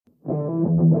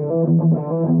Welcome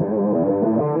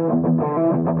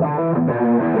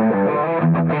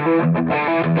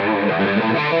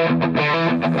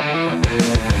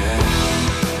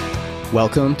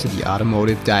to the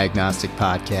Automotive Diagnostic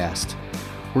Podcast.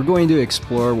 We're going to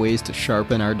explore ways to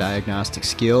sharpen our diagnostic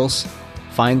skills,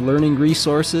 find learning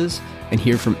resources, and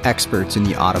hear from experts in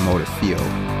the automotive field.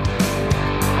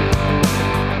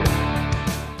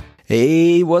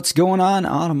 Hey, what's going on,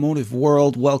 automotive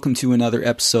world? Welcome to another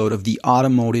episode of the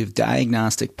Automotive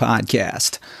Diagnostic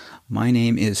Podcast. My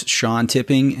name is Sean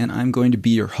Tipping, and I'm going to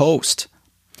be your host.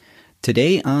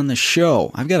 Today on the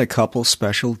show, I've got a couple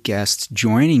special guests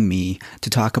joining me to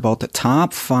talk about the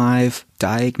top 5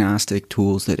 diagnostic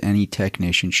tools that any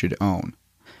technician should own.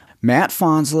 Matt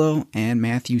Fonslow and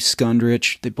Matthew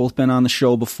Skundrich, they've both been on the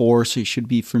show before, so you should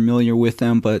be familiar with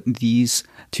them, but these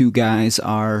two guys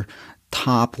are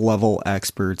top-level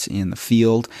experts in the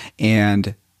field,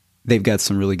 and they've got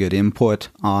some really good input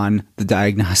on the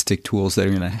diagnostic tools that are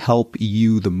going to help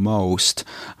you the most.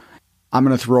 I'm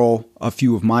going to throw a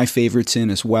few of my favorites in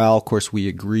as well. Of course, we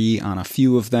agree on a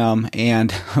few of them,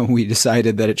 and we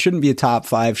decided that it shouldn't be a top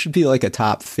 5, should be like a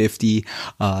top 50.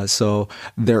 So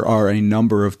there are a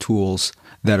number of tools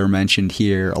that are mentioned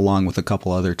here, along with a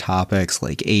couple other topics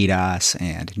like ADAS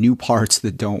and new parts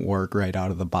that don't work right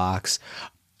out of the box.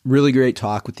 Really great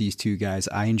talk with these two guys.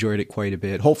 I enjoyed it quite a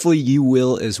bit. Hopefully you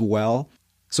will as well.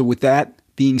 So with that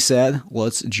being said,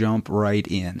 let's jump right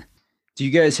in. Do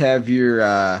you guys have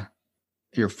your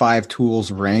 5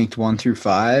 tools ranked 1 through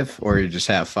 5, or you just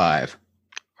have 5?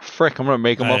 Frick, I'm going to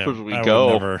make them up as we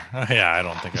go. I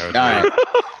don't think I would. All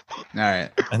right.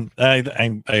 And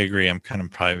I agree. I'm kind of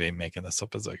probably making this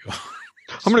up as I go.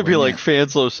 I'm going to be like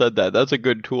Fanslow said that. That's a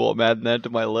good tool. I'm adding that to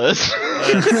my list.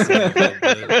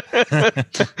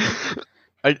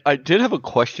 I did have a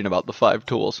question about the 5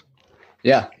 tools.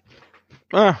 Yeah.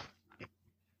 I'm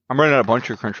running out of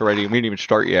Buncher Crunch already. We didn't even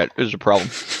start yet. This is a problem.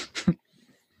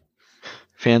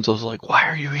 Fanslow's like, why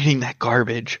are you eating that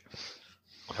garbage?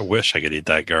 I wish I could eat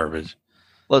that garbage.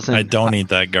 Listen, I don't eat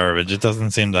that garbage. It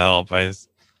doesn't seem to help.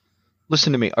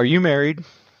 Listen to me. Are you married?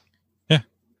 Yeah.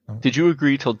 Did you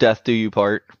agree till death do you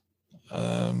part?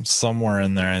 Somewhere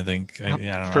in there, I think.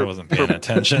 I wasn't paying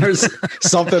attention. There's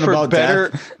something about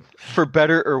death. For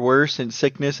better or worse, in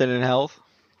sickness and in health.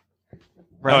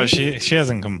 Right? Oh, she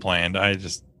hasn't complained.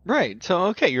 Right. So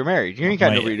okay, you're married. You ain't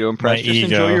got nobody to impress. Just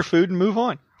enjoy your food and move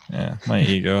on. Yeah, my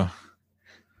ego.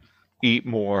 Eat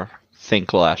more,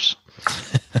 think less.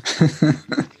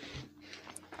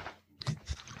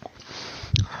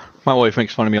 My wife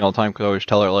makes fun of me all the time because I always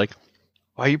tell her, like,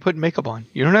 why are you putting makeup on?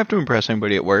 You don't have to impress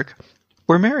anybody at work.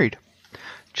 We're married.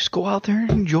 Just go out there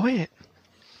and enjoy it.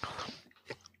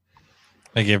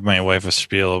 I gave my wife a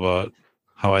spiel about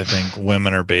how I think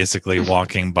women are basically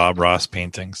walking Bob Ross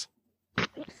paintings.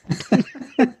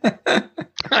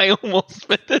 I almost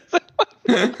spit this out.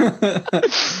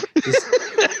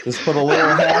 just put a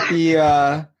little happy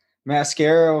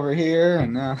mascara over here,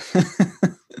 and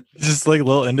just like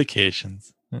little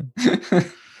indications.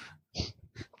 There's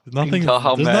not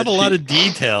a lot of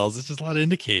details. It's just a lot of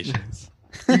indications.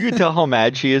 You can tell how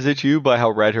mad she is at you by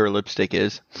how red her lipstick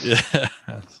is. Yeah.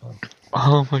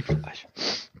 Oh my gosh.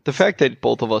 The fact that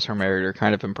both of us are married are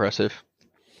kind of impressive.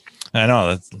 I know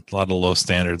that's a lot of low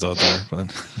standards out there,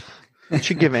 but it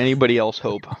should give anybody else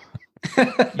hope.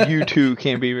 You too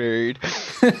can be married.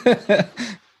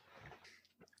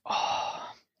 Oh,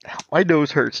 my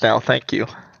nose hurts now. Thank you.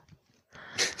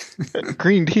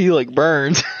 Green tea like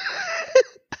burns.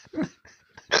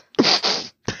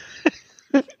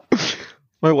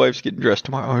 My wife's getting dressed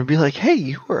tomorrow. I'm going to be like, hey,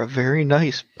 you were a very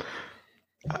nice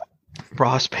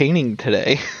Ross painting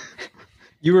today.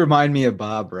 You remind me of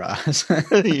Bob Ross.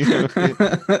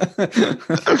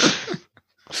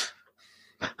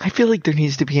 I feel like there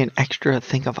needs to be an extra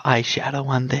thing of eyeshadow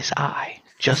on this eye.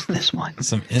 Just this one.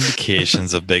 Some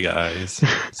indications of big eyes.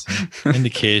 Some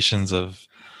indications of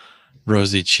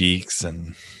rosy cheeks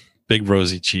and big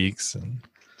rosy cheeks and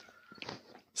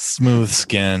smooth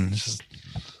skin. Just...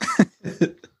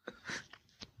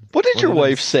 What did your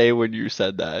wife say when you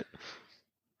said that?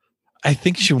 I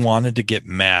think she wanted to get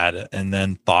mad and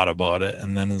then thought about it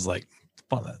and then was like,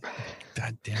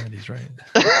 God damn it, he's right.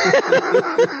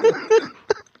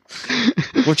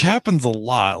 Which happens a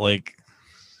lot. Like,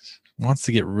 wants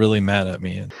to get really mad at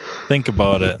me and think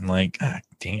about it and like,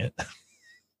 dang it.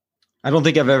 I don't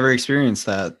think I've ever experienced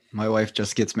that. My wife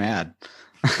just gets mad.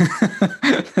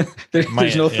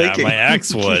 There's no thinking. My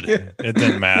ex would. It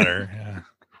didn't matter. Yeah.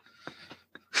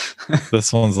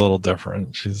 This one's a little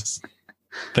different. She's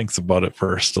thinks about it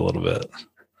first a little bit.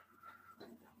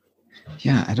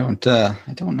 Yeah, I don't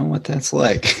know what that's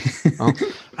like. Oh.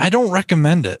 I don't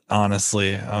recommend it,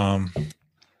 honestly.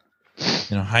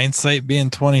 Hindsight being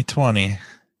 2020.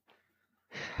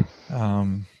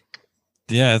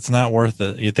 Yeah, it's not worth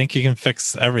it. You think you can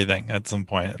fix everything at some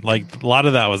point. Like, a lot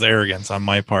of that was arrogance on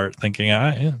my part,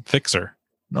 thinking, fix her.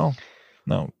 No,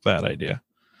 bad idea.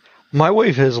 My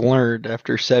wife has learned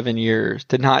after 7 years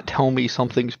to not tell me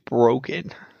something's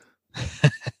broken.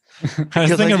 I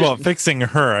was thinking about fixing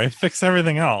her. I fix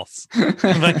everything else. If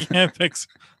I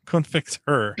couldn't fix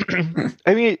her.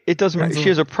 I mean, it doesn't matter. She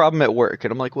has a problem at work,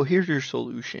 and I'm like, well, here's your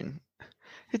solution.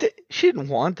 She didn't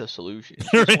want the solution.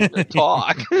 She just wanted to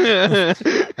talk.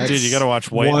 Dude, you got to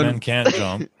watch White Men Can't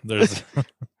Jump. There's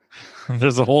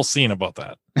a whole scene about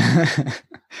that.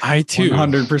 I too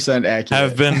 100% accurate.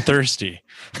 Have been thirsty.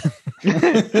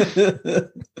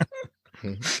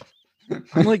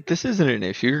 I'm like, this isn't an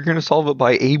issue. You're going to solve it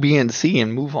by A, B, and C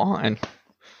and move on. And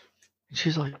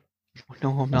she's like,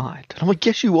 no, I'm not. And I'm like,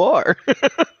 yes, you are.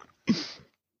 And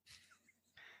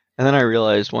then I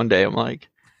realized one day, I'm like,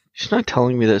 she's not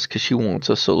telling me this because she wants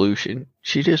a solution.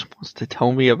 She just wants to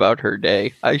tell me about her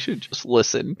day. I should just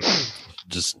listen.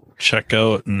 Just check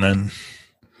out, and then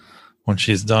when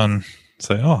she's done,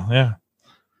 say, oh, yeah,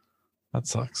 that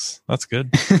sucks. That's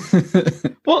good.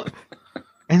 Well,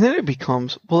 and then it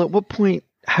becomes, well, at what point,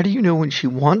 how do you know when she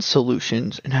wants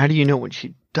solutions, and how do you know when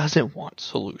she doesn't want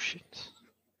solutions?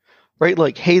 Right?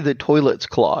 Like, hey, the toilet's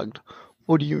clogged.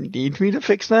 Well, do you need me to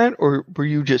fix that? Or were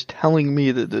you just telling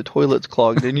me that the toilet's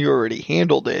clogged and you already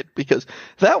handled it? Because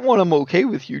that one I'm okay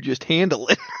with you just handle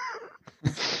it.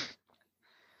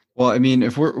 Well, I mean,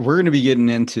 if we're going to be getting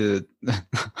into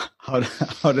how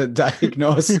to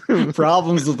diagnose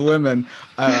problems with women,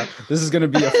 this is going to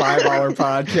be a 5-hour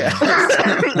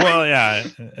podcast. Well, yeah,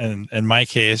 and in my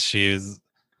case, she's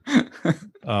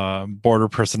border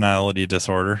personality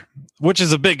disorder, which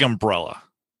is a big umbrella.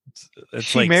 It's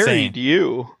she like married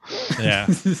you. Yeah,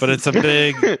 but it's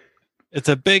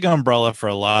a big umbrella for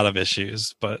a lot of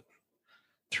issues. But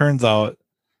turns out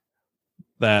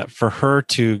that for her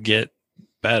to get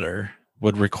better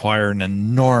would require an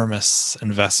enormous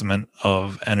investment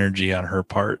of energy on her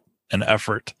part and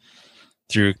effort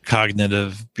through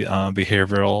cognitive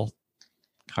behavioral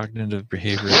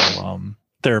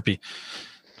therapy.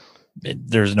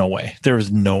 There's no way. There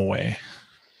is no way.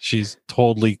 She's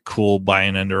totally cool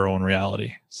buying into her own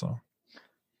reality. So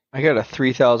I got a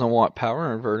 3,000 watt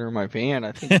power inverter in my van.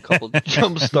 I think a couple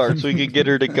jump starts we could get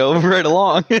her to go right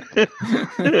along.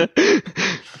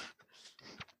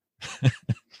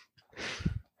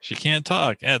 She can't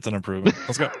talk. Yeah, it's an improvement.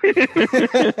 Let's go.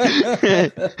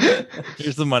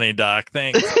 Here's the money, Doc.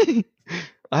 Thanks.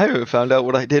 I haven't found out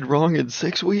what I did wrong in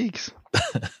 6 weeks.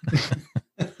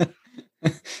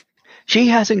 She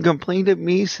hasn't complained at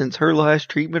me since her last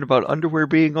treatment about underwear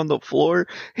being on the floor.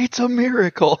 It's a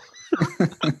miracle.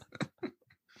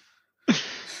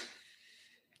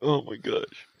 Oh my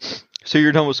gosh. So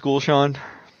you're done with school, Sean?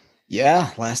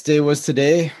 Yeah, last day was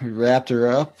today. We wrapped her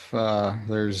up.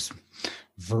 There's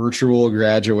virtual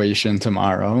graduation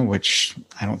tomorrow, which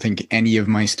I don't think any of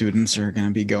my students are going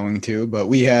to be going to, but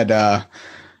we had a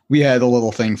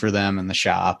little thing for them in the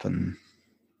shop, and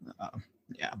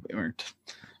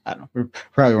we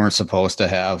probably weren't supposed to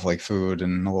have like food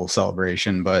and a little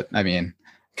celebration, but I mean,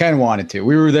 kind of wanted to.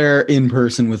 We were there in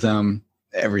person with them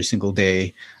every single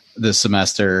day this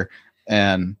semester,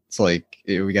 and it's like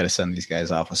we got to send these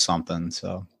guys off with something.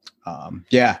 So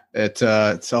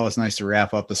it's always nice to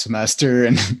wrap up the semester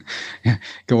and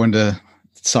go into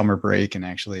summer break and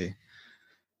actually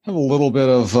have a little bit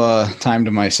of time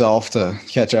to myself to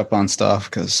catch up on stuff,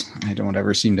 because I don't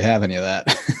ever seem to have any of that.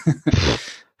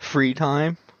 Free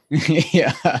time?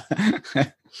 Yeah.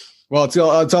 Well, it's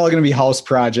all going to be house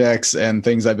projects and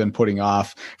things I've been putting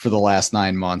off for the last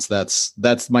 9 months.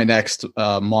 That's my next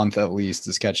month at least,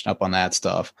 is catching up on that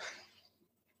stuff.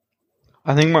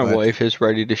 I think my wife is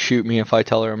ready to shoot me if I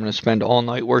tell her I'm going to spend all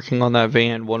night working on that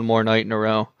van one more night in a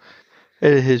row.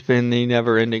 It has been the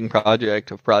never-ending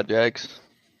project of projects.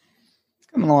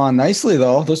 Coming along nicely,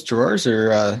 though. Those drawers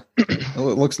are it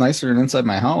looks nicer than inside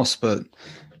my house, but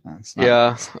it's not.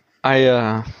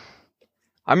 Yeah,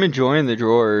 I'm enjoying the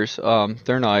drawers.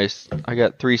 They're nice. I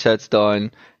got 3 sets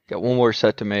done. Got 1 more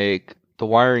set to make. The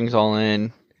wiring's all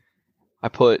in. I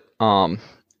put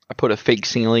a fake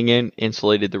ceiling in,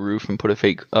 insulated the roof, and put a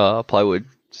fake plywood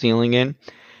ceiling in.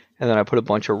 And then I put a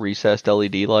bunch of recessed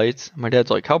LED lights. My dad's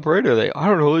like, how bright are they? I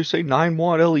don't know. They say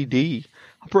 9-watt LED.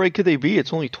 How bright could they be?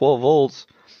 It's only 12 volts.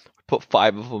 I put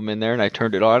 5 of them in there, and I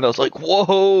turned it on. I was like,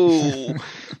 whoa,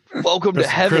 welcome to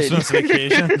heaven. Christmas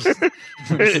vacation.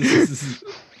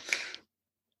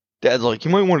 Dad's like,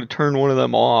 you might want to turn one of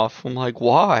them off. I'm like,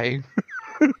 why?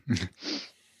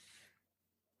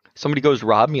 Somebody goes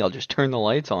rob me, I'll just turn the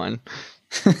lights on.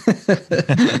 It's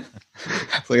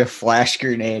like a flash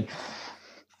grenade.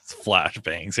 It's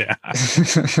flashbangs, yeah.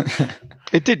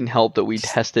 It didn't help that we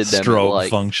tested them Strobe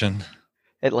function.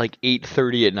 at like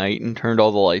 8:30 at night and turned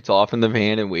all the lights off in the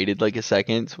van and waited like a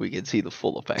second so we could see the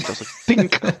full effect. I was like,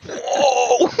 bink!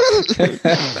 Whoa!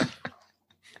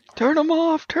 Turn them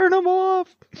off! Turn them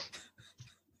off!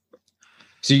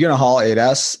 So you gonna haul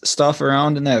 8S stuff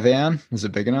around in that van? Is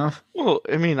it big enough? Well,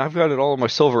 I mean, I've got it all in my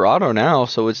Silverado now,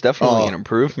 so it's definitely an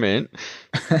improvement.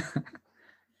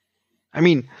 I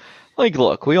mean, like,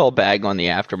 look, we all bag on the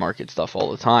aftermarket stuff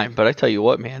all the time, but I tell you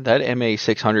what, man, that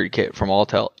MA600 kit from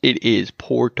Autel, it is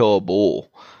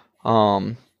portable.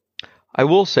 I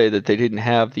will say that they didn't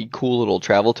have the cool little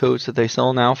travel totes that they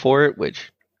sell now for it,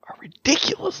 which are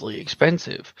ridiculously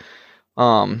expensive.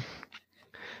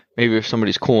 Maybe if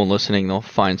somebody's cool and listening, they'll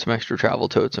find some extra travel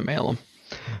totes and mail them.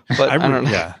 But I don't know.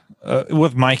 Yeah.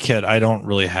 With my kit, I don't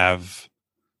really have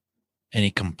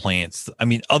any complaints. I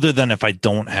mean, other than if I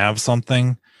don't have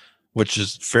something, which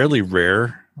is fairly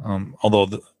rare,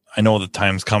 although I know the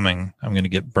time's coming, I'm going to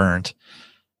get burnt.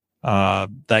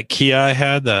 That Kia I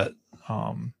had that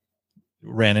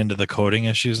ran into the coding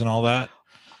issues and all that.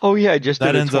 Oh, yeah, I just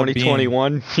did a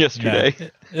 2021 yesterday. Yeah,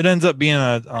 it ends up being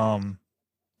a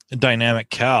dynamic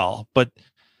cal, but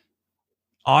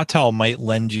Autel might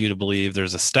lend you to believe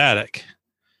there's a static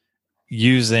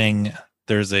using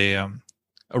there's a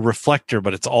reflector,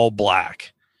 but it's all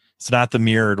black. It's not the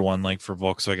mirrored one like for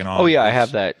Volkswagen. Oh yeah, I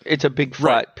have that. It's a big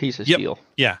flat piece of steel.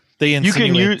 Yeah, they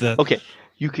insinuate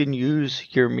you can use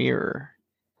your mirror,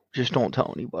 just don't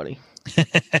tell anybody.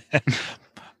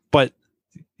 But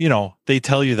you know, they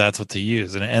tell you that's what to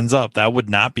use, and it ends up that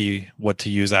would not be what to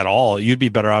use at all. You'd be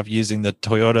better off using the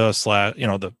Toyota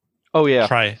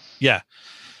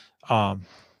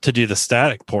to do the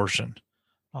static portion.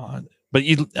 But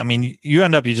you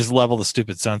end up, you just level the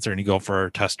stupid sensor and you go for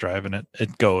a test drive and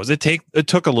it goes. It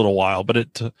took a little while, but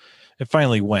it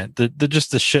finally went.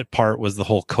 The shit part was the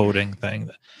whole coding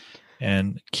thing,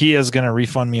 and Kia's going to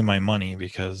refund me my money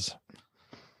because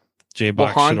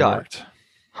J-Box should have worked.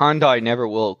 Hyundai never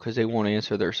will because they won't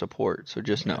answer their support. So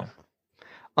just know.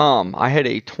 I had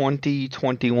a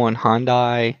 2021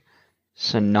 Hyundai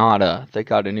Sonata that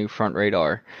got a new front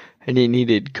radar, and it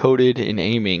needed coded and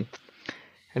aiming.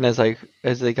 And as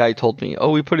the guy told me,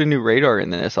 we put a new radar in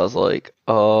this, I was like,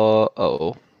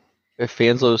 oh. If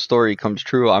Fanslow's story comes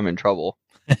true, I'm in trouble.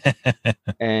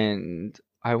 And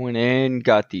I went in,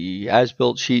 got the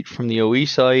as-built sheet from the OE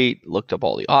site, looked up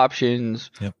all the options,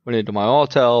 went into my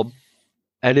Autel,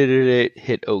 edited it,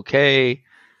 hit OK,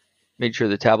 made sure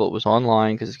the tablet was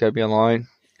online because it's got to be online,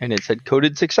 and it said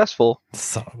coded successful.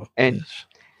 Son of a bitch.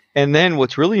 And then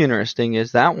what's really interesting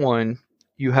is that one,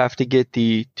 you have to get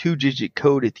the 2-digit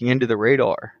code at the end of the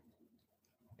radar,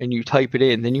 and you type it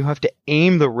in. Then you have to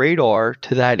aim the radar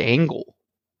to that angle.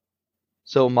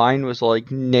 So mine was like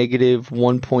negative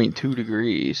 1.2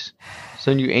 degrees.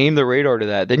 So then you aim the radar to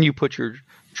that. Then you put your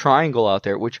triangle out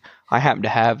there, which I happen to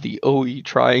have the OE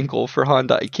triangle for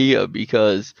Hyundai Kia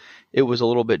because it was a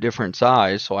little bit different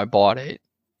size, so I bought it.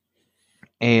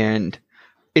 And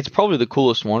it's probably the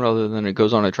coolest one other than it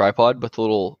goes on a tripod, but the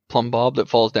little plumb bob that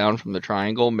falls down from the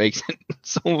triangle makes it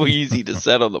so easy to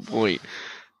set on the point.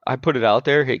 I put it out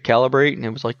there, hit calibrate, and it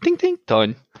was like, ding, ding,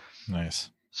 done. Nice.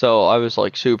 So I was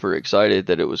like super excited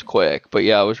that it was quick. But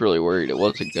yeah, I was really worried it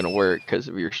wasn't going to work because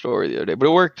of your story the other day. But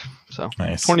it worked. So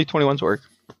nice. 2021's work.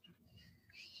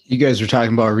 You guys were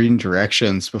talking about reading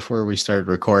directions before we started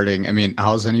recording. I mean,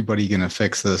 how's anybody going to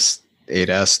fix this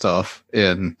 8S stuff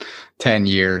in 10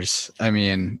 years? I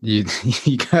mean, you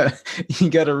got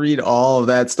to read all of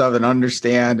that stuff and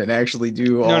understand and actually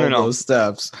do all those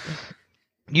steps.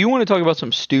 You want to talk about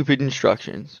some stupid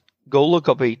instructions? Go look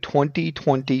up a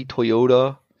 2020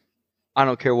 Toyota, I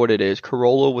don't care what it is,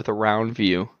 Corolla with a round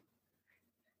view.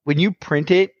 When you print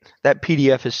it, that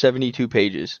PDF is 72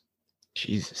 pages.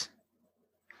 Jesus.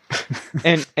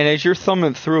 and as you're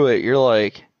thumbing through it, you're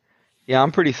like, yeah,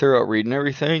 I'm pretty thorough at reading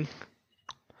everything.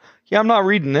 Yeah, I'm not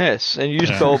reading this. And you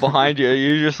just go behind you.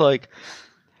 You're just like,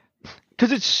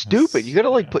 because it's stupid. You got to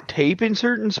like put tape in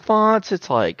certain spots. It's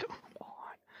like,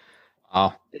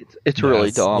 oh, it's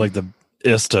really dumb. Like the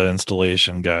ISTA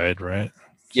installation guide, right?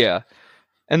 Yeah.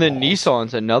 And then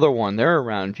Nissan's another one. They're a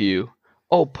round view.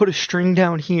 Oh, put a string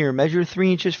down here. Measure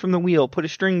 3 inches from the wheel. Put a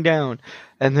string down.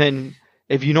 And then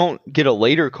if you don't get a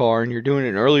later car and you're doing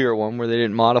an earlier one where they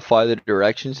didn't modify the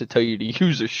directions to tell you to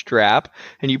use a strap,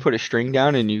 and you put a string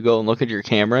down and you go and look at your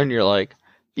camera and you're like,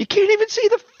 You can't even see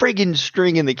the friggin'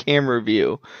 string in the camera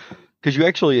view because you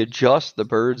actually adjust the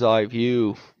bird's eye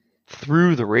view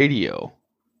through the radio,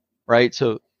 right?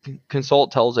 So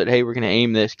Consult tells it, hey, we're going to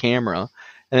aim this camera,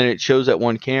 and then it shows that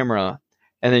one camera,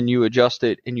 and then you adjust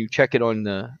it and you check it on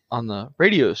the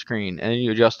radio screen, and then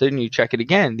you adjust it and you check it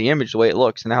again, the image, the way it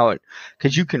looks, and how it,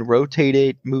 because you can rotate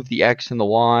it, move the X and the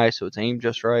Y so it's aimed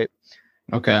just right.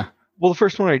 Okay. Well, the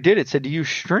first one I did, it said to use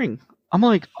string. I'm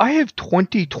like, I have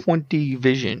 20/20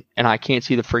 vision, and I can't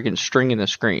see the friggin' string in the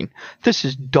screen. This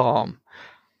is dumb.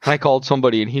 And I called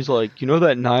somebody, and he's like, you know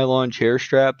that nylon chair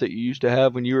strap that you used to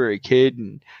have when you were a kid,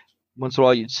 and once in a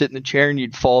while you'd sit in the chair and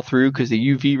you'd fall through because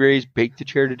the UV rays baked the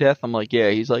chair to death? I'm like, yeah.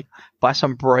 He's like, buy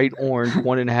some bright orange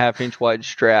 1.5 inch wide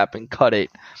strap and cut it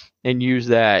and use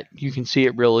that. You can see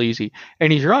it real easy.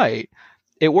 And he's right.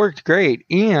 It worked great.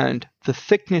 And the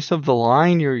thickness of the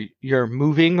line you're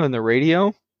moving on the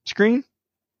radio screen,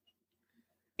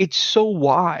 it's so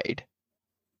wide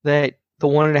that the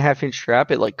 1.5 inch strap,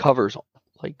 it like covers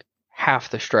like half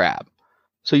the strap.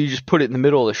 So you just put it in the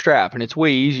middle of the strap, and it's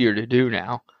way easier to do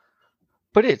now.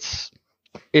 But it's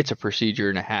a procedure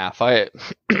and a half.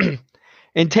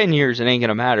 In 10 years it ain't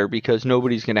gonna matter because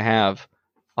nobody's gonna have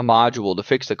a module to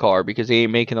fix the car because they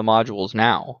ain't making the modules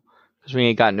now because we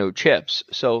ain't got no chips.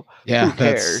 So Yeah, who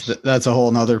cares? that's a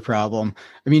whole nother problem.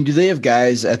 I mean, do they have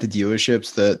guys at the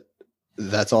dealerships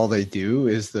that's all they do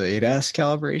is the ADAS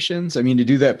calibrations? I mean, to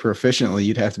do that proficiently,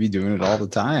 you'd have to be doing it all the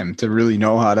time to really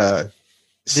know how to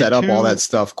set up all that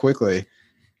stuff quickly.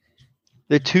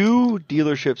 The two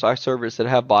dealerships I service that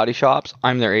have body shops,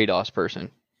 I'm their ADAS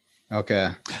person.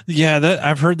 Okay. Yeah,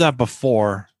 I've heard that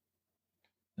before.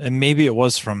 And maybe it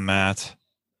was from Matt.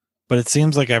 But it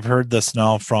seems like I've heard this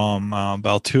now from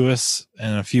Baltuis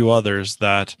and a few others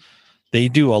that they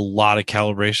do a lot of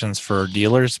calibrations for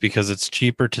dealers because it's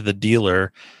cheaper to the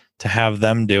dealer to have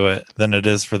them do it than it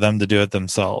is for them to do it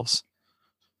themselves.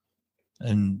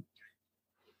 And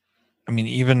I mean,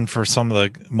 even for some of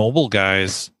the mobile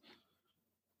guys,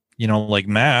 you know, like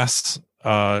Mass,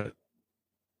 I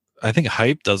think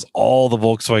Hype does all the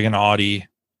Volkswagen, Audi,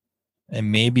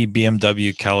 and maybe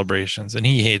BMW calibrations. And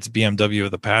he hates BMW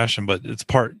with a passion, but it's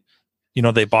part, you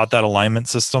know, they bought that alignment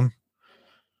system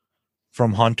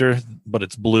from Hunter, but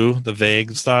it's blue, the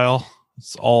vague style.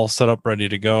 It's all set up, ready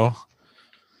to go.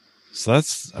 So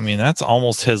that's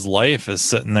almost his life, is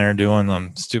sitting there doing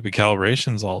them stupid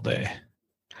calibrations all day.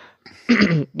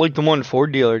 Like the one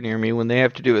Ford dealer near me, when they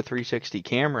have to do a 360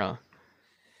 camera,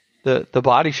 the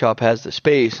body shop has the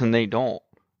space and they don't.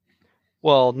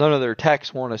 Well, none of their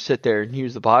techs want to sit there and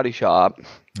use the body shop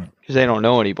because they don't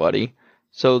know anybody.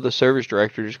 So the service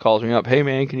director just calls me up, hey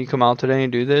man, can you come out today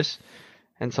and do this?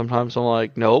 And sometimes I'm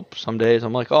like, nope. Some days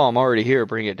I'm like, oh, I'm already here,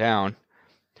 bring it down.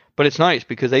 But it's nice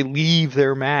because they leave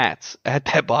their mats at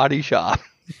that body shop.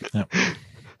 Yep.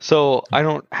 So I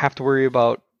don't have to worry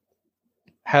about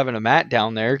having a mat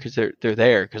down there because they're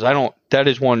there. Because that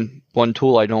is one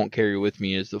tool I don't carry with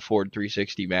me is the Ford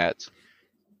 360 mats.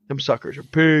 Them suckers are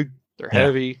big, they're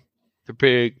heavy, they're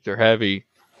big, they're heavy.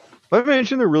 But I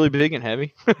mentioned they're really big and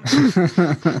heavy.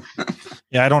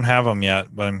 Yeah, I don't have them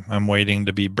yet, but I'm waiting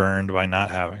to be burned by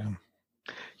not having them.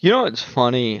 You know what's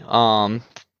funny?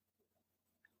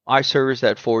 I serviced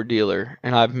that Ford dealer,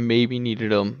 and I've maybe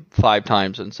needed them 5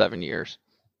 times in 7 years.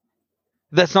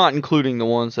 That's not including the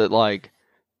ones that, like,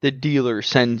 the dealer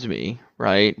sends me,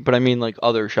 right? But I mean, like,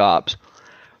 other shops.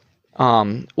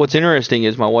 What's interesting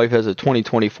is my wife has a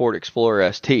 2020 Ford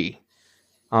Explorer ST.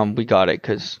 We got it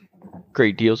because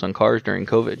great deals on cars during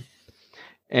COVID.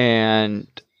 And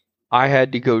I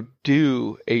had to go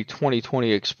do a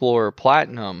 2020 Explorer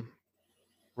Platinum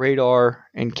radar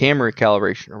and camera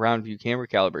calibration, around view camera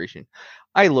calibration.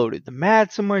 I loaded the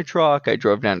mats in my truck. I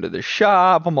drove down to the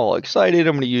shop. I'm all excited.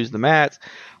 I'm going to use the mats.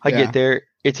 I get there.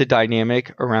 It's a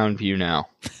dynamic around view now.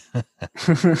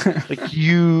 Like,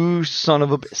 you son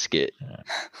of a biscuit.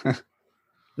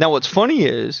 Now, what's funny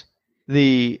is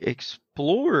the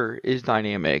Explorer is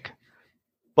dynamic,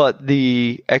 but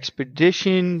the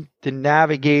Expedition, the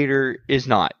Navigator is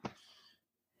not.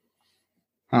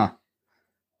 Huh.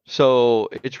 So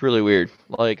it's really weird.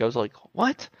 Like, I was like,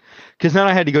 what? Because then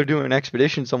I had to go do an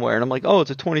Expedition somewhere, and I'm like, oh,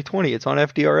 it's a 2020. It's on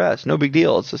FDRS. No big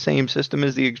deal. It's the same system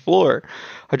as the Explorer.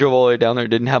 I drove all the way down there,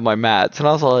 didn't have my mats, and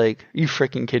I was like, you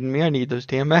freaking kidding me? I need those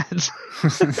damn mats.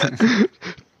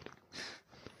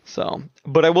 So,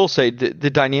 but I will say the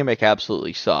dynamic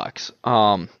absolutely sucks.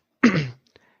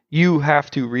 You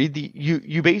have to read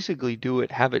you basically do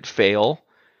it, have it fail,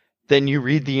 then you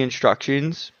read the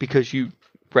instructions because you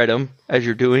read them as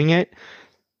you're doing it,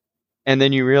 and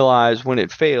then you realize when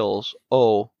it fails,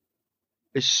 oh,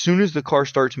 as soon as the car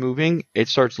starts moving, it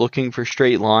starts looking for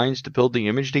straight lines to build the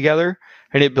image together,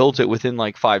 and it builds it within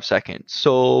like 5 seconds.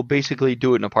 So basically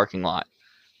do it in a parking lot.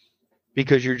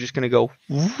 Because you're just going to go,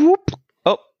 whoop,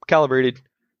 oh, calibrated,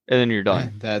 and then you're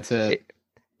done. That's it.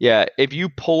 Yeah, if you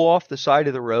pull off the side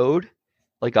of the road,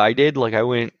 like I did, like I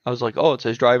was like, oh, it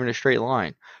says drive in a straight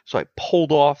line. So I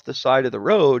pulled off the side of the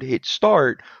road, hit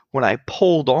start. When I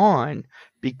pulled on,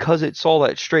 because it saw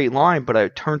that straight line, but I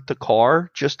turned the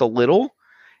car just a little,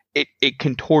 it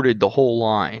contorted the whole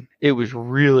line. It was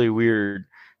really weird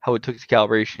how it took the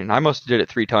calibration. I must have did it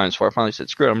 3 times before I finally said,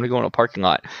 screw it, I'm going to go in a parking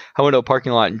lot. I went to a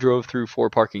parking lot and drove through 4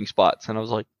 parking spots, and I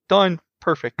was like, done,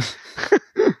 perfect.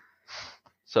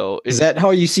 So is that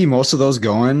how you see most of those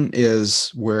going,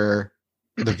 is where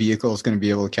the vehicle is going to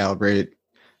be able to calibrate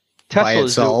by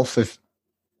itself?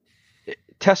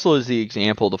 Tesla is the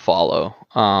example to follow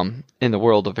in the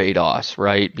world of ADAS,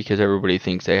 right? Because everybody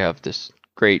thinks they have this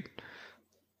great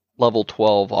level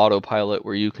 12 autopilot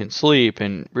where you can sleep,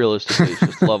 and realistically it's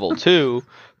just level 2,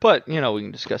 but we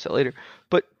can discuss that later.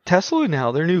 But Tesla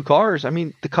now, their new cars, I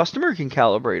mean, the customer can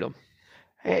calibrate them.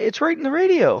 It's right in the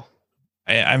radio.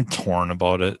 I'm torn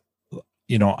about it.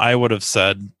 I would have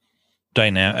said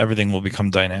everything will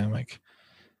become dynamic,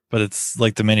 but it's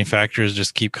like the manufacturers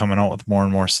just keep coming out with more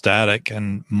and more static.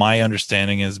 And my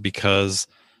understanding is because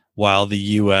while the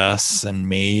US and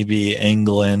maybe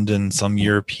England and some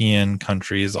European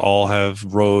countries all have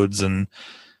roads and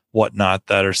whatnot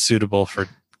that are suitable for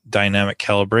dynamic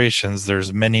calibrations,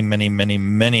 there's many, many, many,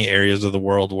 many areas of the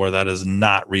world where that is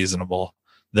not reasonable.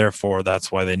 Therefore,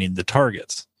 that's why they need the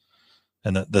targets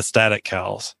and the static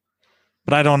cals.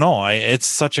 But I don't know. It's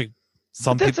such a...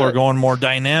 Some people are going more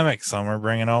dynamic. Some are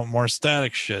bringing out more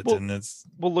static shit. And it's...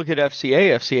 Well, look at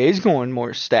FCA. FCA is going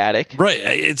more static. Right.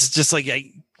 It's just like...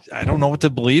 I don't know what to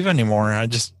believe anymore. I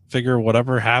just figure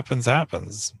whatever happens,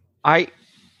 happens. I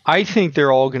think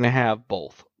they're all going to have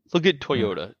both. Look at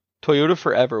Toyota. Toyota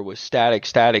forever was static,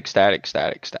 static, static,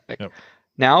 static, static. Yep.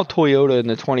 Now Toyota in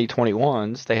the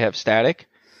 2021s, they have static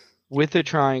with a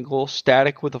triangle,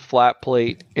 static with a flat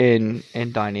plate, and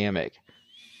dynamic.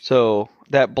 So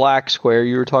that black square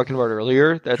you were talking about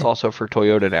earlier, that's also for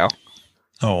Toyota now.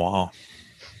 Oh, wow.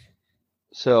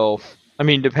 So... I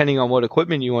mean, depending on what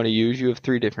equipment you want to use, you have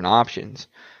 3 different options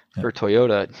for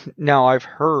Toyota. Now, I've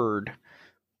heard,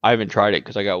 I haven't tried it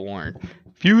because I got warned.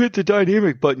 If you hit the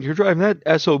dynamic button, you're driving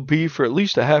that SOB for at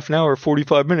least a half an hour,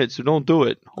 45 minutes, so don't do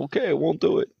it. Okay, I won't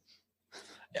do it.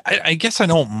 I guess I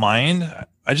don't mind.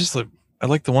 I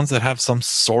like the ones that have some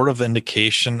sort of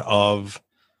indication of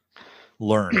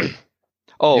learning.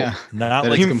 Not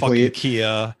like a fucking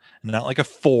Kia, not like a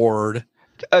Ford.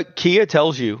 Kia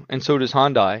tells you, and so does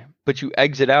Hyundai. But you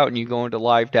exit out and you go into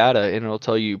live data, and it'll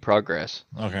tell you progress.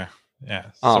 Okay, yeah.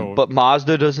 But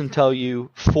Mazda doesn't tell you.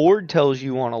 Ford tells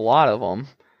you on a lot of them,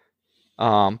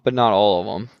 but not all of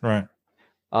them.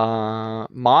 Right.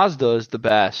 Mazda is the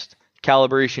best.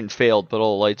 Calibration failed, but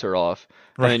all the lights are off.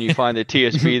 Right. And then you find the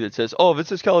TSB that says, "Oh, if it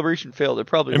says calibration failed, it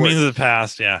probably worked." It means it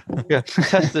passed. Yeah. Yeah.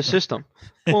 Test the system.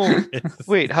 Well,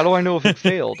 wait. How do I know if it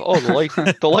failed? Oh,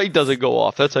 the light doesn't go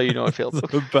off. That's how you know it failed.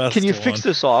 Can you fix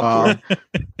the software?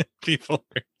 People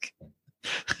are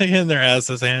getting their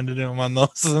asses handed to them on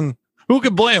those, and who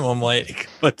could blame them?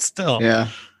 But still, yeah.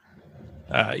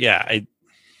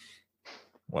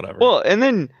 Whatever. Well, and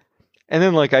then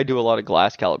like I do a lot of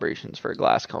glass calibrations for a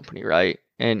glass company, right?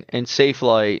 And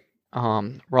Safelite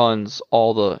runs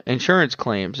all the insurance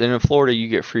claims, and in Florida you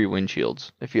get free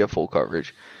windshields if you have full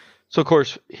coverage. So of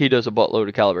course he does a buttload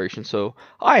of calibrations, so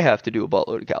I have to do a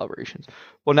buttload of calibrations.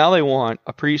 Well, now they want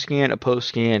a pre-scan, a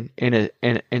post-scan,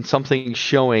 and something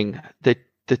showing that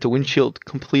the windshield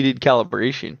completed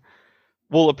calibration.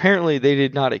 Well, apparently they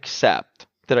did not accept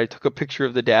that I took a picture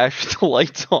of the dash with the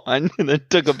lights on and then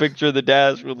took a picture of the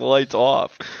dash with the lights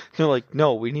off. And they're like,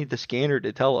 no, we need the scanner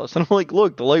to tell us. And I'm like,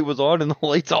 look, the light was on and the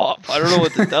light's off. I don't know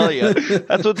what to tell you.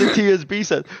 That's what the TSB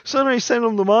said. So then I sent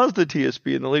them the Mazda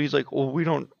TSB, and the lady's like, well, we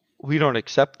don't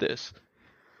accept this.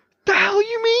 The hell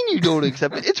you mean you don't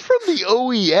accept it? It's from the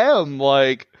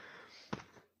OEM,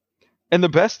 And the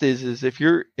best is if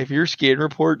your scan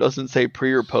report doesn't say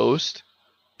pre or post,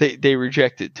 they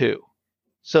reject it too.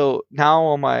 So now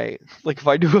on my, if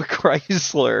I do a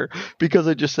Chrysler, because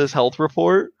it just says health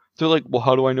report, they're like, well,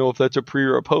 how do I know if that's a pre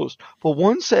or a post? Well,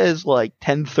 one says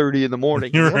 10:30 in the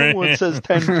morning. The other one says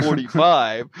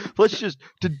 10:45. Let's just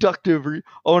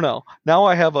oh no. Now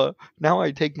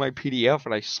I take my PDF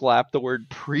and I slap the word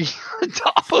pre on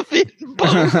top of it.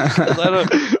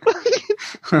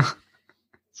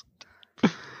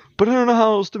 but I don't know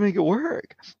how else to make it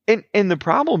work. And the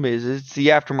problem is it's the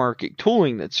aftermarket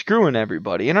tooling that's screwing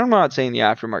everybody. And I'm not saying the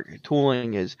aftermarket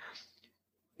tooling is,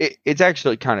 it's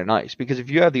actually kind of nice, because if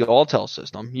you have the Autel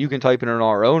system, you can type in an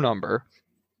RO number,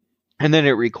 and then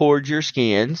it records your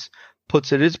scans,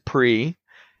 puts it as pre,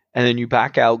 and then you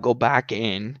back out, go back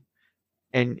in,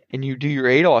 and you do your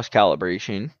ADOS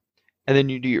calibration, and then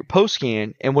you do your post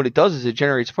scan, and what it does is it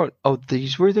generates, oh,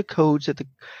 these were the codes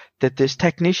that this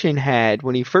technician had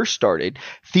when he first started.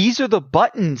 These are the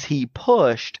buttons he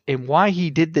pushed and why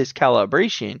he did this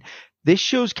calibration. This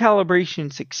shows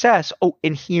calibration success. Oh,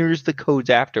 and here's the codes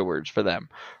afterwards for them,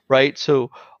 right? So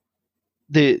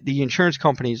the insurance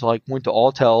companies like went to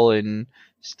Autel and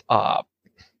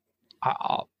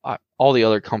all the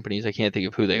other companies. I can't think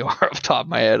of who they are off the top of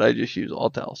my head. I just use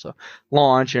Autel. So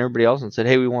Launch and everybody else and said,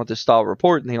 hey, we want this style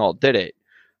report, and they all did it.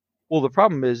 Well, the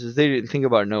problem is they didn't think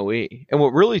about an OE. And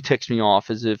what really ticks me off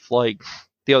is if, like,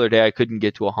 the other day I couldn't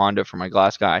get to a Honda for my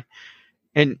glass guy,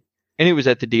 and it was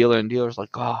at the dealer, and the dealer's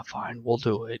like, oh, fine, we'll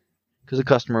do it, because the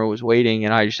customer was waiting,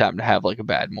 and I just happened to have like a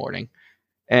bad morning.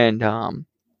 And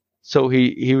so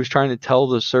he was trying to tell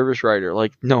the service writer,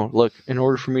 like, no, look, in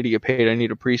order for me to get paid, I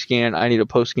need a pre-scan, I need a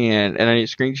post-scan, and I need a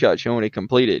screenshot showing it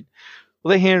completed.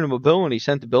 Well, they handed him a bill, and he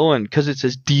sent the bill in. Because it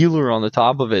says dealer on the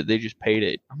top of it, they just paid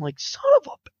it. I'm like, son of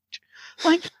a bitch.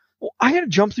 Like, I had to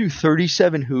jump through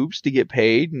 37 hoops to get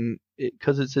paid, and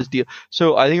because it says deal.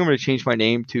 So I think I'm going to change my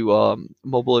name to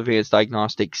Mobile Advanced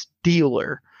Diagnostics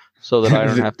Dealer, so that I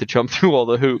don't have to jump through all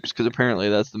the hoops, because apparently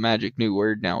that's the magic new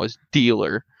word now, is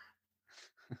dealer.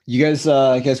 You guys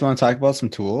want to talk about some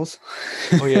tools?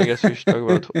 Oh yeah, I guess we should talk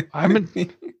about tools.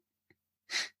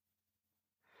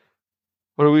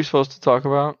 What are we supposed to talk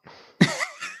about?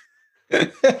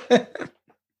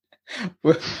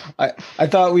 I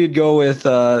thought we'd go with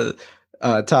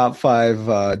top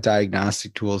 5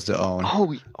 diagnostic tools to own.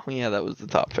 Oh yeah, that was the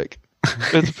topic.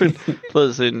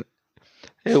 Listen,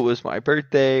 it was my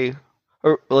birthday.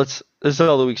 This is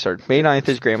how the week started. May 9th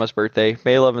is Grandma's birthday.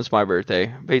 May 11th is my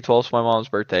birthday. May 12th is my mom's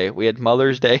birthday. We had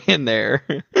Mother's Day in there.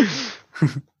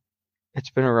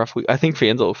 It's been a rough week. I think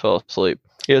Fanzo fell asleep.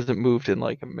 He hasn't moved in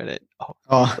like a minute.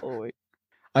 Oh wait.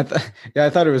 I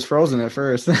thought it was frozen at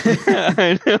first.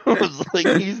 I know. I was like,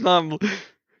 he's not.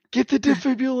 Get the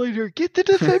defibrillator. Get the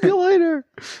defibrillator.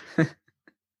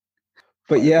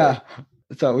 But yeah,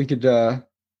 I thought we could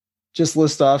just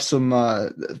list off some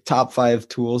top 5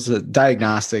 tools,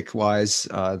 diagnostic wise,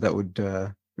 that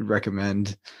would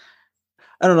recommend.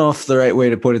 I don't know if the right way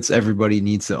to put it's everybody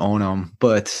needs to own them,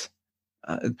 but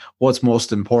what's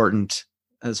most important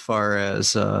as far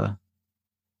as all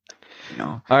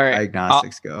right,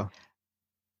 diagnostics go.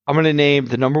 I'm going to name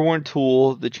the number 1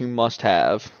 tool that you must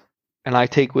have, and I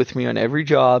take with me on every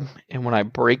job, and when I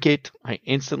break it, I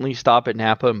instantly stop at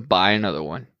Napa and buy another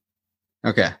one.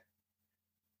 Okay.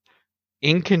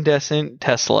 Incandescent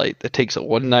test light that takes a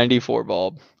 194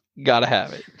 bulb. Gotta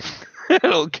have it. I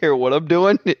don't care what I'm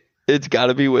doing. It's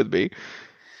gotta be with me.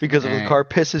 Because if a car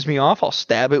pisses me off, I'll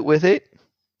stab it with it.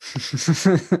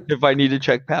 If I need to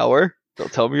check power, they'll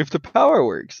tell me if the power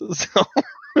works. So.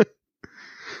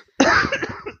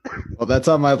 Well, that's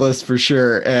on my list for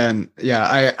sure. And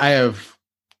yeah, I have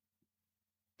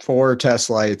 4 test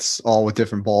lights, all with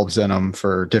different bulbs in them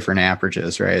for different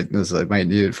amperages, right? I might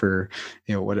need it for,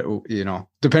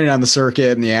 depending on the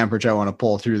circuit and the amperage I want to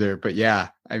pull through there. But yeah,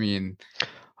 I mean,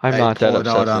 I'm not that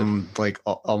obsessive. Out on like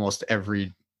almost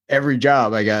every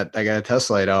job. I got a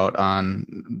test light out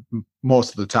on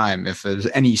most of the time. If there's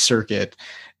any circuit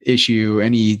issue,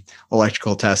 any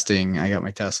electrical testing, I got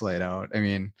my test light out. I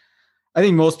mean, I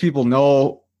think most people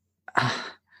know.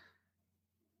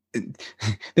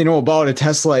 They know about a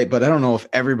test light, but I don't know if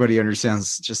everybody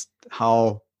understands just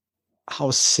how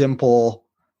simple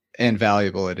and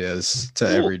valuable it is to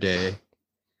every day.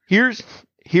 Here's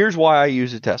why I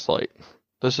use a test light.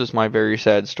 This is my very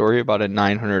sad story about a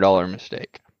 $900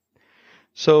 mistake.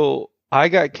 So I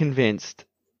got convinced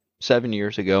 7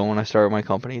 years ago when I started my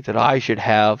company that I should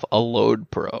have a Load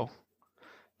Pro,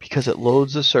 because it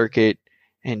loads the circuit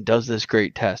and does this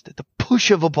great test at the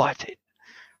push of a button.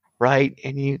 Right?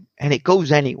 And it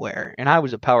goes anywhere. And I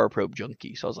was a Power Probe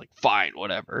junkie, so I was like, fine,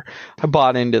 whatever. I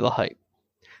bought into the hype.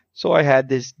 So I had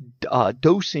this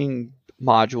dosing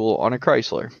module on a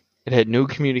Chrysler. It had no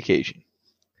communication.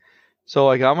 So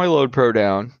I got my Load Pro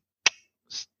down,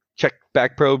 checked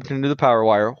back probed into the power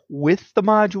wire with the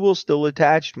module still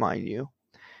attached, mind you,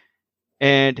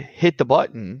 and hit the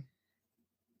button,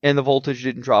 and the voltage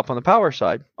didn't drop on the power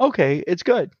side. Okay, it's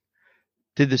good.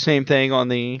 Did the same thing on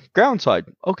the ground side.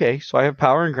 Okay, so I have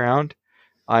power and ground.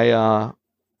 I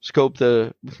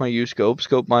with my U-scope,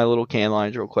 scope my little can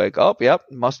lines real quick. Oh, yep,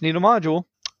 must need a module.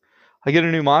 I get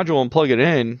a new module and plug it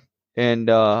in, and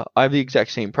I have the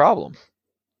exact same problem.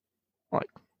 I'm like,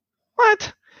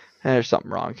 what? And there's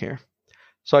something wrong here.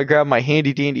 So I grabbed my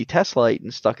handy dandy test light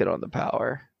and stuck it on the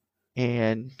power,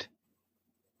 and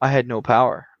I had no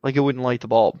power. Like, it wouldn't light the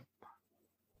bulb.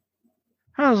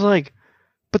 And I was like,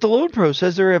 but the Load Pro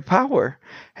says they have power.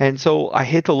 And so I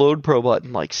hit the Load Pro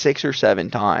button like 6 or 7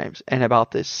 times, and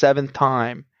about the 7th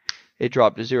time, it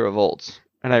dropped to 0 volts.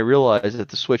 And I realized that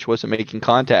the switch wasn't making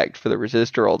contact for the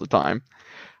resistor all the time.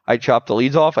 I chopped the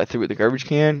leads off. I threw it in the garbage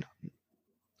can.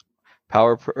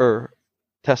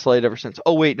 Test light ever since.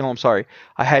 Oh, wait, no, I'm sorry.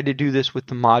 I had to do this with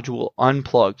the module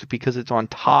unplugged because it's on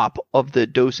top of the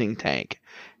dosing tank.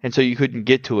 And so you couldn't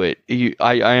get to it.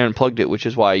 I unplugged it, which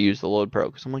is why I used the Load Pro.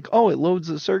 Because I'm like, oh, it loads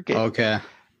the circuit. Okay.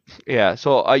 Yeah,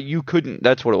 so you couldn't.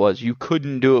 That's what it was. You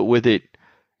couldn't do it with it.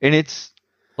 And it's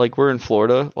like, we're in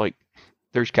Florida. Like,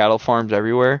 there's cattle farms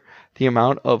everywhere. The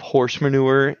amount of horse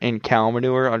manure and cow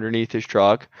manure underneath his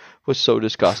truck was so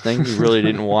disgusting. You really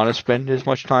didn't want to spend as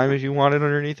much time as you wanted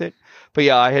underneath it. But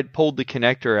yeah, I had pulled the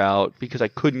connector out because I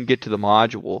couldn't get to the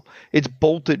module. It's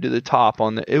bolted to the top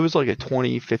it was like a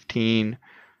 2015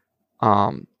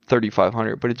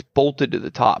 3500, but it's bolted to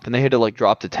the top, and they had to like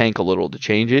drop the tank a little to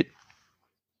change it.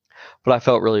 But I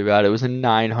felt really bad. It was a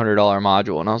 $900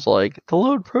 module, and I was like, the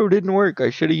Load Pro didn't work.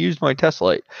 I should have used my test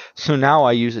light. So now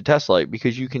I use a test light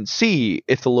because you can see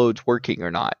if the load's working or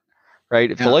not,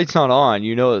 right? If the light's not on,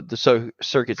 you know that the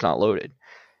circuit's not loaded.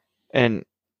 And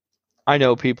I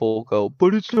know people go,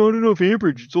 but it's not enough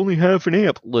amperage. It's only half an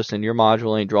amp. Listen, your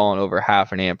module ain't drawing over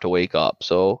half an amp to wake up,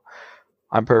 so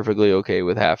I'm perfectly okay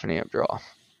with half an amp draw.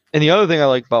 And the other thing I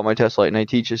like about my test light, and I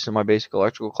teach this in my basic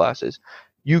electrical classes,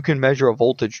 you can measure a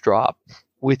voltage drop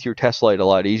with your test light a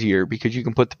lot easier because you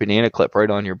can put the banana clip right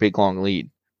on your big long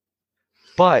lead.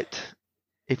 But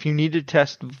if you need to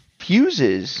test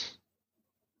fuses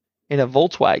in a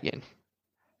Volkswagen,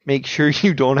 make sure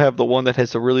you don't have the one that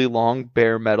has a really long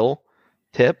bare metal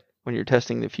tip when you're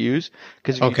testing the fuse.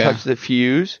 Because if you touch the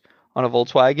fuse on a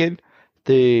Volkswagen,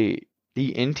 the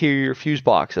interior fuse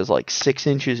box is like 6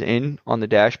 inches in on the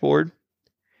dashboard,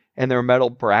 and their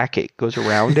metal bracket goes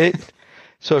around it.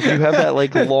 So if you have that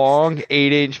like long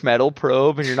 8-inch metal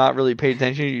probe and you're not really paying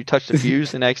attention, you touch the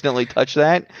fuse and accidentally touch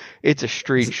that, it's a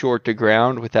straight short to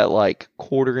ground with that like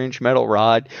 1/4-inch metal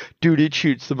rod. Dude, it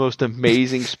shoots the most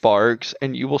amazing sparks,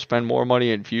 and you will spend more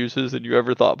money in fuses than you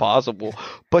ever thought possible.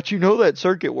 But you know that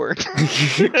circuit works.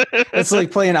 It's like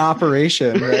playing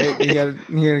Operation, right? You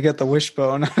gotta get the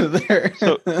wishbone out of there.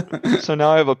 So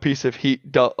now I have a piece of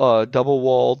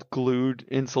double-walled, glued,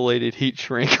 insulated heat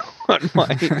shrink on my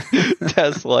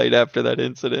test light after that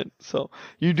incident. So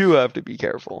you do have to be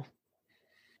careful.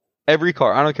 Every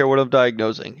car, I don't care what I'm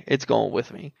diagnosing, it's going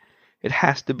with me. It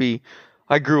has to be.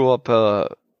 I grew up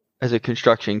as a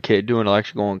construction kid doing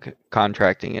electrical and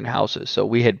contracting in houses, so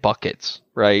we had buckets,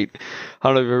 right? I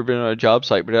don't know if you've ever been on a job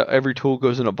site, but every tool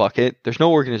goes in a bucket. There's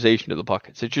no organization to the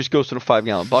buckets. It just goes in a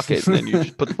 5-gallon bucket, and then you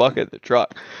just put the bucket in the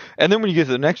truck. And then when you get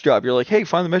to the next job, you're like, hey,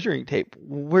 find the measuring tape.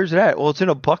 Where's it at? Well, it's in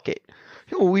a bucket.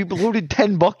 We loaded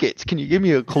 10 buckets. Can you give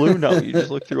me a clue? No, you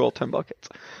just look through all 10 buckets.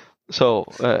 So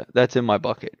that's in my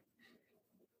bucket.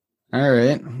 All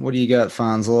right. What do you got,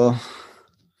 Fonzolo?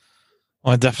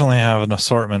 Well, I definitely have an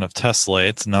assortment of test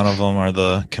lights. None of them are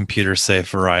the computer safe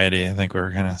variety. I think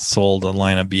we're kind of sold a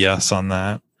line of BS on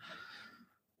that.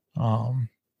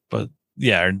 But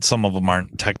yeah, some of them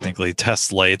aren't technically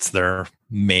test lights. They're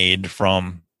made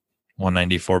from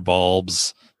 194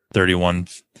 bulbs, 31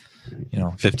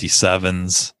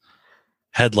 57s,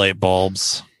 headlight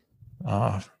bulbs,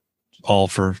 all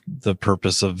for the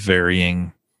purpose of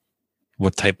varying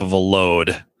what type of a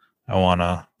load I want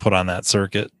to put on that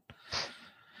circuit.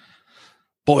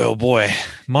 Boy, oh boy,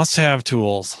 must-have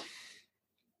tools.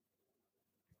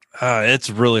 It's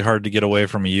really hard to get away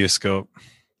from a U-scope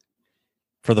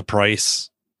for the price,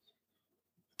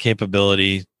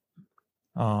 capability,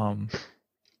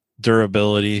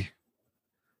 durability.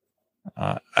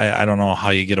 I don't know how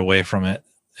you get away from it.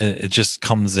 It just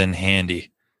comes in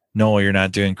handy. No, you're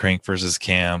not doing crank versus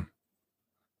cam,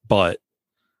 but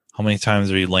how many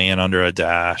times are you laying under a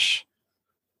dash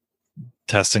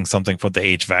testing something for the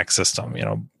HVAC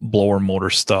system, blower motor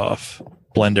stuff,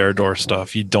 blend air door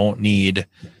stuff? You don't need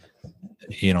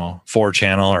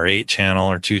 4-channel or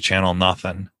 8-channel or 2-channel,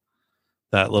 nothing.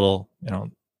 That little,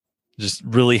 just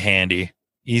really handy,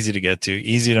 easy to get to,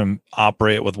 easy to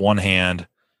operate with one hand.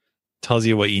 Tells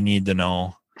you what you need to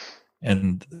know.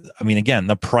 And I mean, again,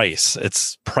 the price,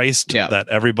 it's priced that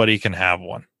everybody can have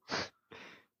one.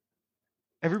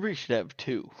 Everybody should have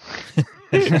 2.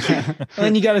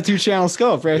 And you got a 2-channel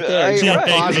scope right there. You got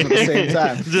to pause them at the same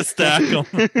time. Just stack them.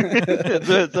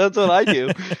 That's what I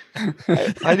do.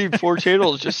 I need 4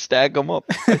 channels. Just stack them up.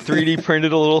 I 3D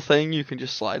printed a little thing. You can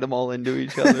just slide them all into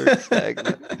each other and stack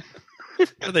them.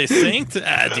 Are they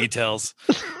synced? Details.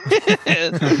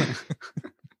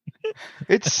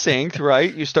 It's synced,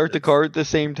 right? You start the car at the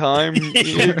same time.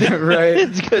 Right.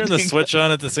 It's good Turn the to switch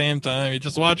on at the same time. You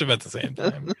just watch them at the same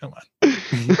time. Come on.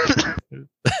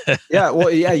 Yeah,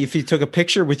 well, yeah. If you took a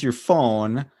picture with your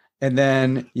phone and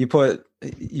then you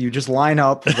just line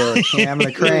up the cam and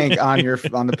the crank on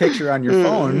the picture on your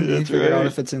phone, you figure out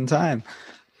if it's in time.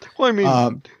 Well, I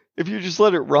mean, if you just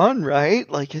let it run, right?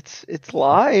 Like it's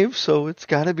live, so it's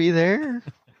got to be there.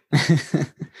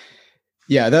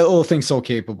 Yeah, that little thing's so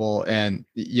capable, and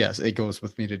yes, it goes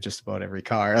with me to just about every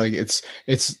car. Like it's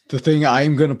the thing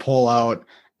I'm gonna pull out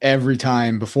every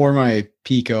time before my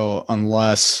Pico,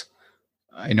 unless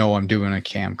I know I'm doing a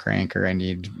cam crank or I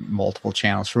need multiple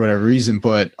channels for whatever reason.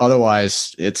 But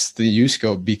otherwise, it's the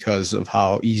U-scope because of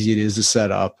how easy it is to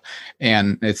set up,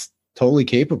 and it's totally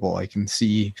capable. I can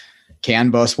see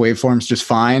CAN bus waveforms just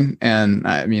fine, and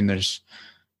I mean, there's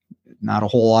not a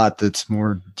whole lot that's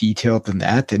more detailed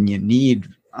than you need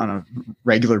on a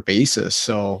regular basis.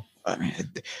 So, I mean,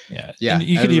 yeah. And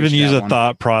you could even use a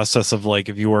thought process of like,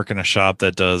 if you work in a shop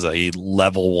that does a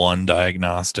level 1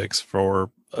 diagnostics for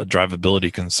a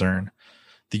drivability concern,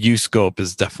 the U-scope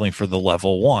is definitely for the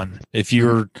level 1. If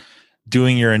you're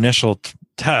doing your initial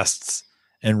tests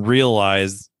and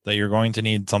realize that you're going to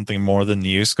need something more than the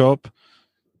U-scope,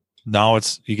 now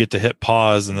you get to hit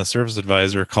pause and the service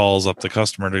advisor calls up the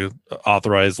customer to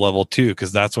authorize level 2,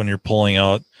 because that's when you're pulling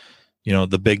out,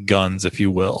 the big guns, if you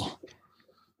will.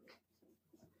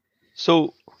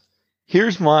 So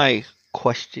here's my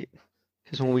question,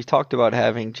 because when we talked about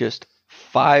having just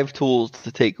 5 tools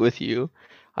to take with you,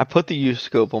 I put the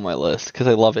U-scope on my list because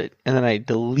I love it, and then I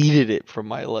deleted it from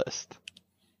my list.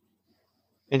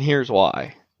 And here's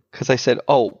why. Because I said,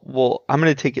 oh, well, I'm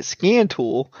going to take a scan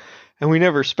tool, and we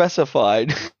never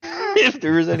specified if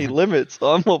there was any limits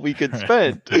on what we could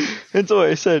spend. And so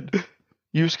I said,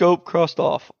 U-scope crossed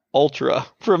off Ultra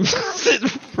from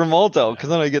Alto, because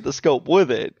then I get the scope with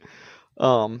it.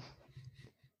 But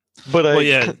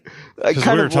because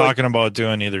we were talking about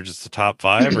doing either just the top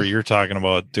 5, or you're talking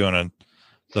about doing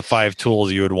the 5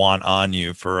 tools you would want on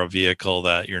you for a vehicle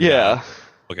that you're not.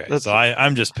 Okay, so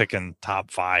I'm just picking top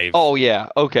 5. Oh, yeah.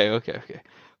 Okay.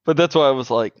 But that's why I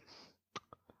was like,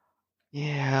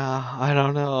 yeah, I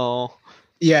don't know.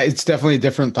 Yeah, it's definitely a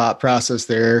different thought process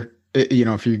there.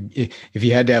 If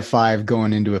you had to have 5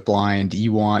 going into it blind,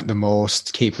 you want the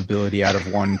most capability out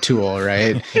of one tool,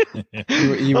 right?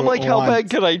 I'm like, how bad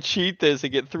can I cheat this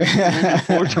and get 3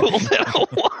 4 tools out of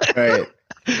one? Right.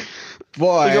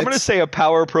 Boy, like, I'm going to say a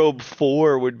Power Probe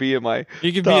 4 would be in my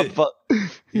top.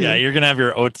 Yeah, you're going to have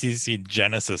your OTC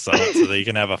Genesis out so that you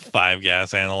can have a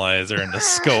 5-gas analyzer and a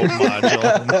scope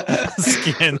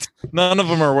module. And none of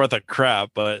them are worth a crap,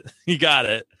 but you got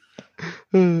it.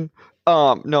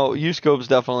 No, U-scope's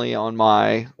definitely on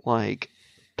my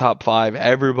top 5.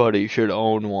 Everybody should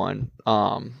own one.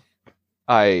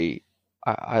 I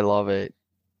love it.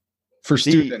 For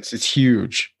students, it's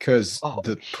huge because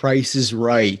the price is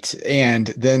right. And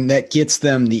then that gets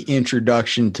them the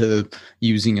introduction to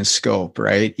using a scope,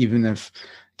 right? Even if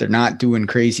they're not doing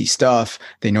crazy stuff,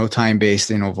 they know time-based,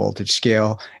 they know voltage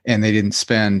scale, and they didn't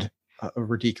spend a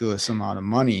ridiculous amount of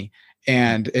money.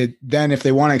 And then if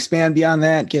they want to expand beyond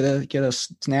that, get a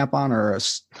Snap-on or a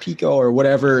Pico or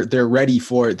whatever, they're ready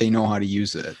for it. They know how to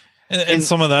use it. And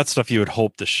some of that stuff you would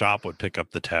hope the shop would pick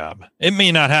up the tab. It may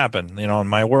not happen. In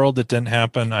my world, it didn't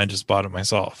happen. I just bought it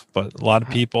myself. But a lot of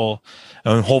people,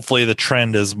 and hopefully the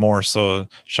trend is more so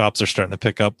shops are starting to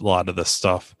pick up a lot of this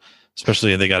stuff,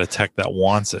 especially if they got a tech that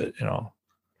wants it,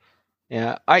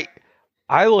 Yeah,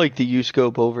 I like the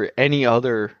U-scope over any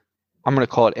other, I'm going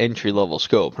to call it entry-level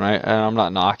scope. And I'm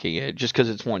not knocking it. Just because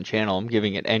it's one channel, I'm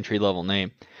giving it entry-level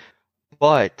name.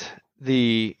 But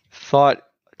the thought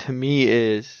to me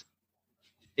is,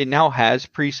 it now has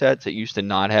presets. It used to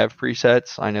not have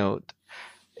presets. I know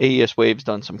AES Wave's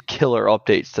done some killer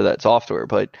updates to that software,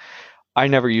 but I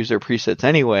never use their presets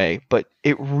anyway. But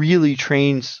it really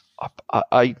trains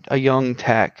a young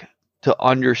tech to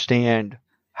understand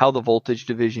how the voltage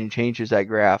division changes that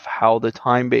graph, how the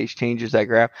time base changes that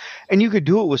graph. And you could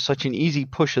do it with such an easy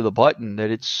push of the button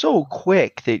that it's so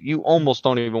quick that you almost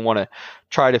don't even want to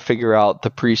try to figure out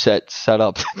the preset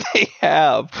setup that they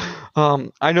have.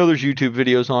 I know there's YouTube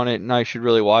videos on it and I should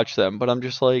really watch them, but I'm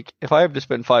just like, if I have to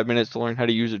spend 5 minutes to learn how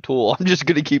to use a tool, I'm just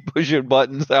going to keep pushing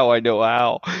buttons how I know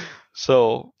how.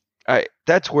 So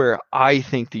that's where I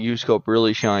think the U-Scope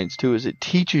really shines too, is it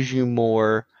teaches you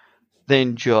more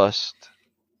than just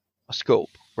a scope,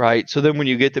 right? So then when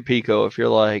you get to Pico, if you're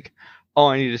like, oh,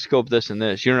 I need to scope this and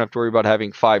this, you don't have to worry about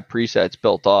having 5 presets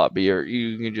built up.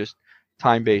 You can just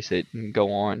time base it and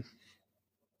go on.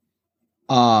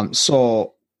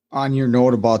 So on your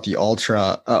note about the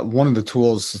Ultra, one of the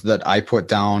tools that I put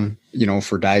down,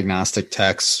 for diagnostic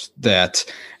techs that,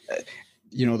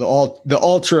 the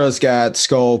Ultra's got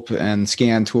scope and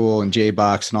scan tool and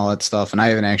JBox and all that stuff. And I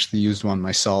haven't actually used one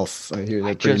myself. I hear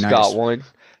they're pretty nice. Got one.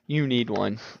 You need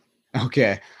one.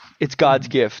 Okay. It's God's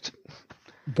gift.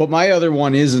 But my other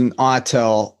one isn't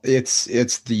Autel. It's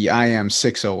the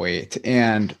IM608.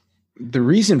 And the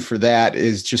reason for that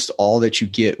is just all that you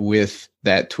get with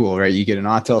that tool, right? You get an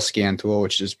Autel scan tool,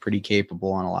 which is pretty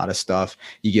capable on a lot of stuff.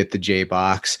 You get the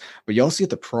JBox, but you also get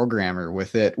the programmer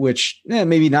with it, which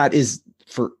maybe not is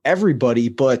for everybody,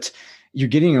 but you're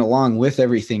getting it along with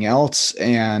everything else.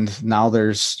 And now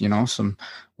there's, some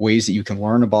ways that you can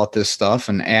learn about this stuff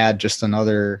and add just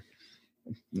another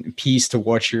piece to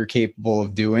what you're capable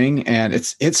of doing. And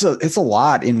it's a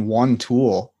lot in one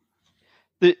tool.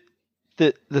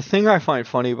 The thing I find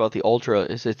funny about the Ultra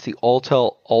is it's the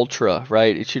Autel Ultra,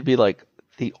 right? It should be like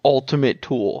the ultimate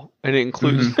tool, and it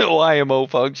includes no IMO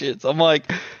functions. I'm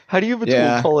like, how do you have a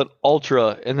tool call it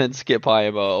Ultra and then skip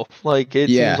IMO? Like, it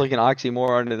seems like an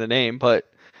oxymoron in the name,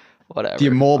 but whatever. The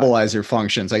immobilizer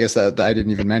functions, I guess that I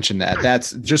didn't even mention that.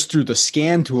 That's just through the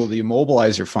scan tool. The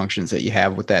immobilizer functions that you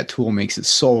have with that tool makes it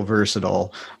so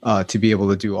versatile to be able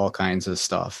to do all kinds of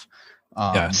stuff.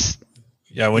 Yes.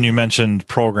 Yeah, when you mentioned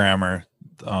programmer,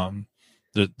 the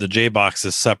JBox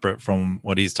is separate from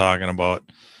what he's talking about.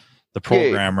 The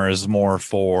programmer is more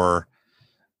for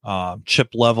chip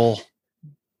level,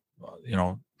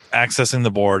 accessing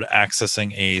the board,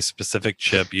 accessing a specific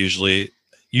chip, usually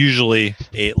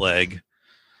 8-leg,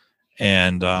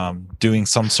 and doing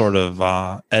some sort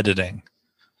of editing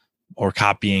or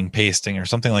copying, pasting, or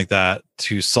something like that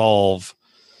to solve,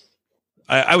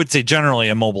 I would say generally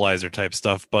immobilizer type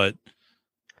stuff, but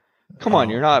come on,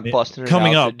 you're not busting it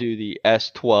out to do the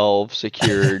S12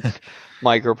 secured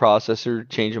microprocessor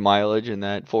change of mileage in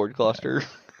that Ford cluster.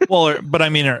 Well, but I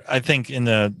mean, I think in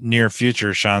the near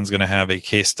future, Sean's going to have a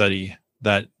case study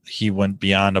that he went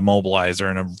beyond a mobilizer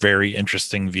in a very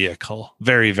interesting vehicle.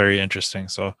 Very, very interesting.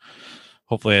 So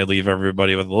hopefully I leave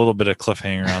everybody with a little bit of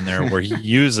cliffhanger on there where he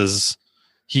uses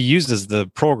the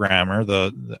programmer,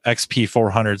 the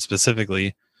XP400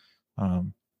 specifically,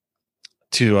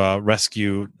 to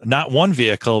rescue not one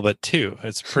vehicle but 2.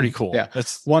 It's pretty cool. Yeah,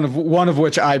 it's one of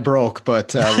which I broke,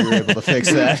 but we were able to fix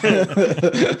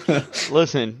that.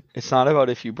 Listen, it's not about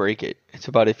if you break it; it's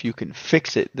about if you can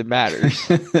fix it that matters.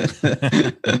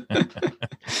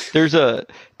 There's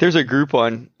a group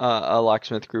on a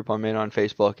locksmith group I'm in on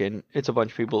Facebook, and it's a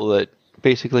bunch of people that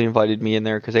basically invited me in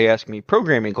there because they ask me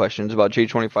programming questions about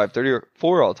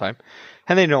J2534 all the time.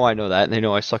 And they know I know that, and they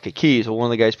know I suck at keys. Well, one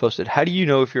of the guys posted, how do you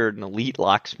know if you're an elite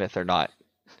locksmith or not?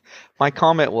 My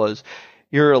comment was,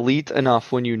 you're elite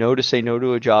enough when you know to say no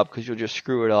to a job because you'll just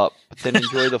screw it up, but then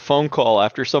enjoy the phone call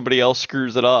after somebody else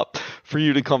screws it up for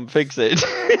you to come fix it.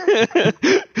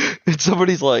 And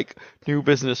somebody's like, new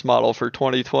business model for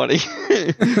 2020.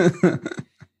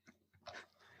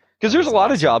 Because there's a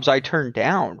lot of jobs I turned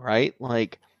down, right?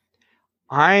 Like,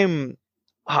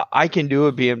 I can do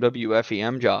a BMW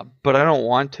FEM job, but I don't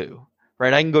want to,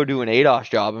 right? I can go do an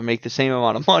ADOS job and make the same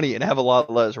amount of money and have a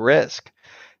lot less risk.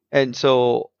 And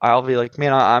so I'll be like,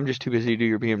 man, I'm just too busy to do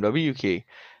your BMW key.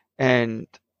 And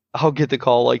I'll get the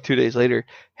call like 2 days later.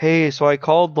 Hey, so I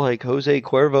called like Jose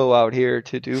Cuervo out here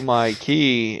to do my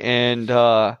key. And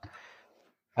I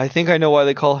think I know why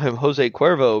they call him Jose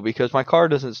Cuervo, because my car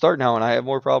doesn't start now and I have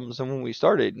more problems than when we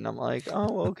started. And I'm like,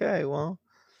 oh, okay, well.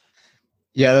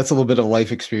 Yeah, that's a little bit of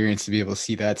life experience to be able to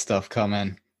see that stuff come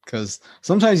in, because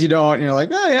sometimes you don't, and you're like,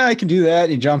 oh yeah, I can do that.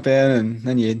 And you jump in and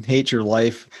then you hate your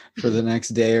life for the next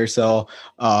day or so.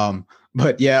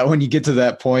 But yeah, when you get to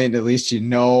that point, at least you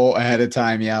know ahead of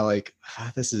time, like,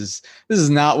 this is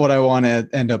not what I want to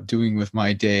end up doing with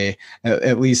my day.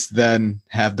 At least then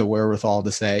have the wherewithal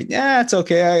to say, yeah, it's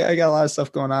okay. I got a lot of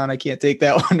stuff going on. I can't take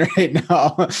that one right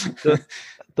now.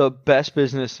 The best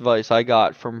business advice I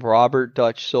got from Robert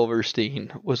Dutch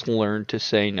Silverstein was learn to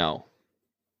say no.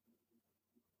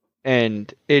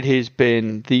 And it has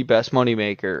been the best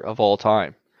moneymaker of all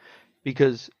time.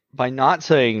 Because by not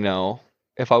saying no,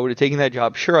 if I would have taken that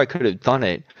job, sure, I could have done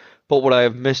it. But would I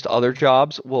have missed other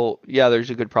jobs? Well, yeah, there's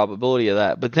a good probability of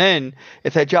that. But then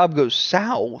if that job goes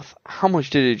south, how much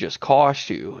did it just cost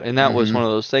you? And that was one of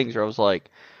those things where I was like,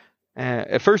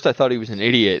 At first, I thought he was an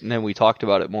idiot, and then we talked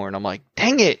about it more, and I'm like,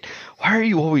 dang it, why are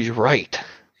you always right?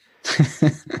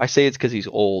 I say it's because he's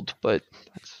old, but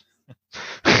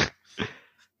that's...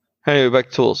 Anyway, back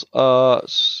to tools.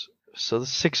 So the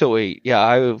 608, yeah,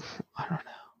 I don't know.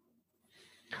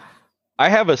 I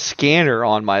have a scanner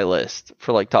on my list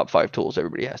for like top 5 tools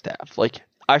everybody has to have. Like,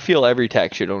 I feel every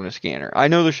tech should own a scanner. I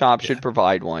know the shop should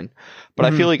provide one, but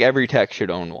I feel like every tech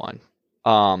should own one.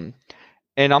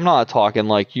 And I'm not talking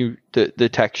like the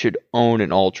tech should own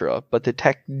an Ultra, but the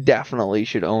tech definitely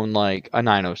should own like a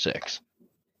 906.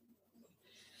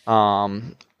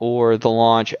 Or the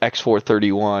Launch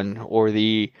X431, or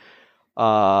the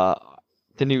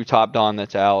new Top Don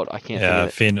that's out. I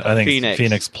can't think of it. I think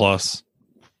Phoenix Plus.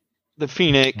 The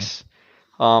Phoenix,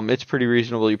 it's pretty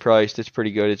reasonably priced. It's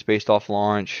pretty good. It's based off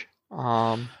Launch.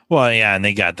 Well, yeah, and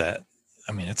they got that.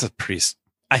 I mean, I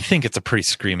think it's a pretty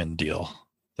screaming deal.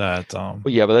 That. Well,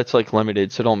 yeah, but that's like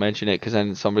limited, so don't mention it, because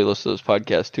then somebody listens to this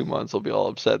podcast 2 months, they'll be all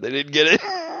upset they didn't get it.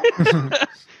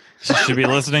 You should be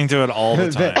listening to it all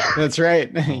the time. That's right.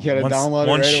 You gotta download it.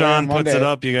 Once right Sean away on puts it Monday.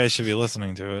 up, you guys should be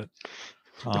listening to it.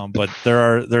 But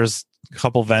there's a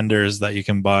couple vendors that you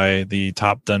can buy the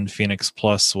Top Gun Phoenix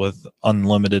Plus with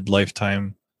unlimited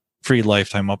free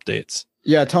lifetime updates.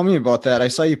 Yeah, tell me about that. I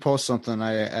saw you post something.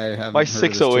 I haven't. My heard of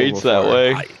this tool 608's that before.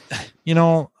 way.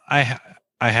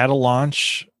 I had a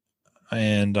Launch,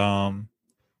 and I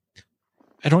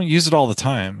don't use it all the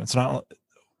time. It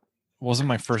wasn't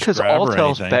my first grab or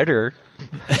Alltel's anything. better.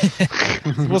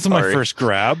 It wasn't my first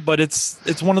grab, but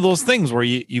it's one of those things where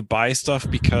you buy stuff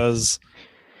because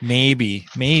maybe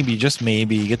just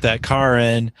maybe you get that car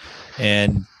in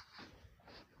and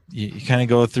you kind of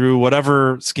go through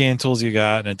whatever scan tools you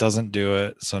got and it doesn't do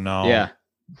it. So now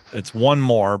it's one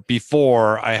more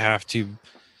before I have to,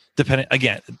 depending,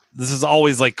 again, this is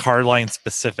always like car line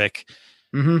specific.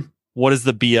 Mm-hmm. What is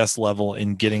the BS level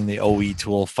in getting the OE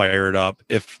tool fired up?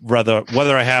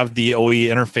 Whether I have the OE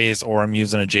interface or I'm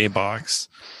using a JBox,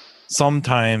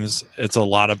 sometimes it's a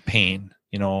lot of pain.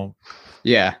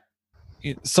 Yeah.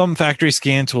 Some factory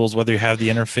scan tools, whether you have the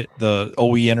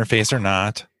OE interface or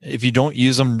not, if you don't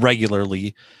use them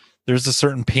regularly, there's a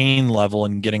certain pain level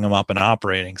in getting them up and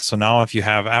operating. So now, if you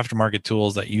have aftermarket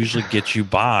tools that usually get you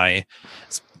by,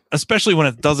 especially when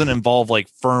it doesn't involve like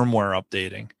firmware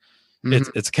updating.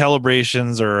 Mm-hmm. It's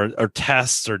calibrations or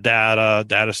tests or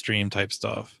data stream type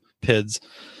stuff, PIDs,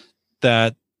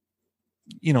 that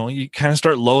you kind of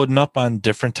start loading up on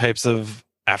different types of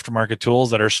aftermarket tools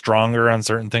that are stronger on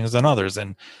certain things than others.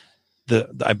 And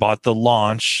I bought the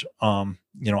Launch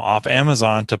off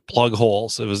Amazon to plug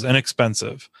holes. It was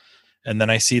inexpensive. And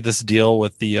then I see this deal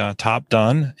with the Top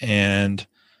Gun, and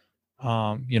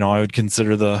I would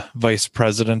consider the vice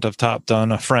president of Top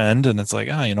Gun a friend, and it's like,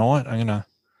 you know what, I'm gonna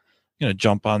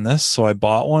jump on this. So I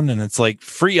bought one, and it's like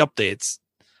free updates.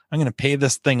 I'm going to pay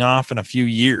this thing off in a few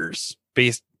years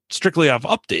based strictly off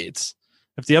updates.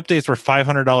 If the updates were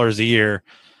 $500 a year,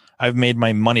 I've made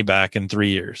my money back in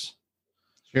 3 years.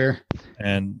 Sure.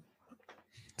 And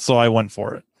so I went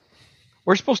for it.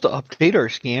 We're supposed to update our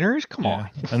scanners? Come on.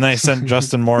 And then I sent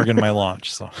Justin Morgan my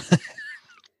Launch. So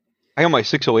I got my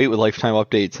 608 with lifetime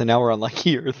updates, and now we're on like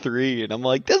year 3, and I'm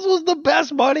like, this was the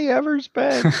best money ever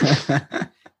spent.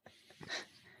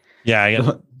 Yeah, I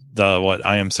got the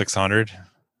IM 600.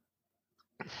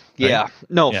 Yeah, right?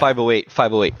 No, Yeah. 508.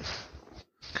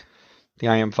 The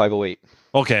IM 508.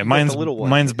 Okay,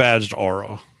 mine's badged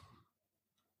Oro.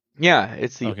 Yeah,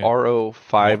 it's the Okay. RO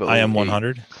 508. IM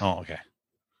 100. Oh, okay.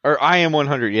 Or IM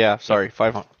 100. Yeah, sorry,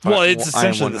 500. Well, it's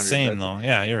essentially IM the 100, same but- though.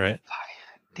 Yeah, you're right.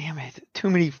 Damn it! Too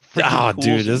many freaking tools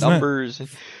dude, and isn't it? numbers.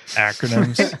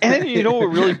 Acronyms. And then what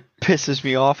really pisses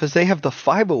me off is they have the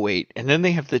 508, and then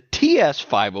they have the TS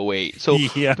 508. So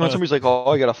Yeah. when somebody's like, "Oh,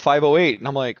 I got a 508," and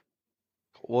I'm like,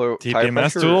 "Well, tire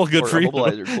TPMS pressure tool? Good or for you."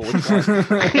 immobilizer tool? Which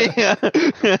one?"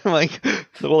 Yeah. I'm like,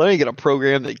 "Well, I ain't gonna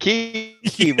program the key,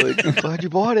 but I'm glad you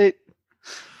bought it."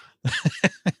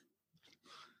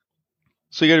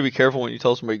 So you got to be careful when you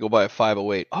tell somebody to go buy a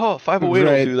 508. Oh, 508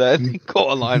 Right. will do that. Go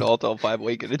online, I'll tell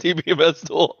 508 get a TPMS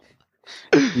tool.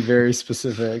 Be very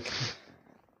specific.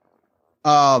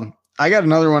 I got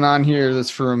another one on here that's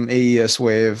from AES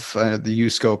Wave, the U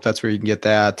scope. That's where you can get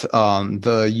that.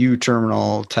 The U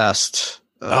terminal test.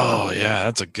 Oh yeah,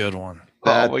 that's a good one.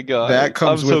 That, Oh my god! That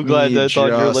comes I'm so with glad me that's on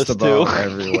your just list too. about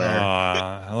everywhere.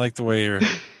 I like the way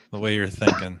you're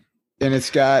thinking. And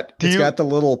it's got got the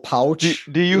little pouch.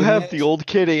 Do you in have it. the old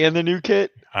kit and the new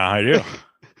kit? I do.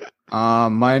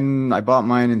 I bought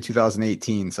mine in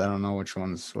 2018, so I don't know which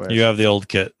one's which. You have the old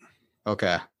kit.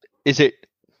 Okay. Is it?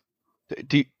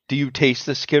 Do you taste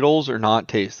the Skittles or not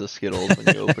taste the Skittles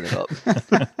when you open it up?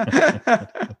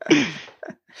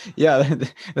 Yeah,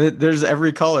 there's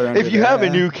every color. Under If you there. have a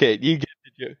new kit, you get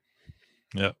the joke.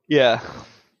 Yep. Yeah.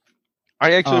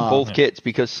 I actually both yeah. kits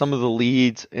because some of the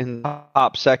leads in the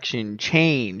top section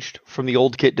changed from the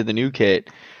old kit to the new kit.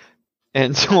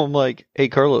 And so I'm like, hey,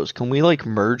 Carlos, can we like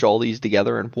merge all these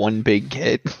together in one big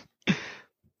kit?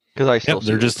 Because I still Yep, see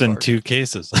they're those just in cars. 2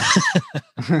 cases.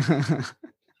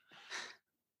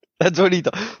 That's what he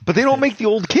thought. But they don't make the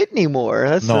old kit anymore.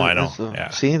 That's No, the- I know. that's the- Yeah.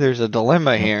 See, there's a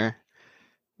dilemma Yep. here.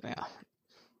 Yeah.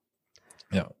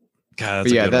 God, But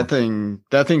that's yeah, a good one.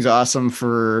 that thing's awesome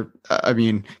for, I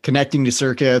mean, connecting to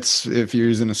circuits if you're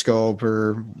using a scope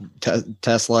or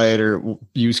test light or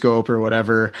U scope or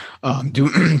whatever.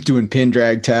 Doing pin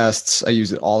drag tests, I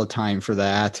use it all the time for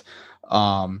that.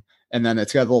 And then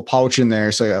it's got a little pouch in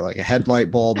there, so I got like a headlight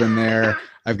bulb in there.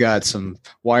 I've got some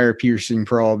wire piercing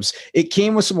probes. It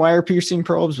came with some wire piercing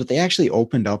probes, but they actually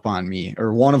opened up on me,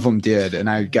 or one of them did, and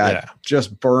I got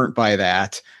just burnt by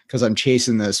that because I'm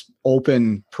chasing this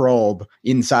open probe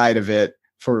inside of it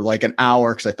for like an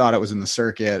hour because I thought it was in the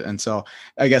circuit. And so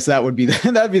I guess that would be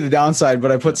that'd be the downside,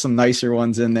 but I put some nicer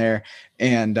ones in there,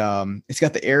 and it's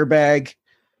got the airbag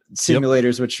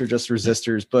simulators, which are just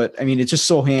resistors, but I mean, it's just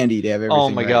so handy to have everything. Oh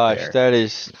my right gosh, there. that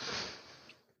is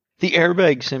the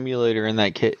airbag simulator in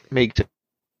that kit makes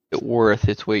it worth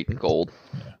its weight in gold.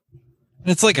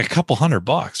 It's like a couple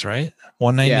 $100, right?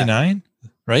 $199,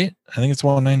 right? I think it's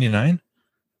 $199.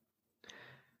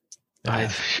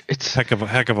 Yeah. It's heck of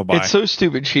a buy. It's so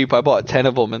stupid cheap. I bought 10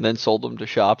 of them and then sold them to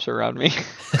shops around me.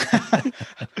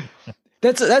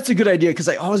 That's a good idea because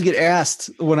I always get asked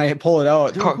when I pull it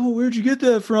out, like, oh, where'd you get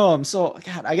that from? So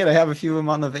God, I gotta have a few of them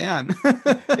on the van.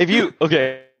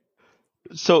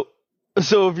 So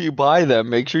if you buy them,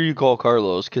 make sure you call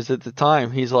Carlos because at the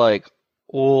time he's like,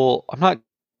 well,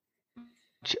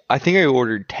 I think I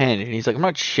ordered 10 and he's like, I'm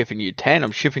not shipping you 10,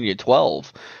 I'm shipping you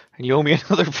 12. And you owe me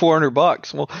another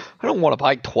 $400. Well, I don't want to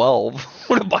buy 12.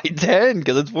 I want to buy 10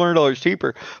 because it's $400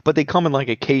 cheaper. But they come in like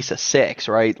a case of 6,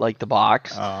 right? Like the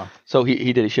box. So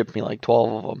he did ship me like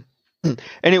 12 of them.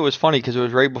 And it was funny because it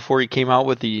was right before he came out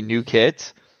with the new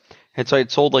kits. And so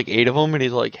I'd sold like 8 of them. And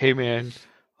he's like, hey, man,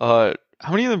 how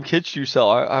many of them kits do you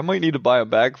sell? I might need to buy them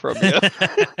back from you.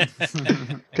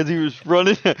 Because he was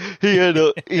running. He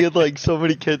had like so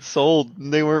many kits sold.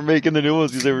 And they weren't making the new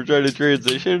ones because they were trying to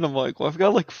transition. And I'm like, well, I've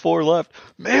got like 4 left.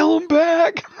 Mail them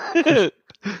back.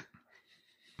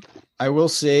 I will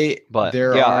say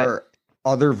there are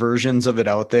other versions of it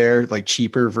out there, like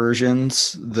cheaper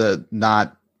versions,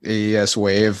 not AES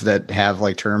Wave, that have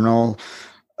like terminal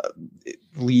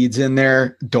leads in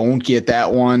there. Don't get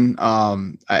that one.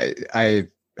 I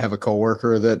have a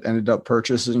coworker that ended up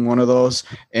purchasing one of those,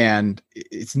 and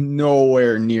it's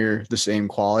nowhere near the same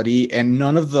quality, and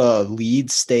none of the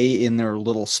leads stay in their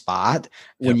little spot.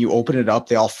 When you open it up,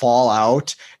 they all fall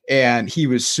out, and he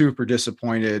was super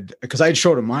disappointed because I had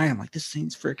showed him mine. I'm like, this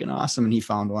thing's freaking awesome, and he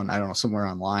found one, I don't know, somewhere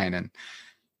online, and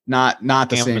not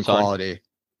the same quality.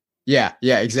 Yeah,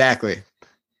 exactly.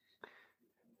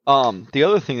 The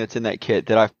other thing that's in that kit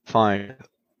that I find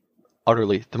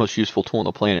utterly the most useful tool on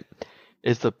the planet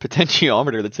is the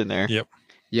potentiometer that's in there. Yep.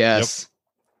 Yes.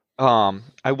 Yep.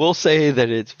 I will say that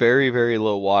it's very, very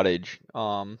low wattage.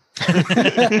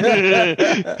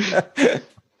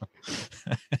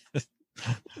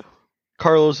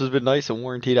 Carlos has been nice and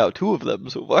warrantied out 2 of them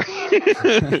so far.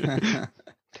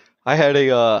 I had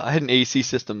an AC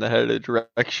system that had a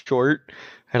direct short,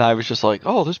 and I was just like,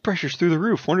 oh, this pressure's through the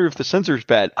roof. Wonder if the sensor's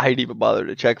bad. I didn't even bother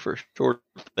to check for a short.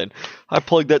 Then I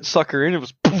plugged that sucker in. It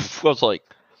was poof. I was like,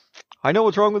 I know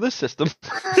what's wrong with this system.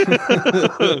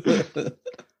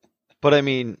 But I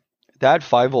mean, that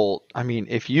 5-volt, I mean,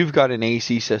 if you've got an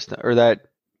AC system, or that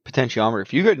potentiometer,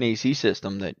 if you've got an AC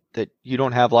system that you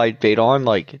don't have light fade on,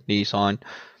 like Nissan,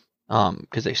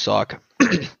 because they suck.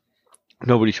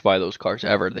 Nobody should buy those cars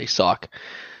ever. They suck.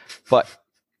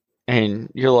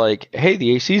 And you're like, hey,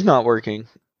 the AC's not working,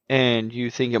 and you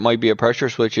think it might be a pressure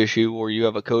switch issue, or you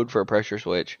have a code for a pressure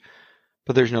switch,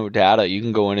 but there's no data. You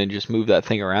can go in and just move that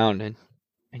thing around and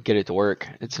get it to work.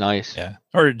 It's nice. Yeah.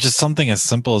 Or just something as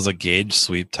simple as a gauge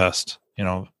sweep test,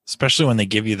 especially when they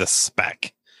give you the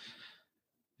spec.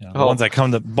 The ones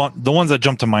that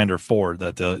jump to mind are Ford,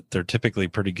 that they're typically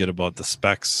pretty good about the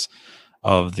specs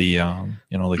of the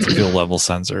like the fuel level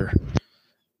sensor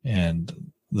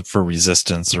and for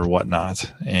resistance or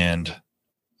whatnot, and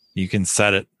you can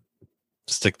set it,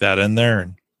 stick that in there,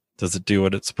 and does it do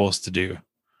what it's supposed to do?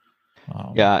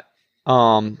 I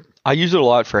use it a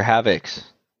lot for Havocs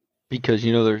because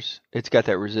it's got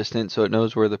that resistance, so it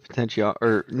knows where the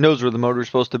knows where the motor's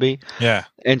supposed to be. Yeah,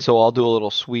 and so I'll do a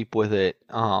little sweep with it,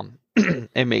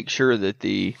 and make sure that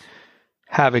the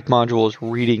Havoc module is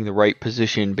reading the right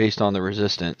position based on the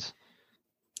resistance.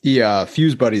 Yeah,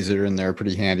 fuse buddies that are in there are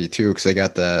pretty handy too because they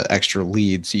got the extra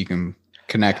lead, so you can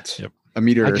connect a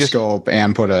meter to scope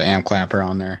and put an amp clamper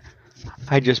on there.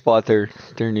 I just bought their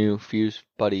new fuse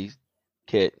buddy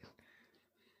kit.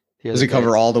 Does it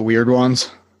cover all the weird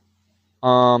ones?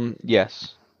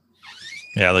 Yes.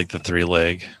 Yeah, like the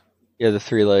 3-leg. Yeah, the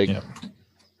 3-leg.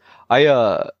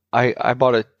 Yeah. I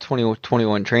bought a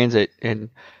 2021 Transit, and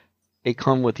it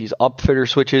come with these upfitter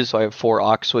switches. So I have 4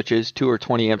 aux switches. 2 are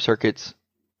 20 amp circuits,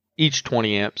 each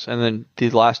 20 amps, and then the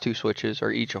last 2 switches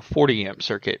are each a 40 amp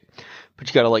circuit. But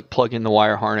you got to like plug in the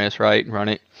wire harness, right, and run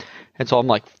it. And so I'm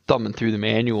like thumbing through the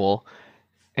manual,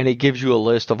 and it gives you a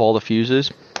list of all the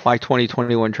fuses. My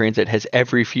 2021 Transit has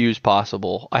every fuse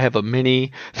possible. I have a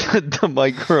mini, the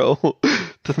micro,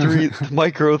 the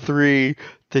micro 3,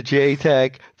 the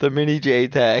JTAC, the mini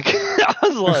JTAC. I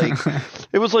was like,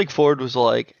 it was like Ford was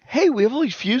like, hey, we have all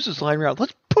these fuses lying around.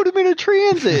 Let's put them in a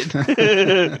Transit.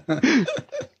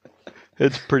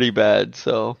 It's pretty bad.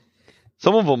 So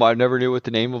some of them I never knew what the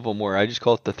name of them were. I just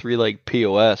call it the 3-leg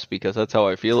POS because that's how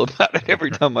I feel about it every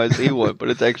time I see one. But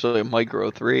it's actually a micro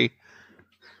 3.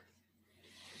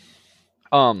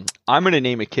 I'm going to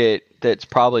name a kit that's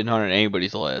probably not on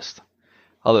anybody's list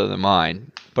other than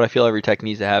mine, but I feel every tech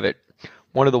needs to have it.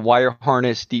 One of the wire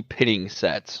harness depinning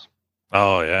sets.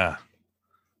 Oh, yeah.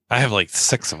 I have like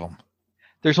 6 of them.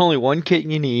 There's only one kit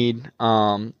you need.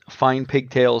 Fine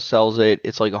Pigtails sells it.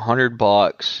 It's like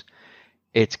 $100.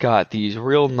 It's got these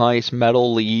real nice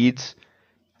metal leads.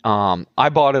 I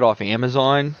bought it off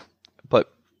Amazon,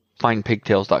 but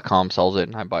finepigtails.com sells it,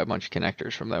 and I buy a bunch of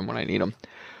connectors from them when I need them.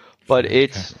 But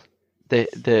it's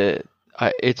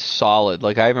it's solid.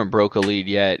 Like I haven't broke a lead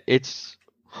yet. It's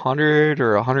 $100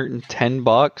 or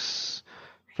 $110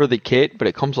 for the kit, but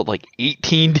it comes with like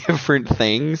 18 different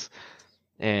things,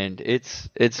 and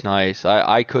it's nice.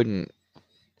 I couldn't,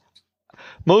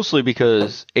 mostly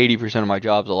because 80% of my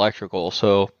job's electrical.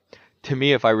 So to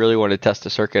me, if I really want to test a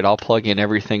circuit, I'll plug in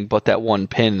everything but that one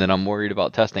pin that I'm worried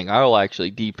about testing. I will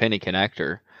actually depin a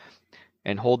connector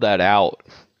and hold that out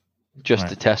just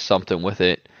to test something with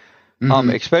it.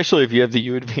 Especially if you have the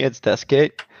U Advanced test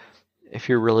kit. If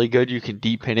you're really good, you can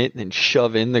depin it and then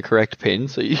shove in the correct pin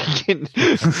so you can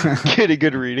get a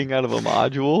good reading out of a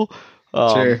module.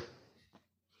 Sure.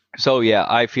 So yeah,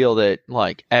 I feel that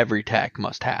like every tech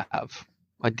must have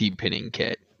a depinning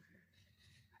kit.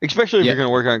 Especially if you're going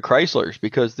to work on Chryslers,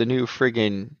 because the new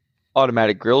friggin'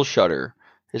 automatic grill shutter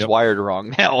is wired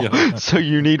wrong now. So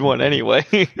you need one anyway.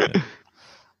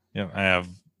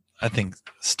 I think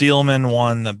Steelman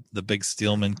won the big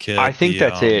Steelman kit. I think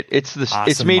that's it.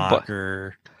 It's made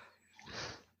by.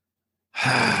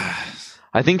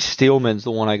 I think Steelman's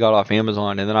the one I got off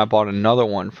Amazon, and then I bought another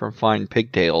one from Fine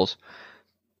Pigtails,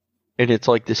 and it's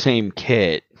like the same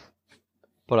kit.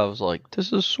 But I was like,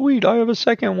 this is sweet. I have a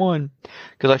second one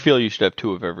because I feel you should have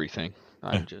 2 of everything.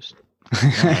 I'm just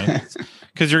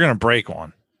because you're gonna break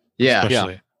one.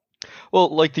 Yeah. Well,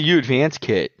 like the U Advanced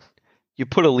kit. You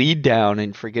put a lead down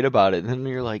and forget about it, and then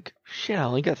you're like, shit, I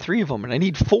only got 3 of them, and I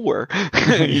need 4.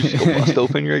 You just go bust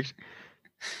open your...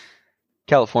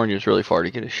 California is really far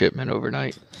to get a shipment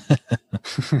overnight.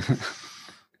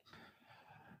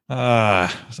 I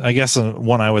guess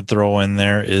one I would throw in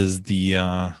there is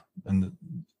and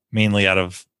mainly out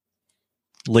of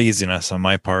laziness on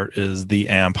my part, is the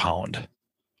Amp Hound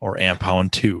or Amp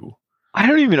Hound 2. I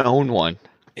don't even own one.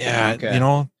 Yeah,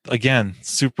 again,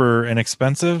 super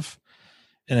inexpensive.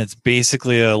 And it's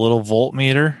basically a little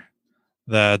voltmeter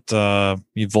that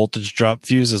you voltage drop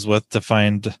fuses with to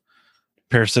find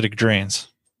parasitic drains.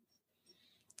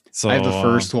 So I have the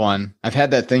first one. I've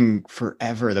had that thing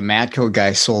forever. The Matco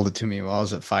guy sold it to me while I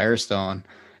was at Firestone.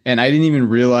 And I didn't even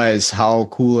realize how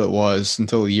cool it was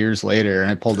until years later.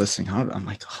 And I pulled this thing out. I'm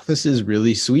like, oh, this is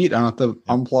really sweet. I don't have to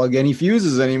unplug any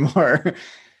fuses anymore.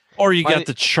 Or you got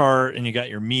the chart and you got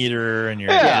your meter and your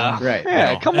right.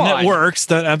 Yeah, come on. That works.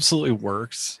 That absolutely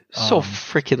works. So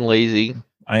freaking lazy.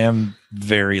 I am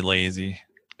very lazy.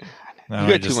 You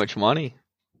got too much money.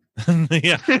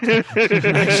 Yeah.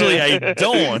 Actually, I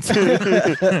don't.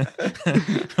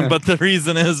 But the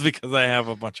reason is because I have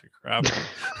a bunch of crap.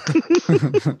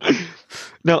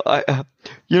 No,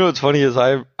 what's funny is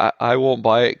I won't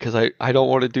buy it because I don't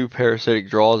want to do parasitic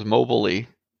draws mobily.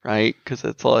 Right? Because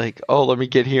it's like, oh, let me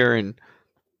get here and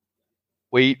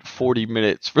wait 40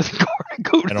 minutes for the car to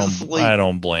go to sleep. I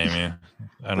don't blame you.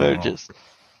 I don't know.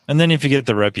 And then if you get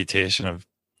the reputation of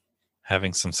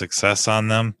having some success on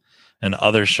them and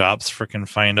other shops freaking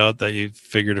find out that you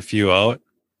figured a few out,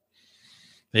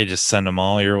 they just send them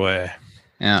all your way.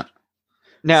 Yeah.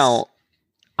 Now,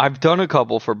 I've done a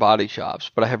couple for body shops,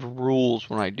 but I have rules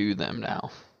when I do them now.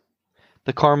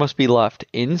 The car must be left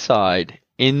inside,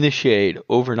 in the shade,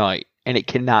 overnight, and it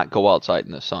cannot go outside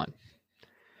in the sun.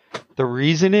 The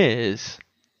reason is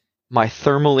my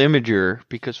thermal imager,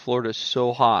 because Florida's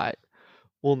so hot,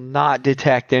 will not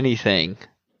detect anything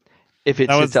if it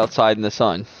sits outside in the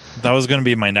sun. That was going to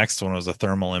be my next one, was a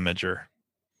thermal imager.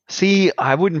 See,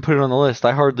 I wouldn't put it on the list.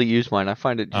 I hardly use mine. I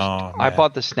find it just... I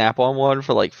bought the Snap-on one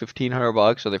for like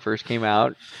 $1,500 when they first came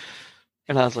out.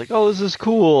 And I was like, oh, this is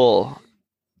cool.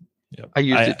 Yep. I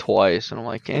used it twice, and I'm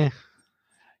like, eh.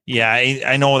 Yeah,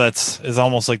 I know it's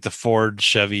almost like the Ford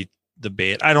Chevy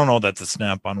debate. I don't know that the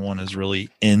Snap-on one is really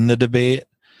in the debate,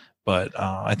 but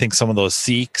I think some of those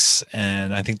Seeks,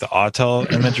 and I think the Autel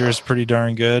imager is pretty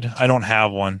darn good. I don't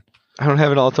have one. I don't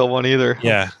have an Autel one either.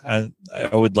 Yeah, I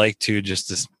would like to just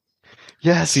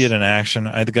see it in action.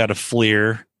 I got a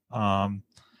FLIR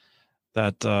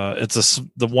that it's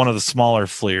one of the smaller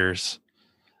FLIRs.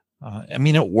 I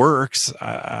mean, it works.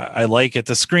 I like it.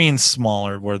 The screen's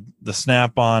smaller, where the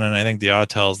Snap-on and I think the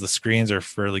Autels, the screens are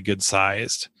fairly good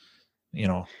sized. You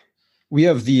know, we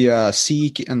have the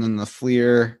Seek and then the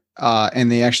FLIR,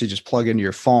 and they actually just plug into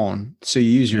your phone. So you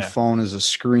use your phone as a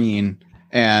screen,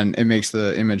 and it makes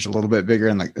the image a little bit bigger,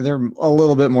 and like they're a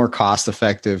little bit more cost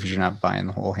effective because you're not buying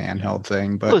the whole handheld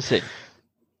thing. But listen,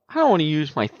 I don't want to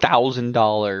use my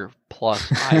 $1,000 plus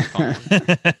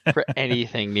iPhone for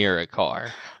anything near a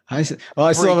car. I still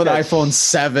have an iPhone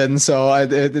 7, so I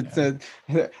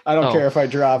don't care if I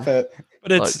drop it.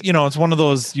 But it's it's one of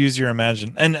those use your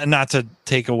imagination, and not to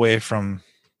take away from,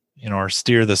 or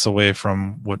steer this away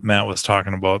from what Matt was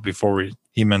talking about before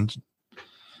he mentioned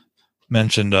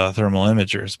thermal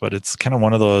imagers, but it's kind of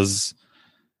one of those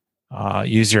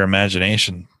use your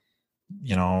imagination.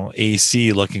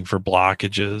 AC looking for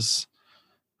blockages,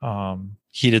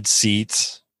 heated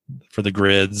seats for the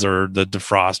grids or the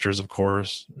defrosters, of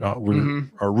course,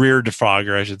 or rear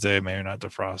defogger, I should say, maybe not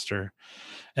defroster.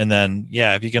 And then,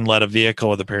 if you can let a vehicle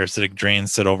with a parasitic drain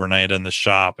sit overnight in the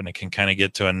shop, and it can kind of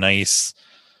get to a nice,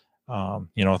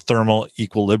 thermal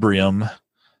equilibrium,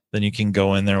 then you can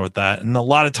go in there with that. And a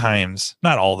lot of times,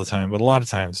 not all the time, but a lot of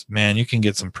times, man, you can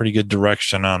get some pretty good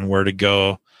direction on where to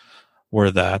go,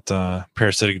 where that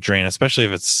parasitic drain, especially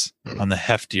if it's on the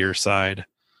heftier side.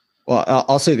 Well,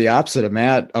 I'll say the opposite of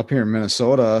Matt. Up here in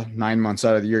Minnesota, 9 months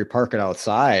out of the year, you park it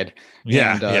outside.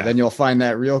 Then you'll find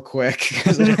that real quick,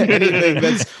 because anything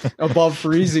that's above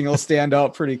freezing will stand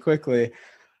out pretty quickly.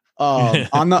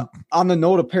 On the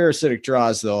note of parasitic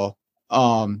draws, though,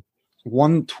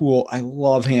 one tool I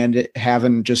love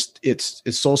having, just it's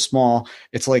so small.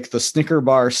 It's like the Snicker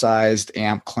bar sized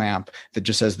amp clamp that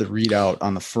just has the readout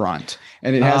on the front,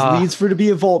 and it has leads for it to be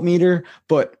a voltmeter.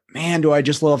 But man, do I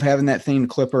just love having that thing to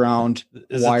clip around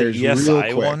wires real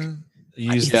quick. One?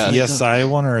 You use the ESI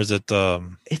one, or is it?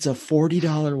 It's a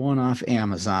 $40 one off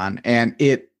Amazon, and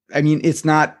it's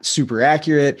not super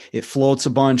accurate. It floats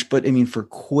a bunch, but for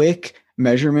quick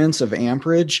measurements of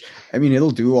amperage,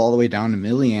 it'll do all the way down to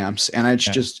milliamps, and it's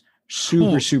just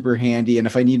super handy. And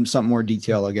if I need something more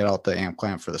detailed, I'll get out the amp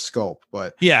clamp for the scope.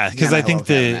 But because I think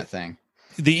the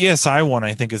ESI one,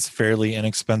 I think, is fairly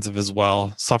inexpensive as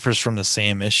well, suffers from the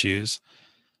same issues,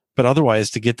 but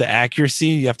otherwise, to get the accuracy,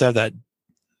 you have to have that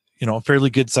fairly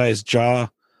good sized jaw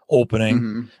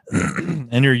opening,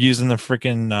 and you're using the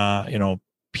freaking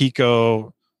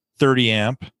Pico 30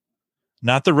 amp,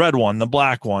 not the red one, the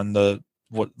black one, the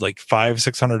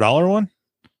 $500-$600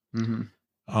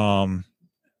 one.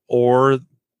 Or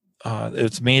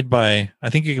it's made by, I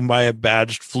think you can buy a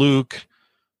badged Fluke,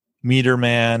 Meter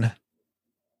Man.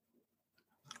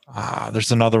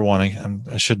 There's another one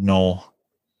I should know,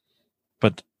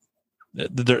 but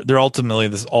they're ultimately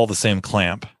all the same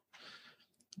clamp,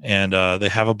 and they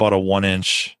have about a 1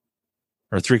 inch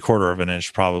or 3/4 of an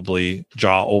inch probably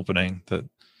jaw opening, but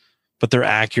they're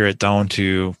accurate down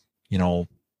to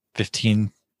 15-20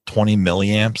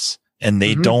 milliamps, and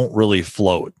they don't really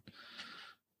float.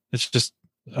 It's just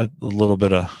a little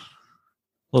bit of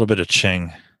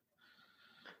ching.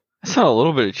 That's not a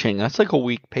little bit of ching. That's like a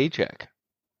week paycheck.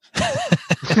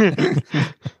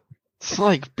 It's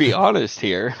like, be honest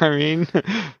here.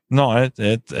 No,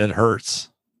 it hurts.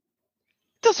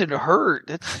 It doesn't hurt.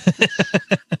 It's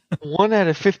 1 out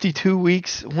of 52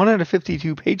 weeks, 1 out of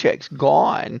 52 paychecks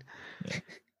gone. Yeah.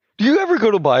 Do you ever go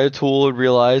to buy a tool and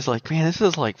realize, like, man, this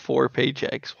is like 4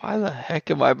 paychecks? Why the heck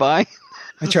am I buying?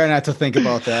 I try not to think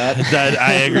about that.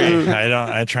 I agree.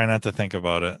 I try not to think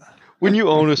about it. When you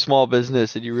own a small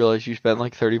business and you realize you spent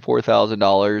like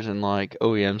 $34,000 in like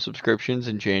OEM subscriptions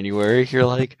in January, you're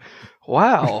like,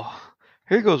 wow,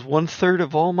 here goes 1/3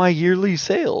 of all my yearly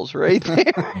sales right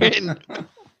there.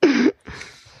 Maybe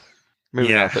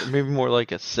Yeah. not. Maybe more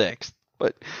like a sixth.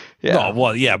 But yeah, No,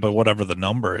 well, yeah, but whatever the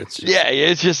number, it's just, yeah,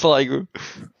 it's just like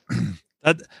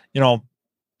that.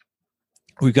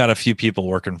 We've got a few people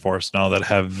working for us now that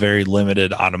have very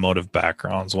limited automotive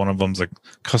backgrounds. One of them's a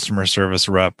customer service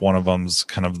rep. One of them's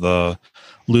kind of the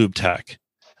lube tech.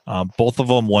 Both of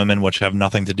them women, which have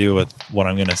nothing to do with what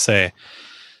I'm going to say.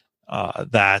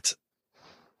 That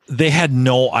they had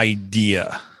no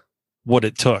idea what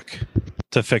it took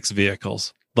to fix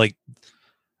vehicles. Like,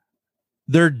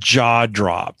 their jaw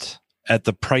dropped at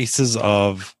the prices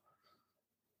of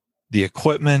the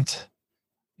equipment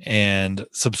and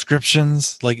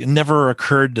subscriptions. Like, it never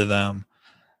occurred to them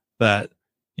that,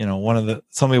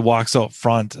 somebody walks out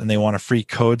front and they want a free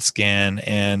code scan,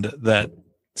 and that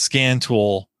scan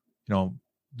tool,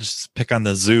 just pick on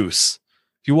the Zeus.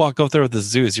 If you walk up there with the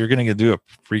Zeus, you're going to do a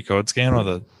free code scan with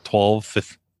a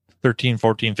 $12, $13,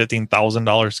 $14,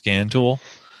 $15,000 scan tool.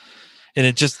 And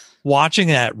it just, watching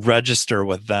that register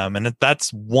with them, and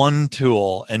that's one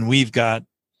tool, and we've got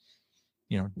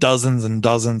dozens and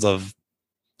dozens of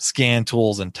scan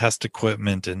tools and test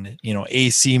equipment and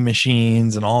AC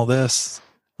machines and all this.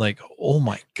 Like, oh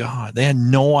my god, they had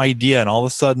no idea. And all of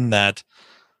a sudden that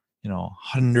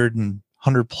 $100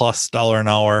 plus an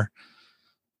hour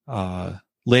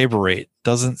labor rate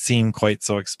doesn't seem quite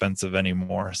so expensive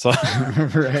anymore. So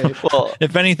Right. well,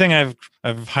 if anything,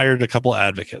 I've hired a couple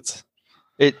advocates.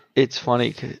 it's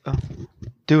funny 'cause,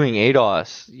 doing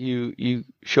ADOS. You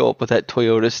show up with that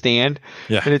Toyota stand,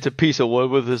 Yeah. and it's a piece of wood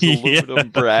with this aluminum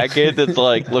bracket that's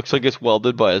looks like it's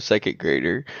welded by a second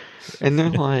grader, and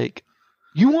they're like,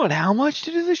 "You want how much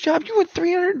to do this job? You want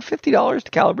 $350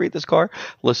 to calibrate this car?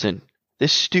 Listen,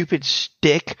 this stupid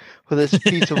stick with this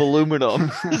piece of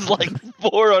aluminum is like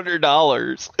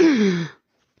 $400.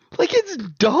 Like, it's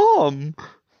dumb."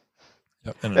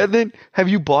 Yep. And then, have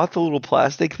you bought the little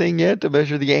plastic thing yet to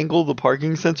measure the angle of the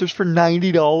parking sensors for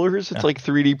 $90? It's like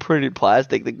 3D printed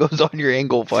plastic that goes on your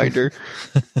angle finder.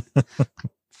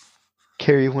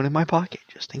 Carry one in my pocket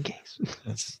just in case.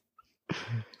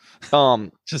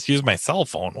 Just use my cell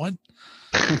phone. What?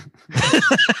 I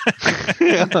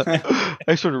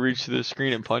just want to reach to the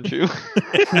screen and punch you.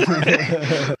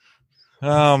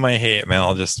 Oh, my hate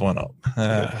mail just went up.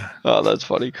 Oh, that's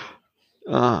funny.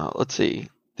 Let's see.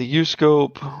 The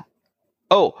U-scope.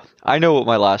 Oh, I know what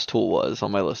my last tool was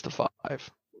on my list of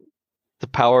 5. The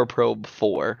Power Probe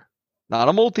 4. Not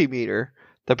a multimeter,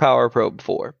 the Power Probe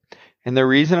 4. And the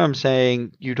reason I'm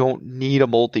saying you don't need a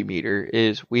multimeter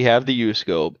is we have the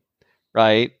U-scope,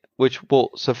 right? Which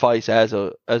will suffice as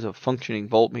a functioning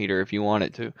voltmeter if you want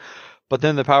it to. But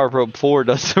then the Power Probe 4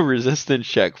 does the resistance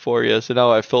check for you. So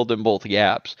now I filled in both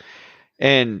gaps.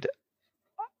 And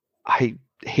I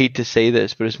hate to say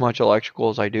this, but as much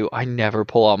electrical as I do, I never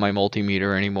pull out my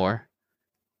multimeter anymore.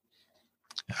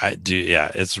 I do. Yeah,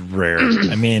 it's rare.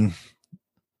 I mean,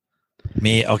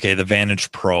 the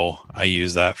Vantage Pro, I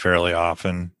use that fairly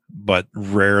often, but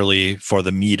rarely for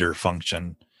the meter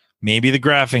function. Maybe the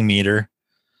graphing meter.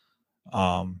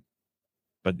 But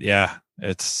yeah,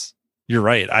 you're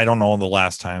right. I don't know the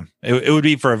last time. It would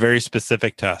be for a very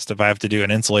specific test. If I have to do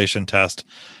an insulation test,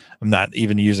 I'm not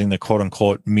even using the quote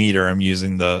unquote meter. I'm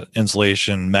using the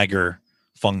insulation megger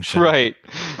function. Right.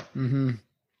 Mm-hmm.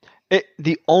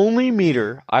 The only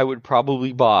meter I would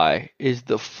probably buy is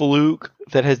the Fluke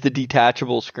that has the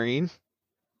detachable screen.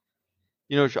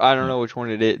 I don't know which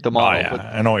one it is, the model. Oh,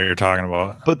 yeah. I know what you're talking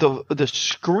about. But the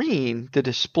screen, the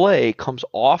display comes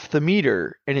off the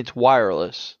meter and it's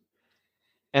wireless.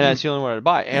 And that's the only one I'd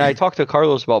buy. And I talked to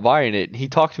Carlos about buying it, and he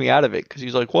talked me out of it because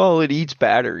he's like, well, it eats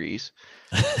batteries.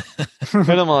 And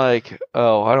I'm like,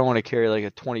 oh, I don't want to carry like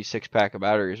a 26 pack of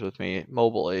batteries with me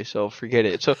mobily, so forget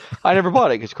it. So I never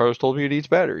bought it because Carlos told me it eats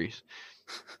batteries.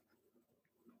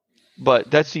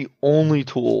 But that's the only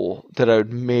tool that I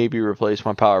would maybe replace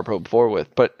my Power Probe 4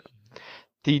 with. But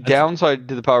the downside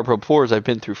to the Power Probe 4 is I've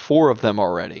been through 4 of them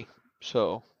already.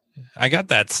 So I got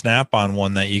that Snap-on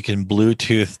one that you can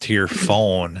Bluetooth to your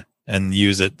phone and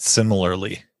use it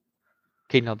similarly.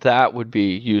 okay, now that would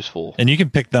be useful. And you can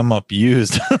pick them up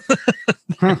used.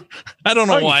 I don't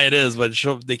know why it is, but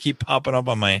they keep popping up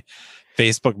on my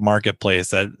Facebook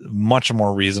Marketplace at much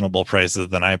more reasonable prices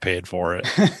than I paid for it.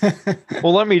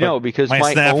 Well, let me know because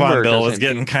my Snap-on Omer bill was doesn't-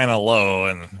 getting kind of low,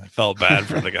 and I felt bad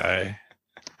for the guy.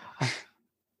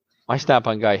 My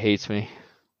Snap-on guy hates me.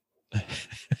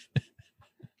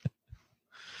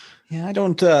 Yeah, I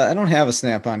don't have a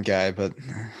Snap-on guy, but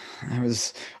I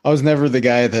was never the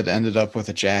guy that ended up with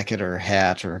a jacket or a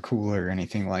hat or a cooler or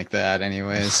anything like that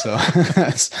anyway. So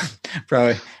that's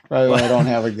probably why I don't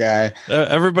have a guy.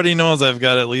 Everybody knows I've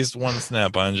got at least one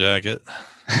Snap-on jacket.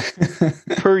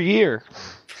 per year.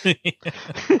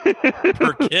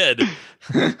 Per kid.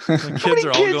 The kids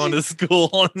are all going to school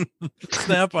on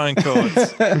Snap-on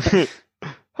codes.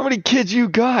 How many kids you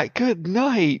got? Good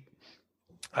night.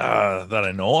 That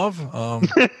I know of. Oh,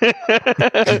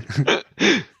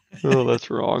 that's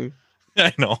wrong.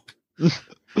 I know.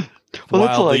 Well,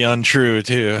 Wildly untrue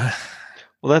too.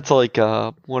 Well, that's like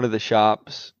one of the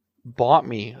shops bought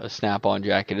me a Snap-on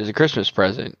jacket as a Christmas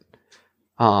present.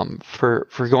 For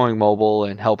going mobile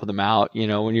and helping them out. You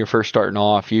know, when you're first starting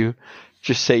off, you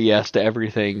just say yes to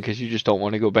everything because you just don't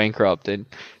want to go bankrupt. And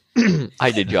I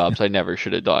did jobs I never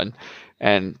should have done.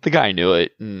 And the guy knew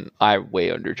it, and I way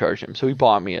undercharged him. So he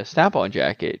bought me a Snap-on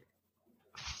jacket.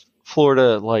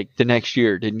 Florida, like the next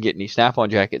year, didn't get any Snap-on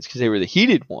jackets because they were the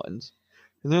heated ones.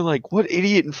 And they're like, what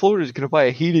idiot in Florida is going to buy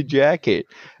a heated jacket?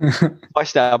 My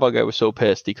Snap-on guy was so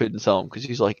pissed he couldn't sell them because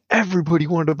he's like, everybody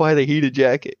wanted to buy the heated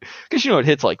jacket. Because, you know, it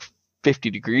hits like 50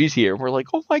 degrees here. And we're like,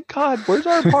 oh my God, where's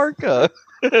our parka?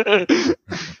 But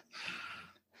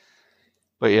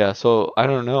yeah, so I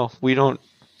don't know.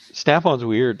 Snap-on's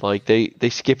weird. Like they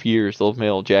skip years. They'll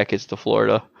mail jackets to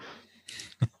Florida.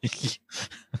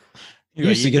 You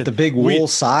used to get the big wool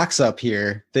socks up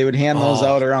here. They would hand those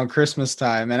out around Christmas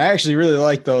time, and I actually really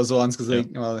liked those ones because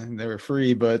they were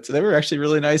free, but they were actually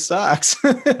really nice socks.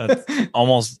 That's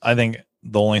almost, I think,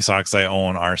 the only socks I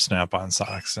own are Snap-on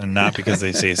socks, and not because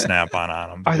they say Snap-on on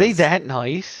them. Are they that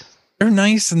nice? They're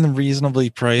nice and reasonably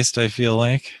priced, I feel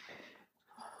like.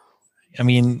 I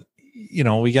mean, you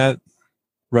know, we got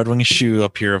Red Wing Shoe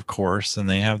up here, of course, and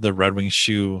they have the Red Wing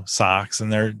Shoe socks,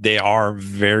 and they are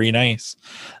very nice.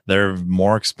 They're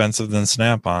more expensive than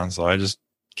Snap-on, so I just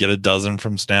get a dozen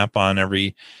from Snap-on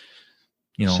every,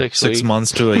 6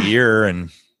 months to a year, and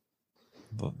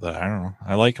I don't know.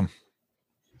 I like them.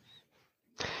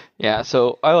 Yeah,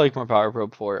 so I like my Power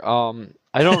Probe 4.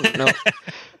 I don't know.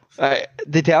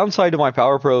 The downside of my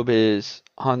Power Probe is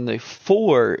on the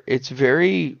 4, it's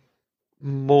very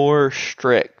more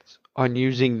strict on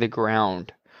using the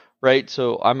ground, right?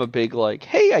 So I'm a big like,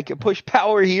 hey, I can push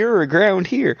power here or ground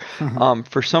here.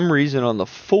 For some reason on the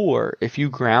 4, if you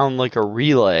ground like a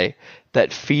relay,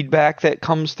 that feedback that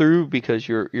comes through because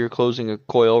you're closing a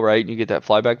coil, right, and you get that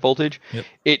flyback voltage,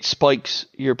 it spikes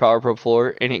your Power Probe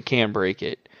floor and it can break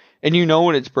it. And you know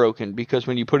when it's broken because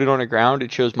when you put it on the ground,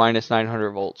 it shows minus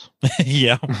 900 volts.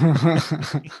 Yeah.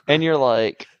 And you're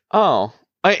like, oh,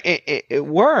 it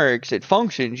works, it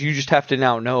functions. You just have to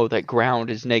now know that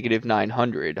ground is negative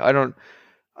 900. I don't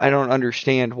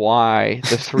understand why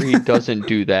the 3 doesn't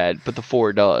do that, but the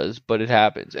 4 does. But it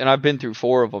happens, and I've been through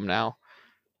 4 of them now.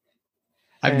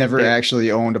 I've never actually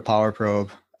owned a Power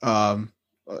Probe.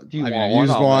 Do you want one?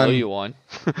 I'll mail you one.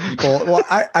 Well,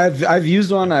 I've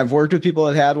used one. I've worked with people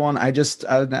that had one.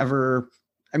 I've never.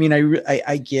 I mean,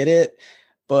 I get it,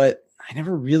 but I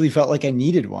never really felt like I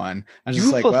needed one. I was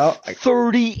just like, well,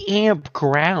 30 amp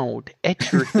ground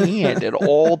at your hand at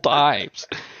all times.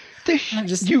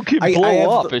 You can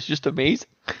blow up. It's just amazing.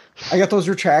 I got those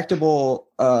retractable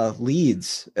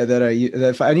leads that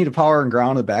if I need to power and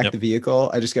ground the back of the vehicle,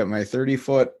 I just got my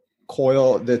 30-foot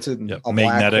coil that's a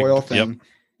black coil thing.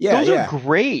 Yeah, those are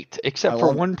great, except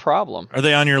for one problem. Are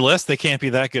they on your list? They can't be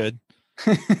that good.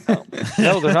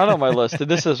 No, they're not on my list.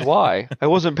 And this is why. I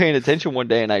wasn't paying attention one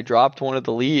day and I dropped one of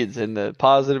the leads and the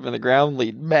positive and the ground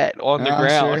lead met on the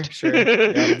ground. Sure.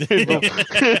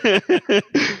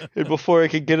 And before I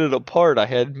could get it apart, I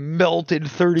had melted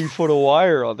 30 foot of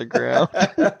wire on the ground.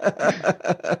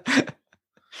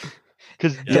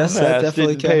 Because that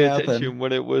definitely didn't pay attention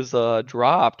when it was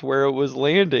dropped where it was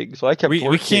landing. So I kept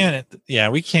we can't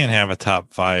have a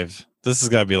top 5. This has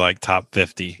got to be like top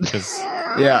 50.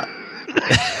 Yeah.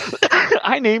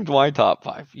 I named my top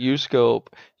 5: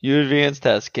 U-scope, U-advanced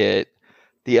test kit,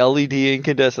 the LED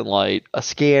incandescent light, a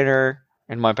scanner,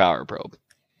 and my Power Probe.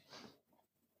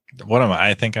 What am I?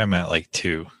 I think I'm at like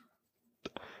 2.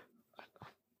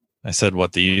 I said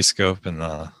what, the U-scope and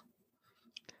the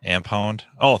amp hound?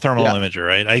 Oh, thermal imager,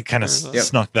 right? I kind of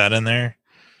snuck that in there.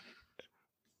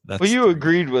 Well, you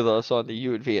agreed with us on the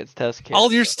U-advanced test kit.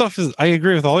 All your stuff is. I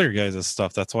agree with all your guys'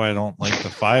 stuff. That's why I don't like the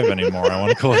 5 anymore. I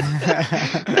want to go.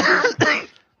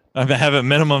 I have a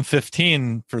minimum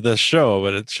 15 for this show,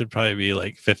 but it should probably be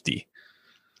like 50.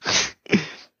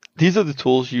 These are the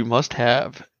tools you must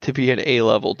have to be an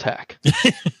A-level tech.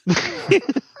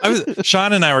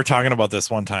 Sean and I were talking about this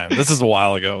one time. This is a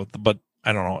while ago, but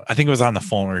I don't know. I think it was on the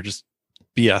phone. We were just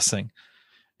BSing,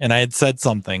 and I had said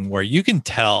something where you can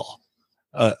tell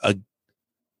a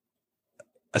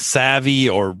savvy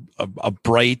or a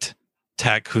bright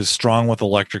tech who's strong with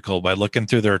electrical by looking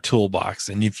through their toolbox.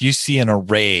 And if you see an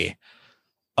array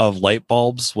of light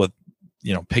bulbs with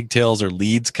pigtails or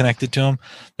leads connected to them,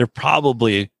 they're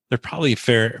probably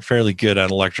fairly good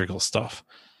at electrical stuff.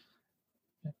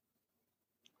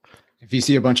 If you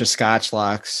see a bunch of Scotch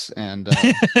locks and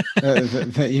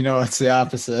it's the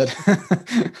opposite.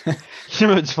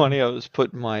 It's funny. I was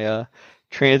putting my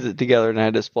transit together and I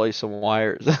had to splice some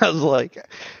wires. I was like,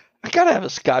 I gotta have a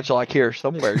Scotch lock here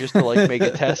somewhere just to like make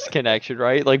a test connection,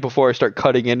 right? Like before I start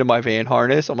cutting into my van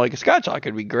harness, I'm like, a Scotch lock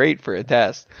could be great for a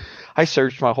test. I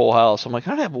searched my whole house. I'm like,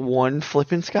 I don't have one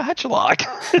flipping Scotch lock.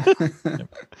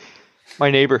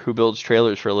 My neighbor who builds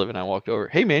trailers for a living, I walked over.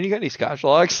 Hey man, you got any Scotch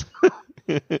locks?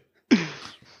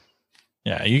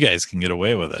 Yeah, you guys can get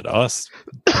away with it. Us,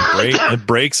 it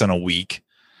breaks in a week.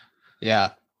 Yeah.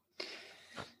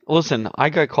 Listen, I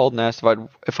got called and asked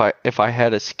if I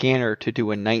had a scanner to do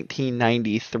a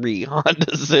 1993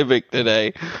 Honda Civic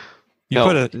today.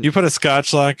 You put a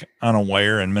Scotch lock on a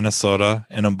wire in Minnesota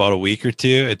in about a week or two,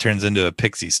 it turns into a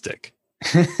pixie stick.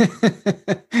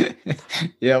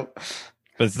 Yep.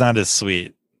 But it's not as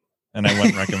sweet, and I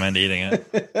wouldn't recommend eating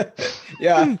it.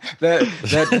 Yeah,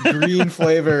 that green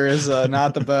flavor is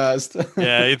not the best.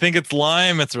 Yeah, you think it's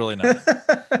lime, it's really not.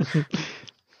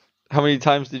 How many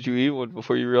times did you eat one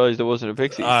before you realized it wasn't a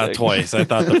pixie stick? Twice. I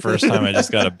thought the first time I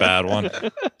just got a bad one.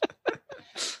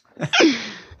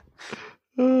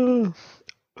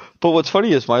 But what's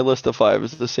funny is my list of 5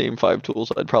 is the same 5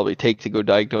 tools I'd probably take to go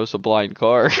diagnose a blind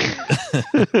car.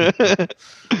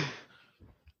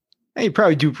 You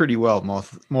probably do pretty well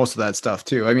most of that stuff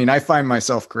too. I mean, I find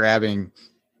myself grabbing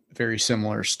very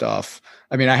similar stuff.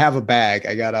 I mean, I have a bag.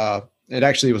 It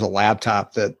actually was a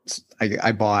laptop that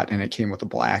I bought, and it came with a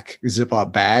black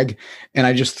zip-up bag. And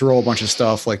I just throw a bunch of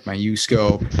stuff like my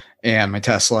U-scope and my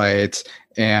test lights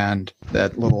and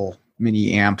that little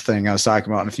mini amp thing I was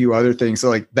talking about and a few other things. So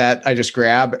like that, I just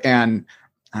grab, and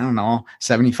I don't know,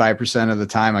 75% of the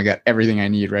time I got everything I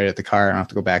need right at the car. I don't have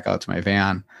to go back out to my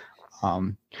van.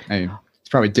 It's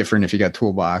probably different if you got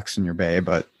toolbox in your bay,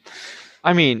 but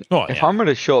I mean, if I'm going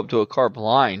to show up to a car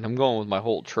blind, I'm going with my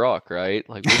whole truck, right?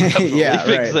 Like, we're definitely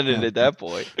fixing it at that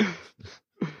point.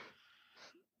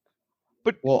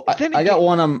 But I got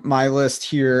one on my list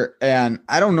here, and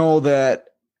I don't know that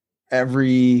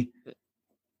I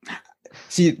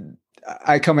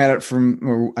come at it from,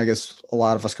 or I guess a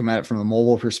lot of us come at it from a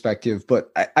mobile perspective,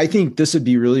 but I think this would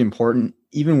be really important.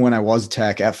 Even when I was a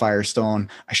tech at Firestone,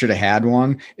 I should have had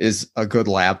one, is a good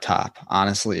laptop,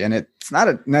 honestly. And it's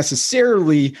not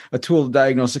necessarily a tool to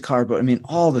diagnose a car, but I mean,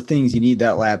 all the things you need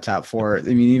that laptop for. I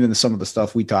mean, even some of the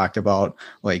stuff we talked about,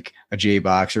 like a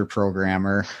JBox or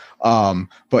programmer,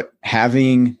 but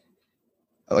having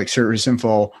like service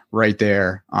info right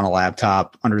there on a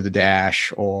laptop under the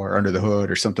dash or under the hood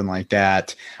or something like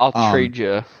that. I'll trade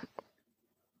you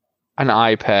an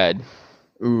iPad.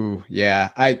 Ooh, yeah.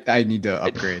 I need to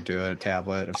upgrade to a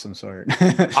tablet of some sort.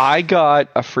 I got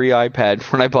a free iPad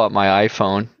when I bought my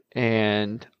iPhone,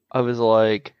 and I was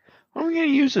like, what am I going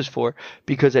to use this for?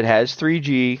 Because it has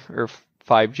 3G or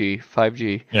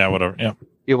 5G. Yeah, whatever. Yeah.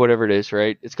 Yeah, whatever it is,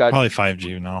 right? It's got probably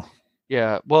 5G now.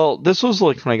 Yeah. Well, this was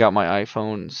like when I got my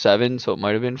iPhone 7, so it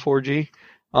might have been 4G.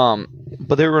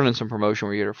 But they were running some promotion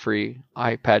where you get a free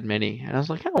iPad mini, and I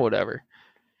was like, oh, whatever.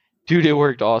 Dude, it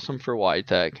worked awesome for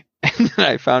YTech. And then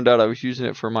I found out I was using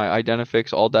it for my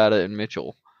Identifix, ALLDATA, and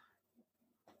Mitchell.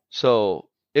 So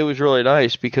it was really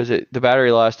nice because the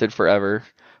battery lasted forever.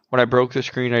 When I broke the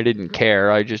screen, I didn't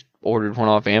care. I just ordered one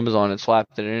off Amazon and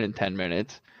slapped it in 10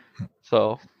 minutes.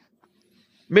 So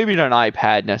maybe not an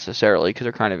iPad necessarily because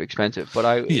they're kind of expensive, but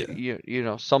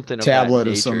something of tablet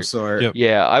that of some sort. Yep.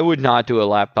 Yeah, I would not do a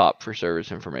laptop for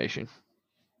service information.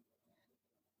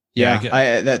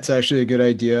 Yeah, that's actually a good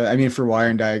idea. I mean, for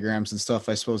wiring diagrams and stuff,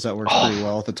 I suppose that works pretty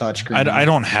well with the touchscreen. I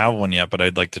don't have one yet, but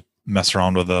I'd like to mess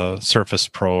around with a Surface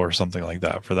Pro or something like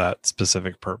that for that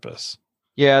specific purpose.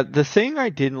 Yeah, the thing I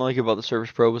didn't like about the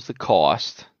Surface Pro was the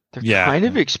cost. They're kind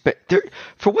of they're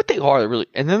for what they are, really.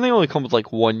 And then they only come with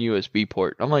like one USB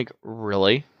port. I'm like,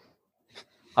 really?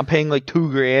 I'm paying like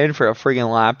 $2,000 for a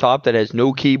friggin' laptop that has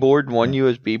no keyboard and one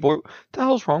USB port. What the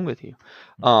hell's wrong with you?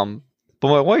 But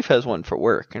my wife has one for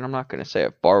work, and I'm not going to say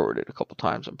I've borrowed it a couple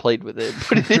times and played with it,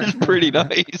 but it is pretty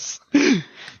nice.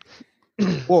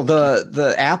 Well,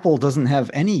 the Apple doesn't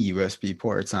have any USB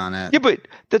ports on it. Yeah, but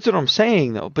that's what I'm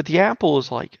saying, though. But the Apple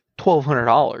is like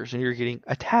 $1,200, and you're getting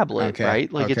a tablet,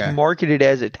 right? Like it's marketed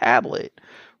as a tablet.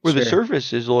 Where the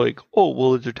Surface is like, oh,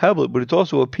 well, it's a tablet, but it's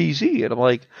also a PC. And I'm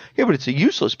like, yeah, but it's a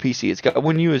useless PC. It's got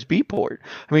one USB port.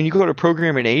 I mean, you go to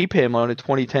program an APIM on a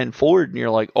 2010 Ford, and you're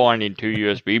like, oh, I need 2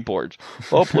 USB ports.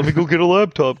 Oh, let me go get a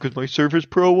laptop because my Surface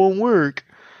Pro won't work.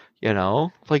 You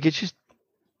know? Like, it's just,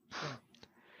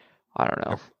 I don't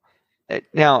know.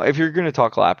 Now, if you're going to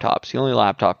talk laptops, the only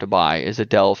laptop to buy is a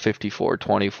Dell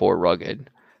 5424 Rugged.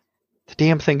 The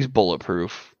damn thing's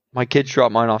bulletproof. My kids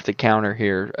dropped mine off the counter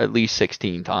here at least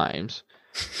 16 times.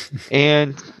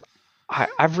 And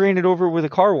I've ran it over with a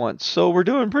car once, so we're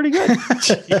doing pretty good.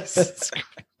 Jesus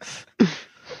Christ.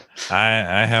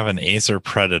 I have an Acer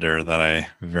Predator that I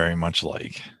very much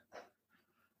like,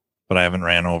 but I haven't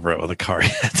ran over it with a car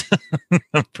yet.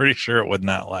 I'm pretty sure it would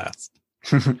not last.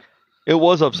 It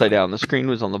was upside down. The screen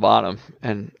was on the bottom,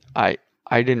 and I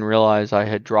didn't realize I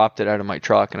had dropped it out of my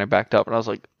truck, and I backed up, and I was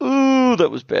like, ooh,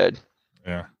 that was bad.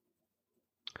 Yeah.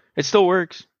 It still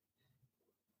works.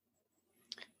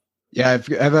 Yeah, I've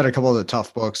had a couple of the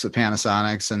tough books, the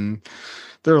Panasonics, and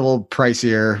they're a little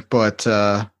pricier, but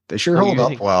they sure hold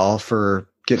up well for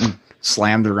getting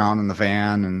slammed around in the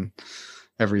van and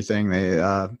everything. They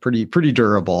pretty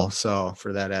durable. So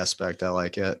for that aspect, I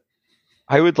like it.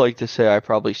 I would like to say I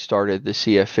probably started the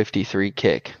CF53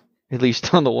 kick. At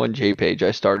least on the 1J page,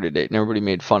 I started it, and everybody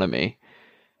made fun of me.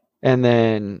 And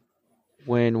then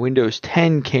when Windows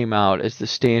 10 came out as the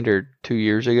standard 2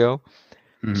 years ago,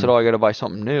 I said, oh, I got to buy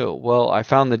something new. Well, I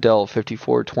found the Dell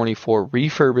 5424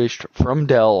 refurbished from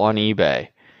Dell on eBay.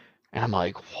 And I'm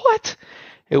like, what?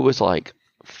 It was like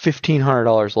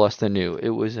 $1,500 less than new. It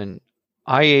was an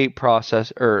i7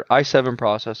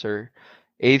 processor,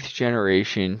 8th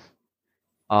generation,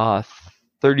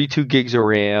 32 gigs of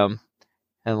RAM,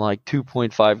 and like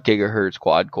 2.5 gigahertz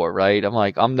quad core, right? I'm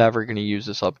like, I'm never going to use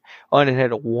this up. Oh, and it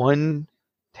had a 1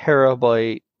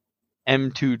 terabyte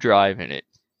M2 drive in it.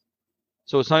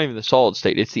 So it's not even the solid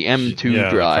state; it's the M2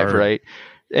 drive, right?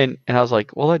 And I was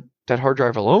like, well, that hard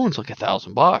drive alone is like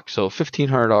 $1,000. So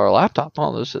 $1,500 laptop,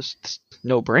 oh, this is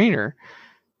no brainer.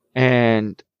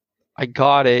 And I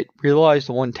got it. Realized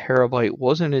the 1 terabyte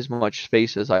wasn't as much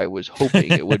space as I was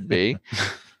hoping it would be.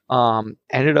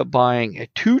 Ended up buying a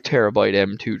 2 terabyte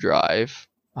M2 drive.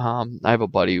 I have a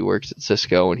buddy who works at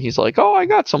Cisco, and he's like, oh, I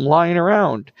got some lying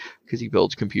around because he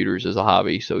builds computers as a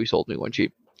hobby. So he sold me one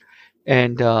cheap.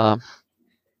 And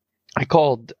I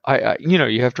called,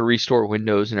 you have to restore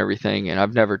Windows and everything, and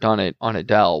I've never done it on a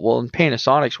Dell. Well, in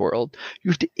Panasonic's world,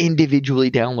 you have to individually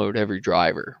download every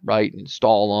driver, right?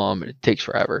 Install them, and it takes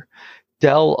forever.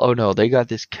 Dell, oh no, they got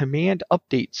this command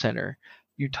update center.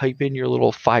 You type in your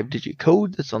little 5-digit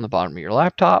code that's on the bottom of your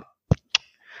laptop.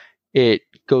 It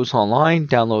goes online,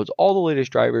 downloads all the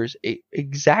latest drivers, it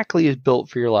exactly is built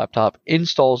for your laptop,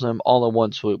 installs them all in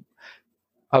one swoop.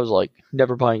 I was like,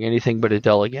 never buying anything but a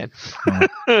Dell again.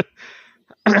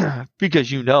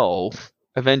 Because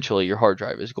eventually your hard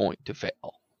drive is going to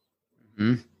fail.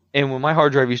 Mm-hmm. And when my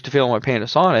hard drive used to fail on my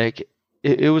Panasonic,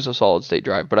 it was a solid state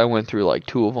drive, but I went through like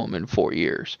 2 of them in 4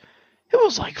 years. It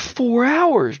was like 4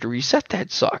 hours to reset that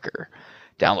sucker.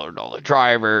 Downloading all the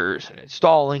drivers and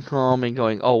installing them and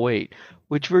going, oh, wait.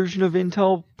 Which version of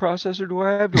Intel processor do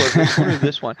I have? Do I have this one or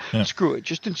this one? Yeah. Screw it.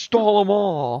 Just install them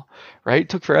all. Right? It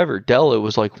took forever. Dell, it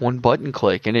was like one button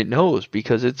click, and it knows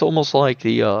because it's almost like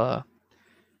the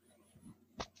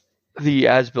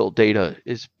as-built data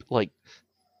is like,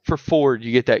 for Ford,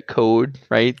 you get that code,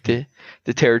 right?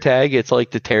 The tear tag. It's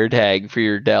like the tear tag for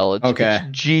your Dell. It's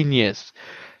genius.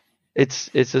 It's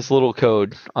this little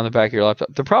code on the back of your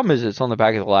laptop. The problem is it's on the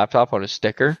back of the laptop on a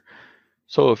sticker.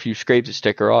 So if you scrape the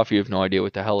sticker off, you have no idea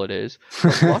what the hell it is.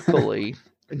 But luckily,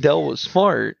 Dell was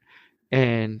smart,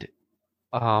 and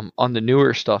on the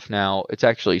newer stuff now, it's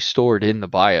actually stored in the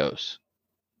BIOS.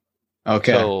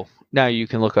 Okay. So now you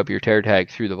can look up your tear tag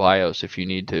through the BIOS if you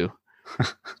need to.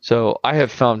 So I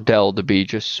have found Dell to be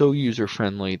just so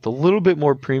user-friendly. The little bit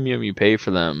more premium you pay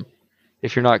for them,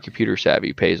 if you're not computer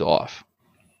savvy, pays off.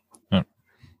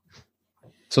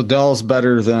 So Dell's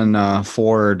better than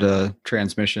Ford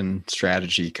transmission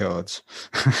strategy codes.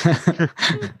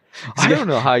 I don't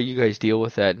know how you guys deal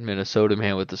with that in Minnesota,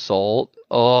 man, with the salt.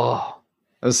 Oh,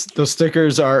 those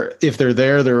stickers are, if they're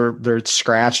there, they're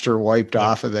scratched or wiped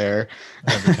off of there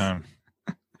every time.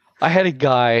 I had a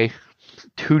guy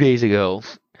 2 days ago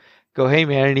go, hey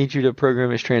man, I need you to program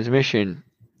this transmission.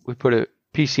 We put a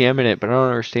PCM in it, but I don't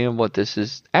understand what this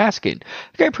is asking.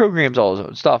 The guy programs all his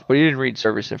own stuff, but he didn't read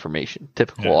service information.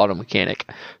 Typical auto mechanic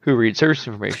who reads service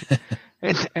information.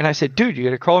 and I said, dude, you got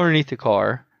to crawl underneath the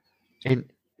car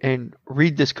and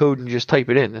read this code and just type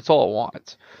it in. That's all it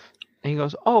wants. And he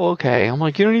goes, oh, okay. I'm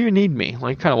like, you don't even need me.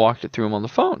 Like, kind of walked it through him on the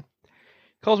phone.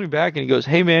 Calls me back and he goes,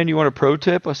 hey man, you want a pro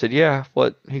tip? I said, yeah.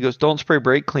 What? He goes, don't spray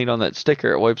brake clean on that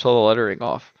sticker. It wipes all the lettering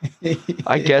off.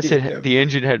 I guess the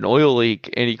engine had an oil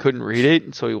leak and he couldn't read it,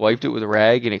 and so he wiped it with a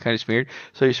rag and it kind of smeared.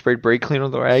 So he sprayed brake clean on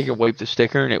the rag and wiped the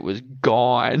sticker and it was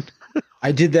gone.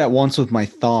 I did that once with my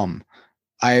thumb.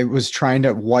 I was trying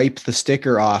to wipe the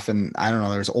sticker off, and I don't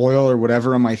know, there's oil or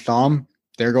whatever on my thumb.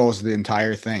 There goes the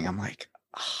entire thing. I'm like,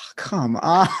 oh, come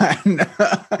on.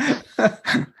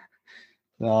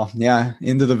 So yeah,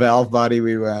 into the valve body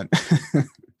we went.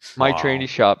 My Wow. training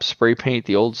shop spray paint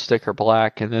the old sticker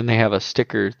black, and then they have a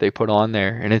sticker they put on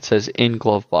there, and it says "in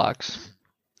glove box,"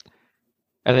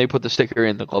 and they put the sticker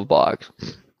in the glove box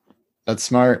That's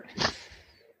smart.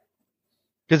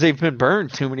 because they've been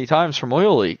burned too many times from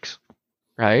oil leaks,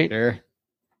 right? Sure.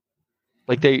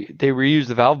 Like they reuse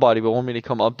the valve body, but want me to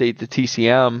come update the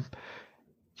TCM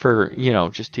for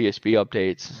just TSB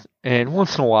updates. And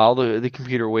once in a while, the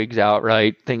computer wigs out,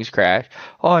 right? Things crash.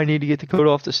 Oh, I need to get the code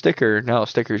off the sticker. Now the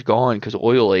sticker's gone because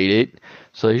oil ate it.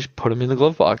 So they just put them in the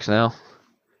glove box now.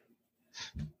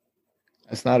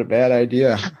 That's not a bad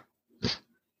idea.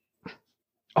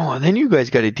 Oh, and then you guys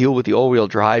got to deal with the all-wheel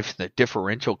drive and the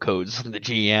differential codes from the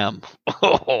GM.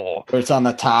 Oh, But it's on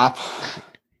the top.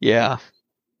 yeah.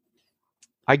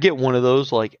 I get one of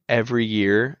those like every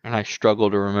year, and I struggle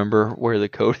to remember where the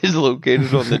code is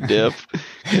located on the diff.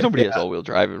 'Cause nobody has all-wheel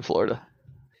drive in Florida.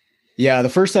 Yeah, the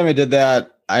first time I did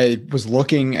that, I was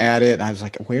looking at it and I was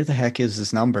like, where the heck is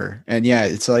this number? And yeah,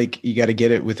 it's like you got to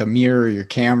get it with a mirror, your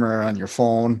camera on your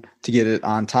phone to get it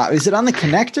on top. Is it on the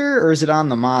connector or is it on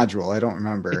the module? I don't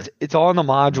remember. It's on the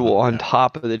module on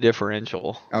top of the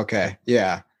differential. Okay.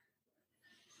 Yeah.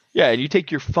 Yeah, and you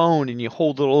take your phone and you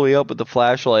hold it all the way up with the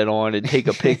flashlight on and take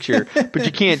a picture, but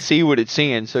you can't see what it's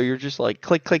seeing, so you're just like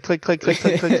click, click, click, click, click,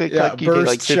 click, click, click. Yeah, You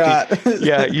burst take like 15, shot.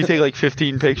 yeah, you take like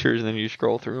 15 pictures and then you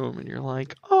scroll through them and you're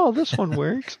like, oh, this one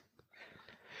works.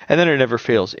 And then it never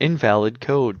fails. Invalid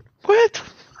code. What?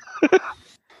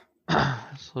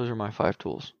 So those are my 5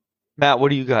 tools. Matt, what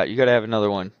do you got? You got to have another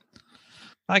one.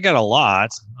 I got a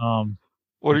lot.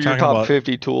 What We're are your talking top about-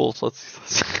 50 tools? Let's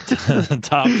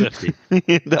Top 50.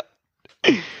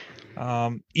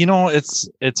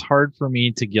 It's hard for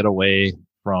me to get away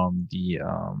from the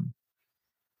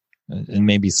and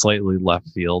maybe slightly left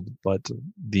field, but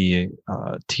the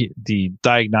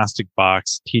diagnostic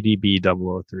box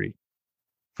TDB-003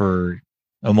 for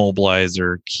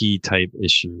immobilizer key type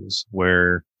issues,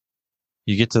 where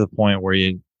you get to the point where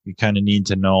you kind of need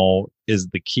to know, is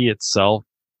the key itself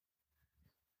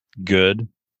good,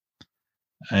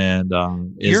 and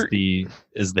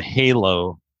is the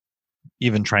halo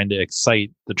even trying to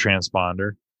excite the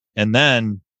transponder? And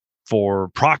then for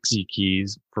prox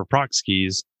keys,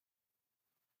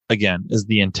 again, is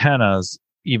the antennas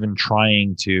even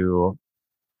trying to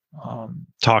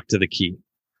talk to the key?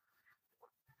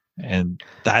 And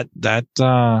that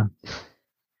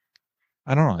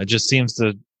I don't know, it just seems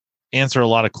to answer a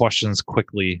lot of questions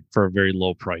quickly for a very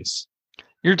low price.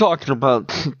 You're talking about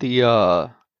the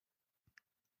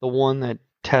one that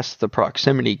tests the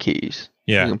proximity keys.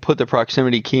 Yeah. You can put the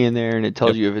proximity key in there and it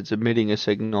tells you if it's emitting a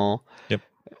signal. Yep.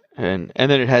 And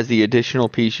then it has the additional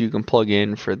piece you can plug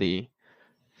in for the...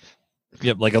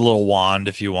 Yep, like a little wand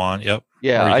if you want. Yep.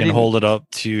 Yeah, or you I can didn't... hold it up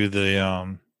to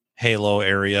the halo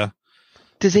area.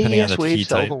 Does depending on AES the Wave key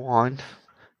sell type. the wand?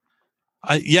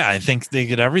 I think they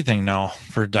get everything now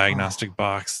for diagnostic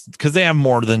box, because they have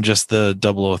more than just the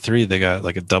 003. They got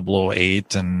like a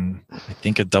 008 and I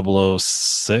think a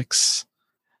 006.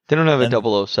 They don't have And-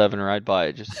 a 007, or I'd buy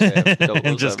it just to have the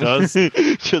 007. Just 'cause?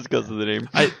 Just because of the name.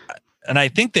 I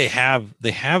think they have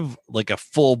like a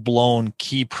full blown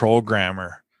key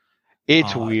programmer.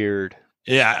 It's weird.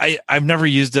 Yeah, I've never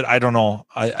used it. I don't know.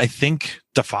 I think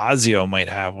DeFazio might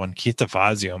have one. Keith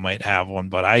DeFazio might have one,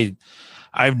 but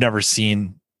I've never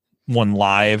seen one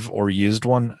live or used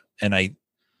one. And I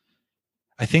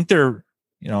think they're,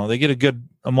 they get a good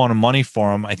amount of money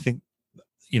for them. I think,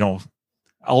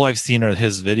 all I've seen are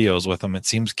his videos with them. It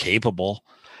seems capable.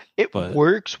 It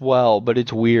works well, but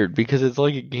it's weird because it's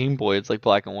like a Game Boy. It's like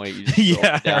black and white. You just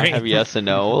Yeah, down, right. have yes and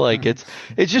no. Like it's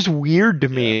just weird to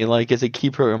me. Like as a key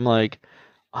program, I'm like,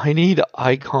 I need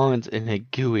icons in a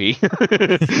GUI.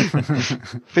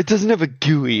 If it doesn't have a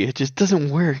GUI, it just doesn't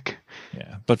work.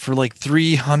 Yeah, but for like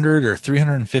 $300 or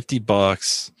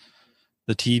 $350,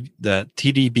 that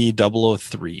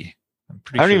TDB-003.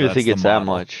 I don't even think it's that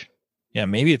much. Yeah,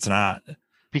 maybe it's not.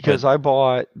 Because I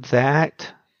bought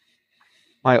that.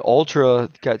 My Ultra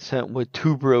got sent with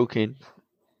 2 broken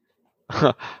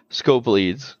scope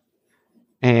leads.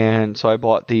 And so I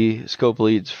bought the scope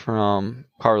leads from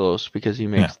Carlos because he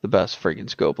makes the best friggin'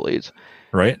 scope leads.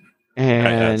 Right.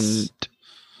 And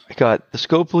I got the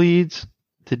scope leads,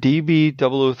 the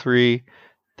DB-003,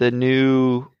 the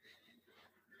new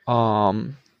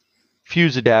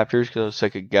fuse adapters, because I was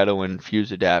sick of ghettoing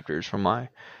fuse adapters from my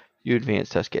U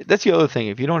Advanced test kit. That's the other thing.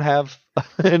 If you don't have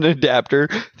an adapter,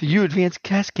 the U Advanced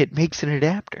test kit makes an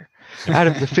adapter out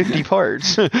of the 50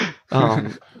 parts. I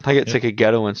get sick of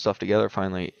Ghetto and stuff together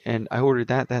finally, and I ordered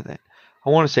that. I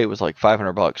want to say it was like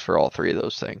 $500 for all three of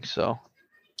those things. So,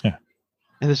 yeah.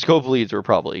 And the scope leads were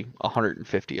probably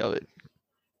 150 of it.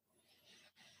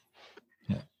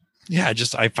 Yeah,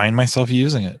 I find myself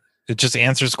using it. It just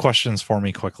answers questions for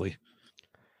me quickly.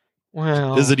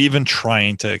 Well, is it even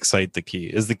trying to excite the key?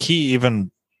 Is the key even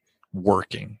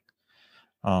working?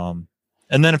 And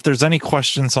then if there's any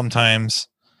question, sometimes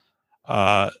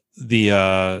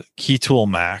the Key Tool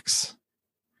Max.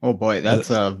 Oh boy, that's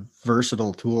a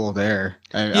versatile tool there.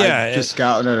 Yeah, I just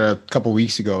got it a couple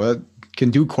weeks ago. It can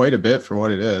do quite a bit for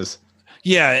what it is.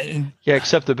 Yeah. Yeah,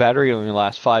 except the battery only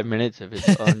lasts 5 minutes if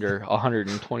it's under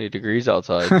 120 degrees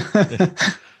outside.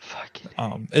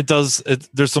 It does.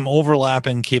 There's some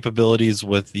overlapping capabilities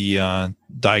with the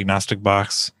diagnostic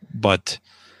box, but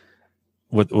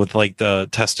with like the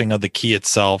testing of the key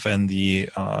itself and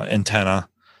the antenna,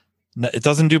 it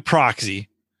doesn't do proxy,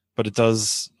 but it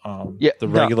does. The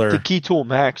regular the Key Tool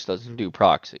Max doesn't do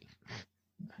proxy.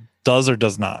 Does or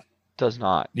does not? Does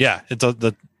not. Yeah, it does.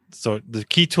 So the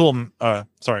Key Tool, the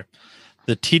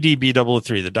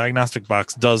TDB003, the diagnostic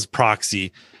box does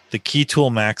proxy. The Key Tool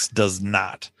Max does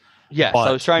not. Yes,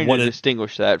 I was trying to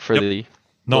distinguish that for the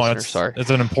listener. It's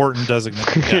an important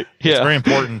designation. Yeah, it's very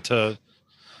important to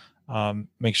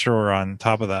make sure we're on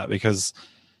top of that, because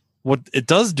what it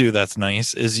does do that's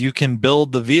nice is you can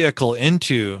build the vehicle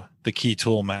into the Key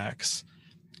Tool Max,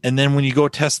 and then when you go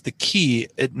test the key,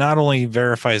 it not only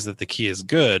verifies that the key is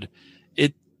good,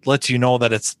 it lets you know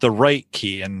that it's the right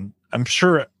key. And I'm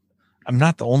sure I'm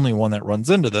not the only one that runs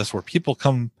into this, where people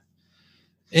come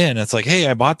in, it's like, hey,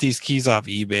 I bought these keys off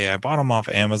eBay, I bought them off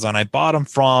Amazon, I bought them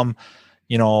from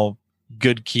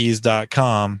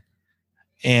goodkeys.com,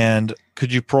 and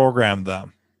could you program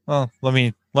them? Well, let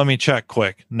me check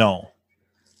quick. No,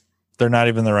 they're not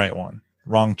even the right one.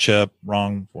 Wrong chip,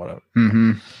 wrong whatever.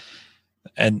 Mm-hmm.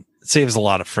 And it saves a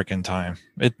lot of freaking time.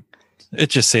 It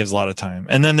just saves a lot of time.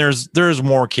 And then there's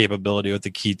more capability with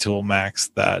the Key Tool Max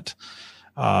that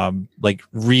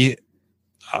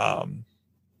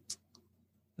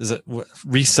is it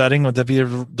resetting? Would that be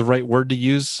the right word to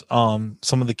use? Some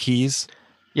of the keys.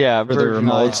 Yeah, for the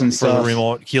remotes and stuff. For the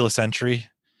remote keyless entry.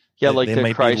 Yeah, like they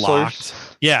might be locked.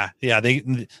 Yeah,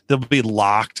 they'll be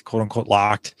locked, quote unquote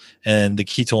locked, and the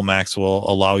Key Tool Max will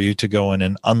allow you to go in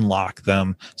and unlock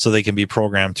them so they can be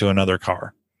programmed to another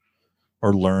car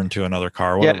or learn to another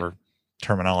car, whatever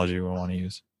terminology we want to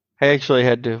use. I actually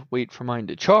had to wait for mine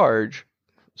to charge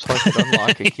so I could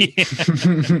unlock a key.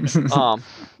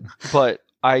 But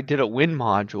I did a Win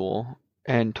module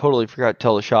and totally forgot to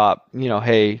tell the shop,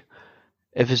 hey,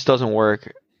 if this doesn't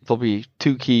work, there'll be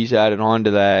 2 keys added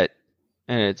onto that,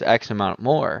 and it's X amount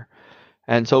more.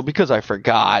 And so because I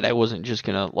forgot, I wasn't just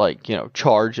gonna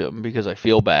charge them because I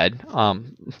feel bad. I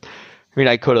mean,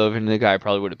 I could have, and the guy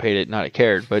probably would have paid it, not have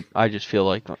cared. But I just feel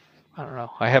like, I don't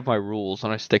know. I have my rules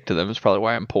and I stick to them. It's probably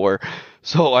why I'm poor.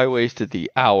 So I wasted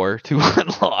the hour to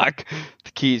unlock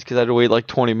the keys because I had to wait like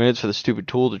 20 minutes for the stupid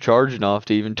tool to charge enough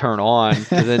to even turn on,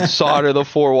 and then solder the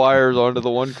 4 wires onto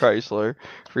the one Chrysler,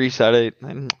 reset it,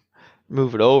 and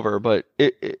move it over. But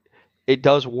it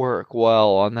does work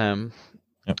well on them.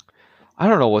 Yep. I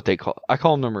don't know what they call. I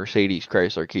call them the Mercedes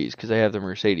Chrysler keys because they have the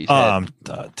Mercedes head.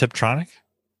 Tiptronic?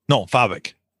 No,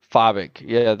 Fabic.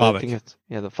 Yeah, I think it's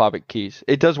the Fabic keys.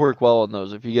 It does work well on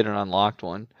those if you get an unlocked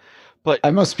one. But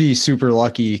I must be super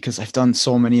lucky because I've done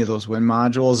so many of those Win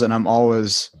modules, and I'm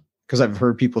always, because I've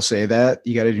heard people say that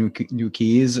you got to do new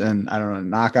keys, and I don't know,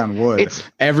 knock on wood,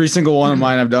 every single one of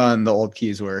mine I've done, the old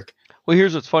keys work. Well,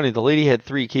 here's what's funny: the lady had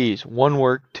 3 keys, 1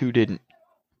 worked, 2 didn't.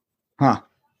 Huh.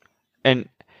 And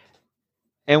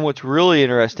what's really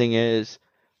interesting is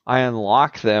I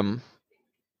unlocked them,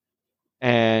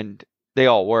 and they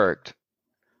all worked,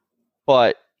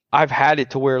 but I've had it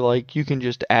to where you can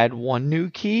just add 1 new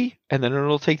key and then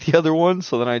it'll take the other one.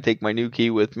 So then I take my new key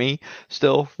with me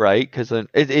still, right? Because then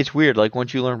it's weird.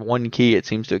 Once you learn 1 key, it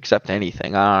seems to accept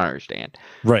anything. I don't understand.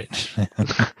 Right.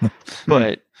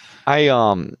 But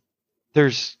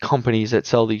there's companies that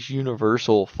sell these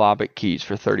universal Fabic keys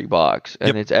for $30,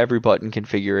 and it's every button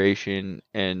configuration.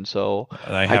 And so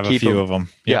I have a few of them.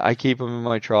 Yep. Yeah, I keep them in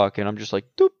my truck, and I'm just like,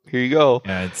 doop, here you go.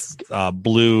 Yeah, it's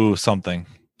blue something.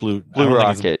 Blue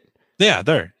Rocket. Yeah,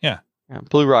 there. Yeah.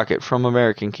 Blue Rocket from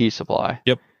American Key Supply.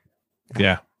 Yep.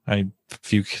 Yeah,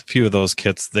 few of those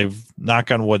kits. They've,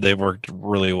 knock on wood, they've worked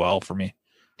really well for me.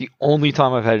 The only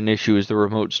time I've had an issue is the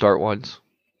remote start ones.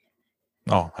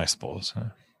 Oh, I suppose.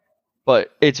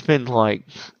 But it's been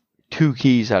 2 2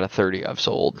 keys out of 30 I've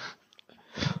sold.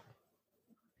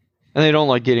 And they don't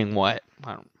like getting wet.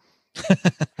 I don't.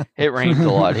 It rains a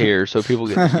lot here, so people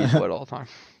get the keys wet all the time.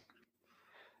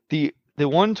 The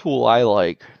one tool I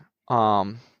like,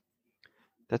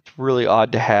 that's really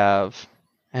odd to have,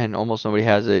 and almost nobody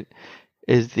has it,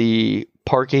 is the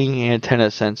parking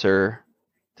antenna sensor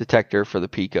detector for the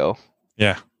Pico.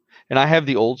 Yeah. And I have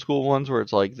the old school ones where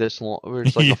it's like this long, where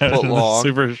it's like a foot long.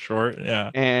 Super short,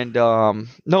 yeah. And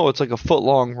no, it's like a foot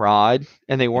long rod,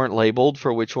 and they weren't labeled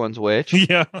for which one's which.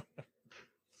 Yeah.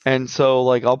 And so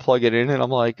like I'll plug it in and I'm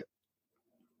like,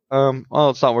 oh,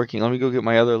 it's not working. Let me go get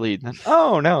my other lead. And then,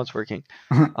 oh, now it's working.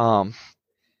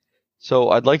 So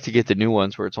I'd like to get the new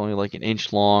ones where it's only like an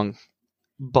inch long,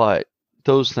 but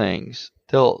those things,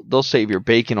 they'll save your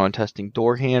bacon on testing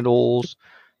door handles,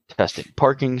 testing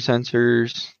parking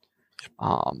sensors.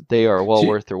 They are well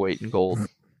worth their weight in gold.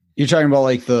 You're talking about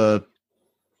like the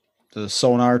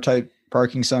sonar type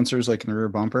parking sensors, like in the rear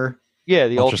bumper? Yeah,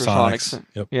 the ultrasonics.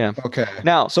 Yep. Yeah. Okay.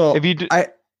 Now, so if you do, I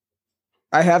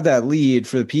have that lead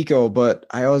for the Pico, but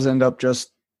I always end up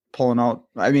just pulling out.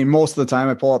 I mean, most of the time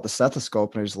I pull out the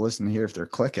stethoscope and I just listen to hear if they're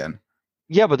clicking.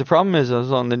 yeah, but the problem is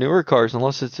on the newer cars,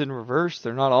 unless it's in reverse,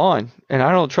 they're not on. And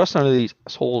I don't trust none of these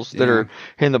assholes that are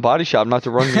in the body shop not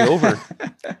to run me over.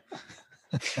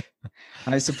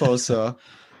 I suppose so.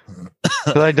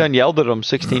 Because I done yelled at them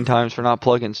 16 times for not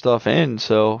plugging stuff in.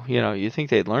 So, you think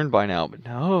they'd learned by now, but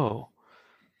no.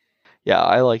 Yeah,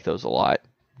 I like those a lot.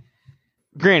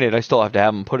 Granted, I still have to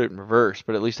have them put it in reverse,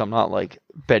 but at least I'm not like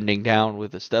bending down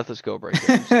with the stethoscope right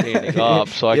there, I'm standing up,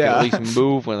 so I can at least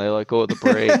move when they let go of the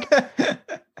brake.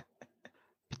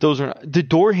 But those are the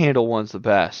door handle one's the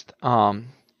best. I've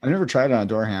never tried it on a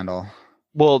door handle.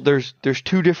 Well, there's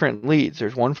 2 different leads.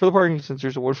 There's one for the parking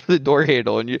sensors and one for the door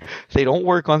handle, and they don't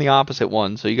work on the opposite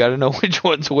one, so you got to know which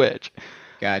one's which.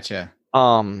 Gotcha.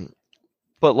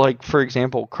 But like for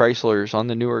example, Chryslers on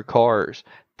the newer cars,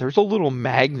 there's a little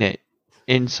magnet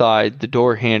inside the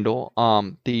door handle.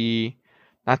 Not the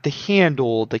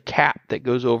handle, the cap that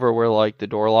goes over where like the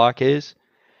door lock is.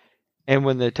 And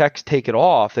when the techs take it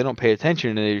off, they don't pay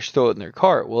attention and they just throw it in their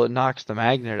cart. Well, it knocks the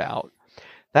magnet out.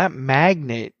 That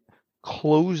magnet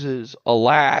closes a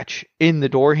latch in the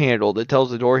door handle that tells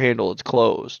the door handle it's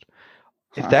closed.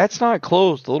 If that's not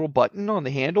closed, the little button on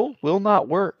the handle will not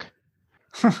work.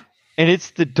 And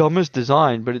it's the dumbest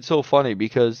design, but it's so funny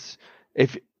because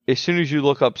as soon as you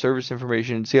look up service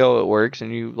information and see how it works,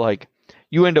 and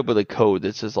you end up with a code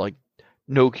that says like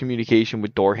no communication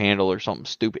with door handle or something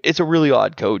stupid. It's a really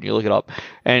odd code, and you look it up,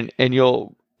 and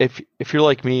you'll if you're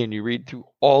like me and you read through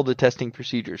all the testing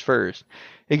procedures first,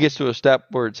 it gets to a step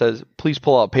where it says please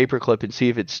pull out paperclip and see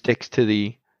if it sticks to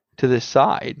this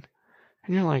side,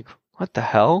 and you're like, what the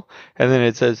hell? And then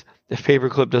it says if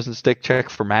paperclip doesn't stick, check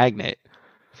for magnet.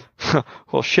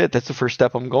 Well, shit, that's the first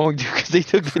step I'm going to because they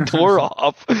took the door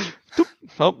off.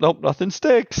 Nope, nothing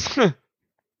sticks.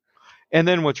 And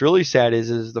then what's really sad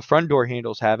is the front door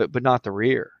handles have it, but not the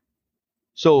rear.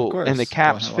 So, and the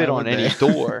caps fit on any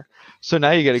door. So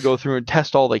now you got to go through and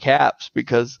test all the caps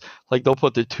because like they'll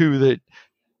put the 2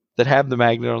 that have the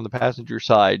magnet on the passenger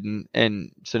side,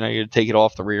 and so now you got to take it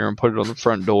off the rear and put it on the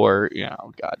front door.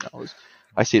 God knows.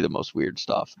 I see the most weird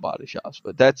stuff in body shops,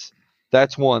 but that's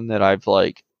one that I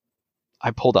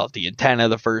pulled out the antenna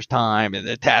the first time and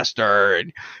the tester,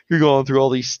 and you're going through all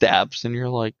these steps, and you're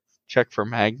like, check for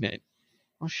magnet.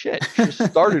 Oh shit! Just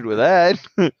started with that.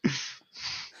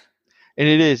 And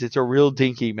it's a real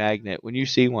dinky magnet. When you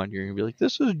see one, you're gonna be like,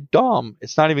 this is dumb.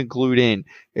 It's not even glued in.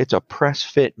 It's a press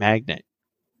fit magnet,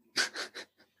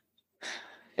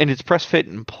 and it's press fit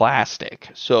in plastic.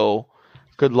 So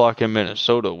good luck in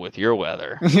Minnesota with your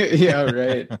weather. Yeah,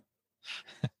 right.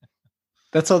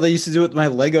 That's how they used to do it with my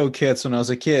Lego kits when I was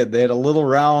a kid. They had a little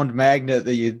round magnet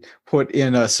that you'd put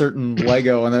in a certain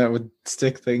Lego and then it would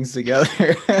stick things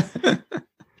together.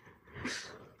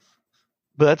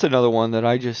 But that's another one that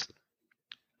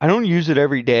I don't use it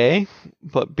every day,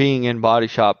 but being in body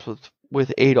shops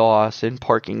with ADOS and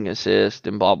parking assist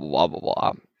and blah, blah, blah, blah,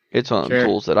 blah, it's one of the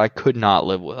tools that I could not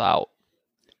live without.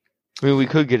 I mean, we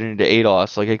could get into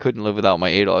ADOS. Like, I couldn't live without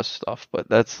my ADOS stuff, but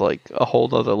that's like a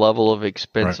whole other level of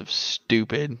expensive,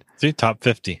 stupid. See, top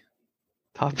 50.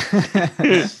 Top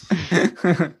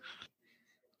 50.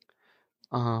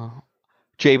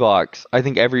 J-Box. I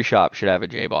think every shop should have a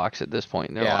J-Box at this point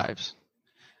in their lives.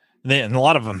 And a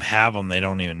lot of them have them. They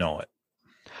don't even know it.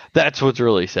 That's what's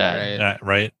really sad.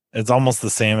 Right. It's almost the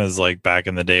same as like back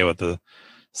in the day with the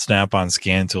Snap-on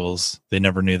scan tools. They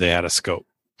never knew they had a scope.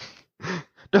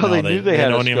 No, they knew they had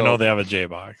a scope. They don't even know they have a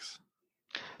J-Box.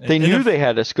 They knew they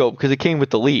had a scope because it came with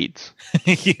the leads.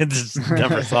 You just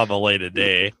never saw the light of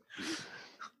day.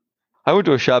 I went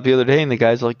to a shop the other day, and the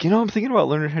guy's like, I'm thinking about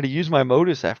learning how to use my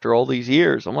Modus after all these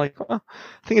years. I'm like, I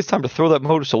think it's time to throw that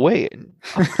Modus away.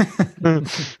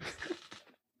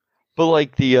 But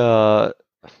like the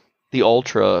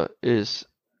Ultra is,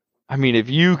 I mean, if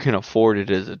you can afford it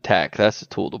as a tech, that's the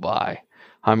tool to buy.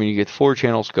 I mean, you get the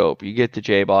 4-channel scope, you get the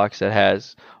J-Box that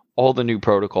has all the new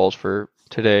protocols for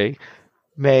today,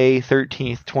 May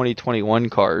 13th, 2021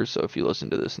 cars. So if you listen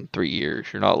to this in 3 years,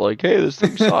 you're not like, hey, this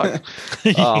thing sucks.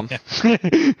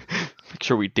 Make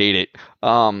sure we date it.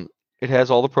 It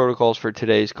has all the protocols for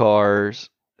today's cars.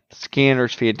 The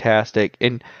scanner's fantastic.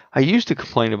 And I used to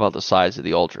complain about the size of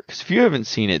the Ultra, because if you haven't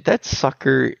seen it, that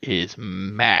sucker is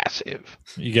massive.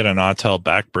 You get an Autel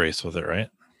back brace with it, right?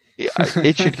 Yeah,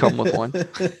 it should come with one.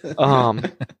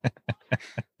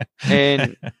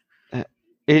 And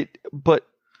but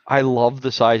I love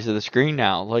the size of the screen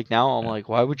now. Like now I'm like,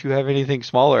 why would you have anything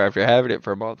smaller after having it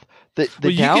for a month? You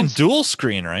can dual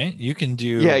screen, right? You can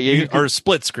do or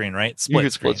split screen, right?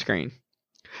 Split screen.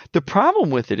 The problem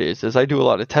with it is I do a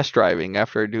lot of test driving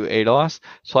after I do ADAS.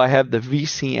 So I have the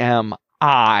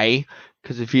VCM-I,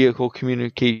 because the vehicle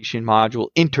communication module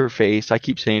interface. I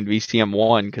keep saying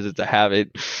VCM1 because it's a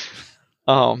habit.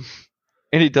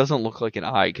 And it doesn't look like an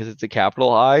I because it's a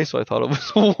capital I, so I thought it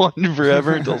was a 1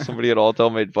 forever until somebody at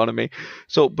Autel made fun of me.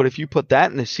 So, but if you put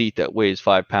that in the seat that weighs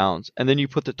 5 pounds, and then you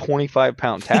put the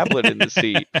 25-pound tablet in the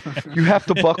seat, you have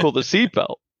to buckle the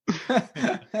seatbelt.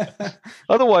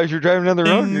 Otherwise, you're driving down the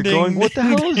road and you're going, what the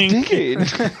hell is dinging?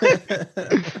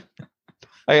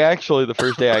 I actually, the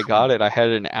first day I got it, I had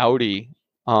an Audi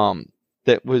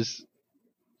that was...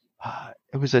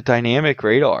 it was a dynamic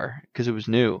radar because it was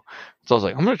new. So I was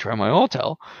like, I'm going to try my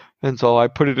Autel. And so I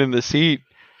put it in the seat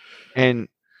and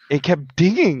it kept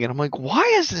dinging. And I'm like, why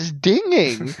is this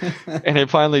dinging? And it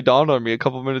finally dawned on me a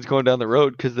couple minutes going down the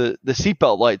road because the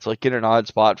seatbelt lights like in an odd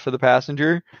spot for the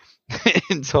passenger.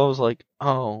 And so I was like,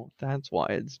 oh, that's why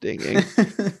it's dinging.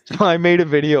 So I made a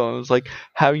video and it was like,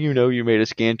 how you made a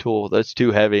scan tool that's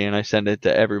too heavy. And I sent it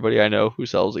to everybody I know who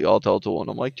sells the Autel tool. And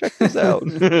I'm like, check this out.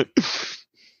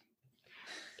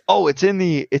 Oh, it's in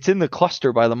the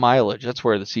cluster by the mileage. That's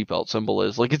where the seatbelt symbol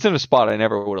is. Like, it's in a spot I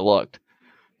never would have looked.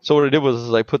 So what I did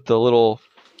was I put the little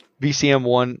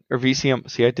VCM1 or VCM.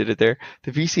 See, I did it there.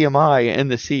 The VCMI in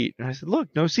the seat, and I said, "Look,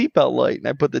 no seatbelt light." And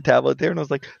I put the tablet there, and I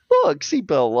was like, "Look,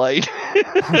 seatbelt light."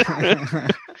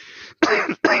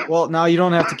 Well, now you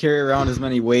don't have to carry around as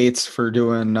many weights for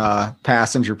doing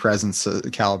passenger presence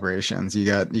calibrations. You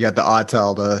got the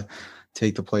Autel to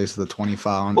take the place of the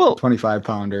 25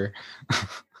 pounder.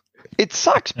 It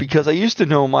sucks because I used to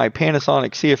know my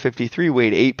Panasonic CF53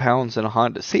 weighed 8 pounds in a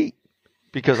Honda seat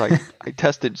because I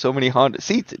tested so many Honda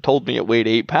seats. It told me it weighed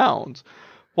 8 pounds.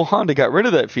 Well, Honda got rid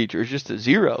of that feature. It's just a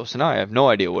 0. So now I have no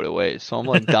idea what it weighs. So I'm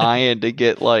like dying to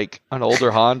get like an older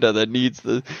Honda that needs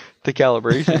the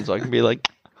calibration so I can be like,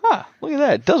 look at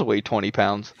that. It does weigh 20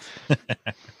 pounds.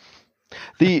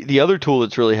 The other tool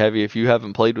that's really heavy, if you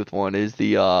haven't played with one, is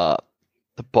the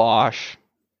Bosch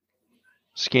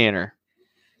scanner.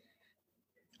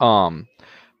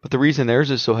 But the reason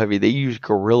theirs is so heavy, they use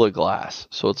Gorilla Glass,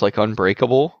 so it's like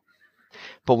unbreakable.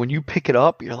 But when you pick it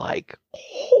up, you're like,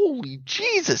 holy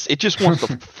Jesus! It just wants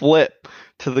to flip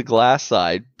to the glass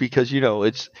side because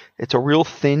it's a real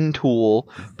thin tool,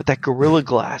 but that Gorilla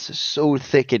Glass is so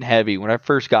thick and heavy. When I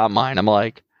first got mine, I'm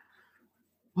like,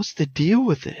 what's the deal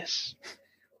with this?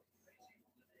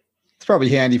 It's probably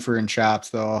handy for in shops,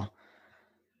 though.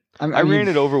 I ran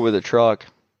it over with a truck.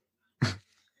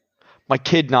 My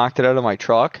kid knocked it out of my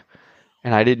truck,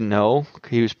 and I didn't know.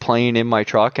 He was playing in my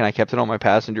truck, and I kept it on my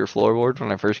passenger floorboard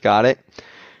when I first got it.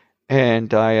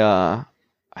 And I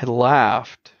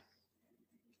laughed,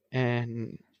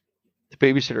 and the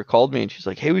babysitter called me, and she's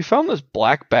like, "Hey, we found this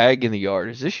black bag in the yard.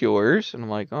 Is this yours?" And I'm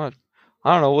like, "Oh,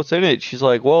 I don't know what's in it." She's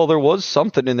like, "Well, there was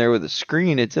something in there with a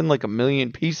screen. It's in like 1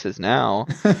 million pieces now."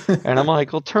 And I'm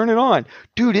like, "Well, turn it on."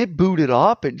 Dude, it booted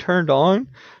up and turned on.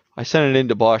 I sent it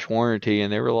into Bosch warranty,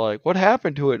 and they were like, "What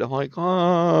happened to it?" I'm like,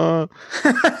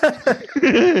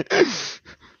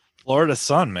 Florida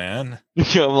sun, man.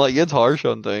 Yeah, I'm like, it's harsh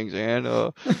on things, man.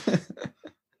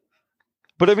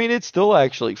 But I mean, it still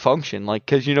actually functioned, like,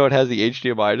 because it has the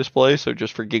HDMI display. So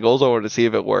just for giggles, I wanted to see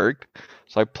if it worked.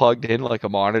 So I plugged in like a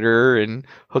monitor and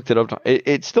hooked it up.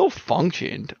 It still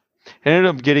functioned. I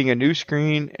ended up getting a new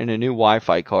screen and a new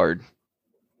Wi-Fi card.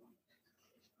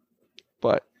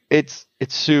 But it's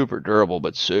super durable,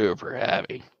 but super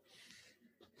heavy.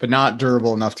 But not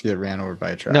durable enough to get ran over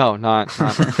by a truck. No, not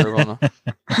durable enough.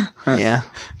 Yeah.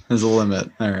 There's a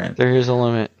limit. All right. There is a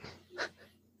limit.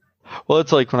 Well,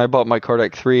 it's like when I bought my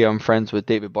Kardec 3, I'm friends with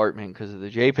David Bartman because of the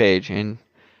J page, and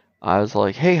I was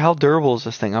like, "Hey, how durable is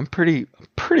this thing? I'm pretty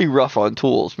rough on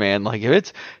tools, man. Like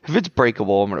if it's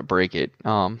breakable, I'm gonna break it."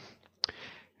 And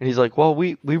he's like, "Well,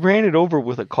 we ran it over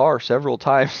with a car several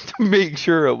times to make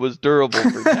sure it was durable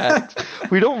for tags.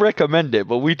 We don't recommend it,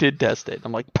 but we did test it."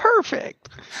 I'm like, "Perfect."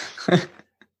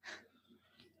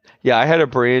 Yeah, I had a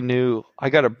brand new.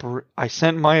 I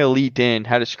sent my Elite in,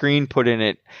 had a screen put in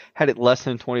it, had it less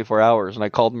than 24 hours, and I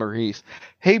called Maurice.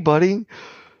 "Hey, buddy,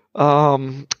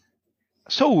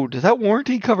 so does that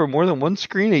warranty cover more than one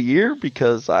screen a year?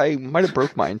 Because I might have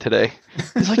broke mine today."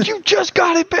 He's like, "You just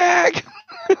got it back."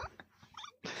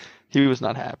 He was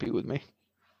not happy with me.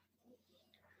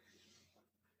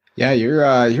 Yeah,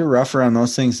 you're rougher on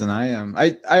those things than I am.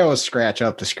 I always scratch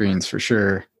up the screens for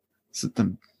sure. Sit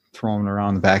them, throw them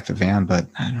around the back of the van, but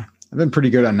I've been pretty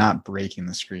good on not breaking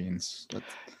the screens.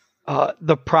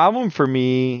 The problem for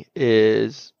me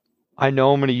is I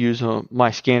know I'm going to use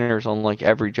my scanners on like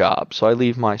every job. So I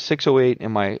leave my 608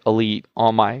 and my Elite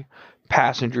on my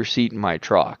passenger seat in my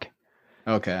truck.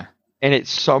 Okay. And at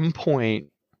some point,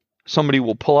 somebody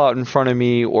will pull out in front of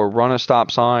me or run a stop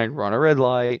sign, run a red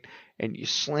light, and you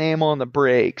slam on the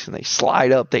brakes and they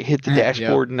slide up, they hit the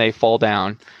dashboard and they fall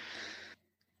down.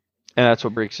 And that's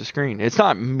what breaks the screen. It's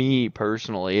not me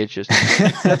personally. It's just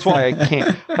that's why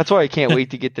I can't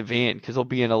wait to get the van, because it'll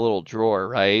be in a little drawer,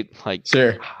 right? Like,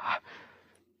 sure.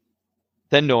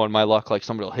 Then knowing my luck, like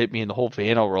somebody will hit me and the whole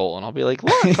van will roll, and I'll be like,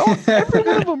 "Look, every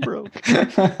one of them broke."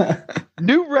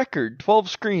 New record, 12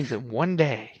 screens in one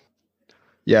day.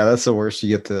 Yeah, that's the worst. You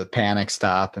get the panic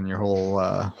stop and your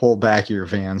whole back of your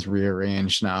van's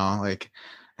rearranged now. Like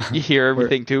you hear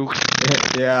everything too.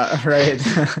 Yeah, right.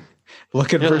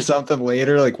 Looking for something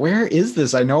later. Like, where is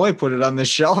this? I know I put it on this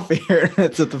shelf here.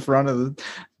 It's at the front of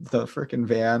the freaking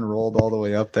van, rolled all the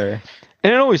way up there.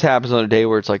 And it always happens on a day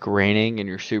where it's like raining and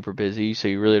you're super busy, so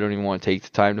you really don't even want to take the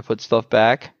time to put stuff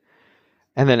back.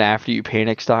 And then after you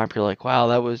panic stop, you're like, "Wow,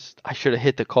 I should have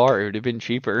hit the car. It would have been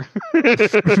cheaper." I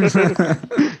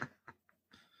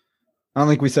don't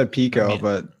think we said Pico,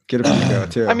 but get a Pico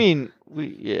too. I mean,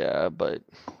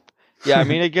 I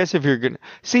mean, I guess if you're gonna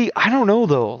see, I don't know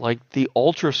though. Like the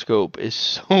Ultra Scope is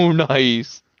so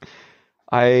nice.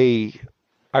 I'm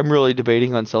really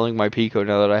debating on selling my Pico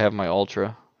now that I have my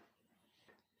Ultra.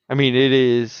 I mean, it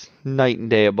is night and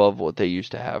day above what they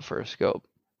used to have for a scope.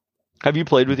 Have you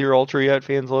played with your Ultra yet,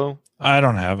 Fanslow? I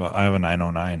don't have I have a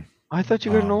 909. I thought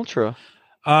you got an Ultra.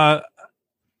 I've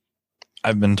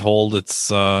been told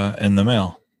it's in the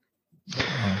mail.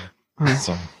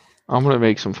 So I'm gonna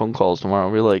make some phone calls tomorrow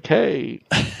and be like, "Hey."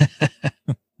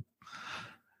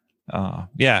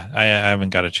 Yeah, I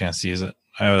haven't got a chance to use it.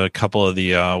 I have a couple of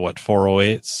the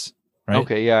 408s. Right?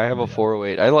 Okay, yeah, I have a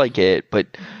 408. I like it, but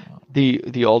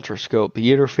the Ultra Scope,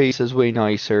 the interface is way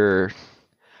nicer.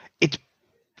 It's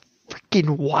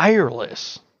freaking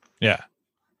wireless. Yeah.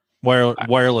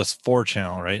 Wireless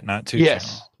 4-channel, right? Not 2-channel.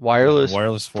 Yes,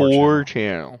 wireless 4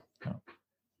 channel. Yeah.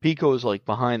 Pico is like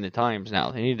behind the times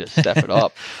now. They need to step it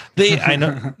up. I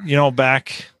know,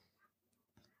 back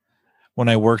when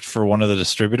I worked for one of the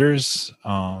distributors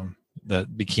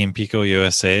that became Pico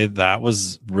USA, that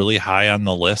was really high on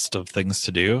the list of things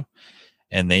to do.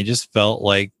 And they just felt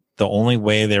like the only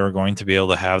way they were going to be able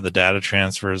to have the data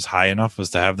transfers high enough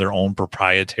was to have their own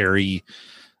proprietary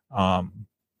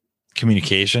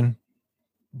communication,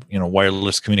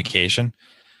 wireless communication.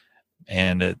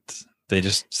 And they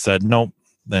just said, nope.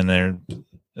 Then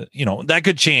that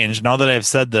could change. Now that I've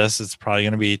said this, it's probably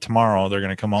going to be tomorrow. They're going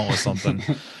to come out with something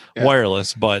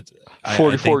wireless, but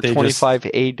 4425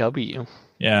 AW.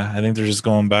 Yeah, I think they're just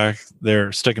going back.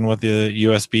 They're sticking with the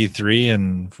USB 3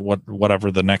 and whatever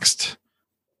the next,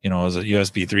 is it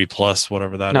USB 3 plus,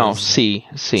 whatever that is? No,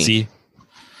 C.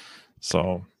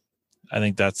 So I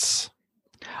think that's...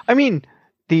 I mean,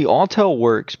 the Autel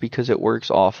works because it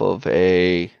works off of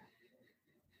a...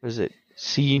 What is it?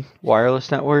 C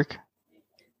wireless network?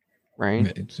 Right?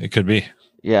 It could be.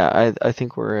 Yeah, I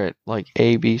think we're at like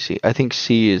A, B, C. I think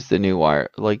C is the new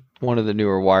one of the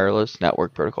newer wireless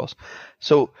network protocols.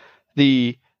 So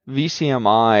the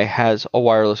VCMI has a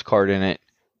wireless card in it,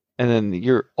 and then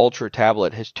your Ultra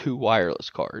tablet has 2 wireless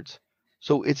cards.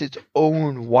 So it's its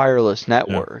own wireless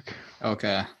network. Yeah.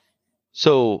 Okay.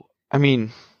 So, I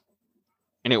mean,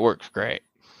 and it works great.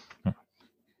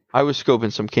 I was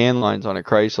scoping some can lines on a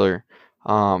Chrysler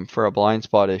for a blind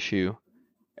spot issue.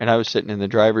 And I was sitting in the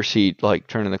driver's seat, like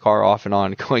turning the car off and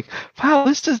on, going, "Wow,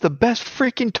 this is the best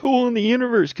freaking tool in the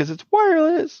universe because it's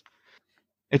wireless."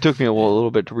 It took me a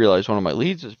little bit to realize one of my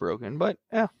leads is broken, but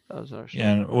yeah, that was interesting.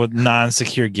 Yeah, and with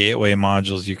non-secure gateway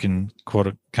modules, you can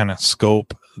kind of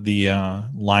scope the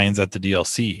lines at the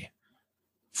DLC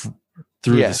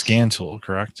through the scan tool,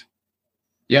 correct?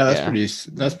 Yeah, Yeah.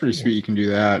 that's pretty sweet. You can do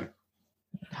that.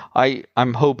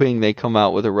 I'm hoping they come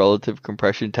out with a relative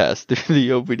compression test through the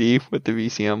OBD with the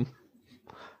VCM.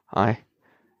 I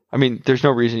mean, there's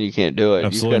no reason you can't do it.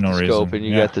 Absolutely You've got no the scope reason. and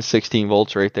you Yeah. got the 16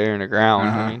 volts right there in the ground.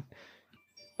 Uh-huh. I mean,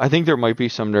 I think there might be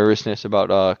some nervousness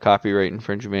about copyright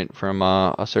infringement from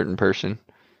a certain person.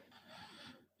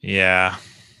 Yeah.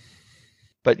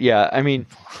 But yeah, I mean,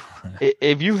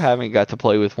 if you haven't got to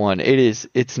play with one,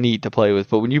 it's neat to play with.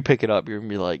 But when you pick it up, you're gonna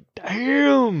be like,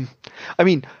 damn. I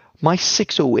mean, my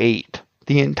 608,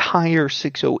 the entire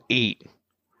 608,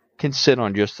 can sit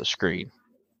on just the screen.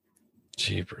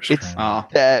 Jeepers. It's- Christ. Oh,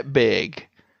 That big.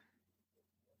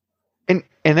 And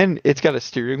then it's got a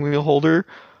steering wheel holder.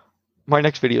 My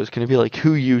next video is going to be like,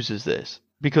 who uses this?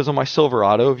 Because on my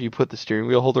Silverado, if you put the steering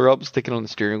wheel holder up, stick it on the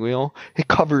steering wheel, it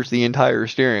covers the entire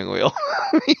steering wheel.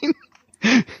 I mean,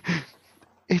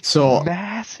 it's So-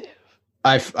 massive.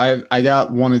 I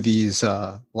got one of these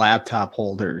laptop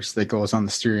holders that goes on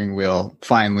the steering wheel.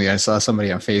 Finally, I saw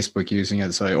somebody on Facebook using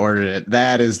it, so I ordered it.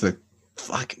 That is the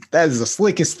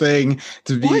slickest thing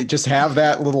to be. What? Just have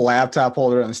that little laptop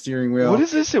holder on the steering wheel. What is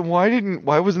this, and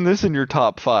why wasn't this in your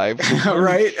top 5?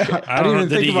 Right? I don't know. even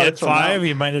Did think he about get it till now. 5?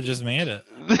 He might have just made it.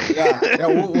 Yeah,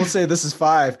 we'll say this is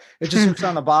 5. It just sits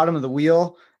on the bottom of the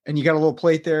wheel, and you got a little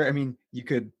plate there. I mean, you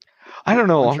could. I don't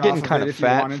know. I'm Punch getting off of kind it of if you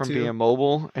fat wanted from to. being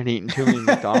mobile and eating too many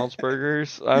McDonald's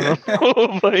burgers. I don't know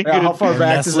if I Yeah, how could. far Or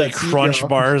back does Nestle that seat Crunch go?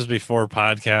 bars before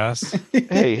podcasts.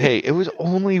 Hey, it was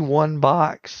only one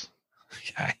box.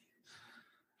 Okay.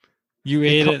 You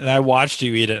ate it, and I watched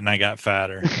you eat it, and I got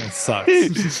fatter. It sucks. They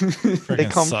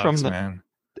Freaking come sucks, from the, man.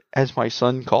 as my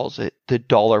son calls it, the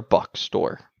dollar buck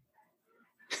store.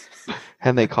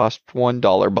 And they cost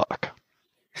 $1 buck.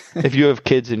 If you have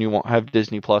kids and you won't have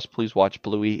Disney Plus, please watch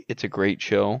Bluey. It's a great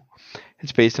show.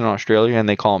 It's based in Australia, and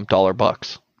they call them dollar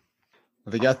bucks.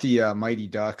 They got the Mighty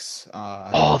Ducks.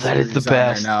 Oh, that is the series on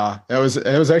there best. Now it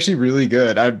was actually really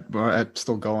good. I'm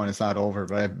still going. It's not over,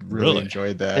 but I really Really?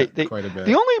 enjoyed that They- quite a bit.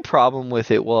 The only problem with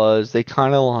it was they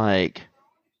kind of like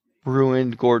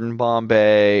ruined Gordon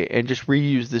Bombay and just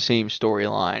reused the same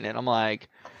storyline. And I'm like,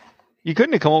 you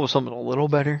couldn't have come up with something a little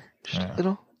better? Just Yeah. a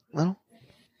little?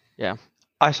 Yeah.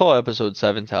 I saw episode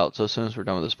 7's out, so as soon as we're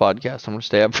done with this podcast, I'm going to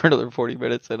stay up for another 40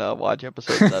 minutes and watch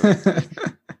episode 7.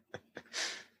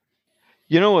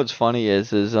 You know what's funny is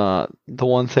the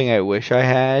one thing I wish I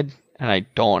had, and I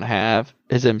don't have,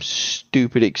 is them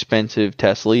stupid expensive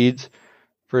test leads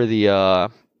for the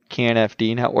CAN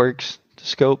FD networks to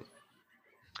scope.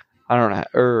 I don't have,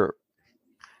 or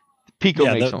Pico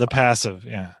Yeah, makes the them. passive.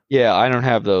 Yeah. Yeah, I don't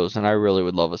have those, and I really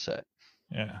would love a set.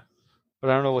 Yeah. But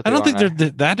I don't know what I they don't are. think they're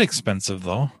that expensive,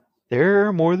 though.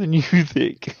 They're more than you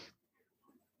think.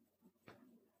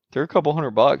 They're a couple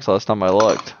 $100 last time I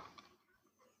looked.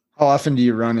 How often do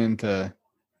you run into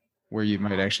where you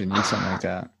might actually need something like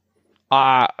that?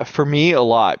 For me, a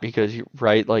lot, because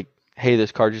right, like, hey,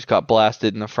 this car just got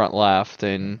blasted in the front left,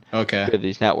 and Okay. we have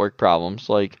these network problems.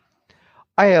 Like,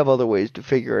 I have other ways to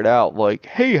figure it out. Like,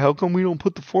 hey, how come we don't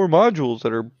put the 4 modules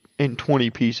that are in 20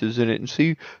 pieces in it and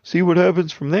see what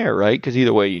happens from there, right? Because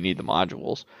either way, you need the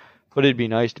modules. But it'd be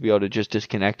nice to be able to just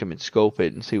disconnect them and scope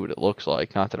it and see what it looks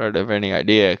like. Not that I'd have any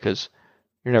idea, because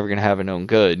you're never going to have a known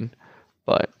good.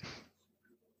 But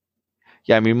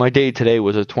yeah, I mean, my day today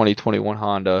was a 2021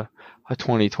 Honda, a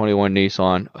 2021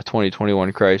 Nissan, a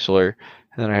 2021 Chrysler,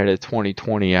 and then I had a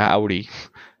 2020 Audi.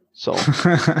 So,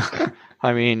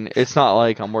 I mean, it's not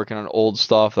like I'm working on old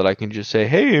stuff that I can just say,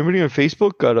 hey, anybody on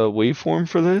Facebook got a waveform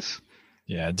for this?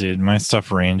 Yeah, dude, my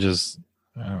stuff ranges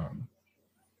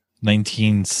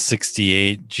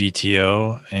 1968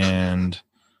 GTO and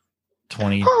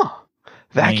 20 Huh.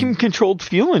 Vacuum controlled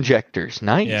fuel injectors.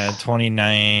 Nice. yeah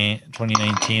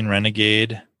 2019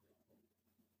 Renegade,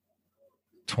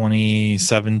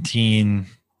 2017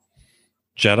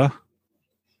 Jetta.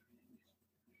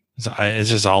 It's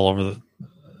just all over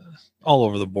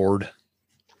the board.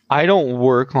 I don't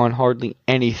work on hardly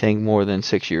anything more than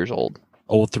 6 years old.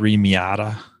 03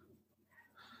 Miata.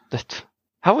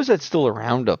 How is that still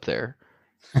around up there?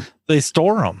 They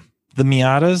store them. The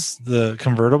Miatas, the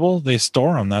convertible, they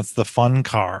store them. That's the fun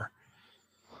car.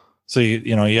 So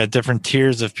you got different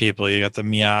tiers of people. You got the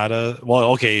Miata.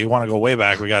 Well, okay, you want to go way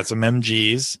back. We got some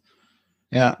MGs,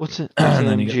 Yeah. What's an And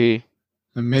then you MG?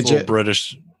 A little midget.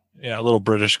 British, a little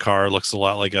British car. Looks a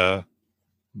lot like a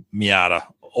Miata,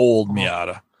 old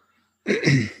Miata.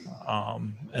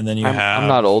 And then I'm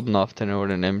not old enough to know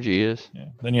what an MG is. Yeah.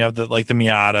 Then you have the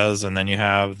Miatas, and then you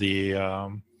have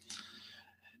the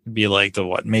be like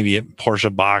the maybe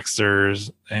Porsche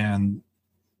Boxers and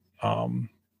the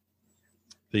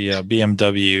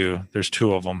BMW. There's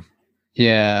 2 of them.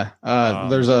 Yeah.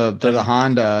 There's a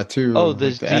Honda too. Oh, the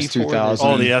like the Z4, S2000.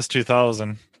 Oh, the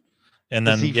S2000, and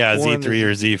The then yeah, Z4 and the Z3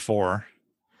 or Z4.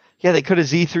 Yeah, they could have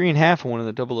Z3 in half in one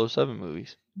of the 007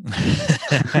 movies.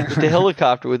 With the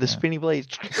helicopter with the spinny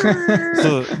blades.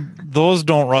 So those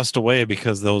don't rust away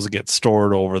because those get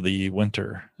stored over the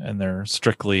winter, and they're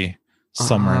strictly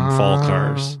summer and fall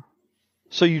cars.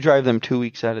 So you drive them 2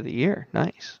 weeks out of the year.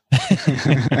 Nice.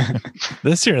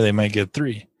 This year they might get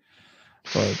 3,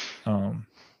 but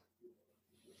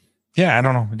yeah, I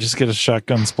don't know. Just get a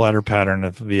shotgun splatter pattern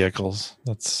of vehicles.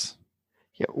 That's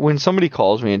Yeah, when somebody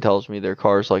calls me and tells me their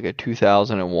car's like a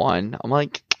 2001, I'm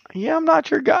like, yeah, I'm not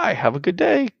your guy. Have a good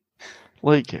day.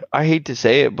 Like, I hate to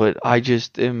say it, but I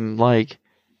just am like,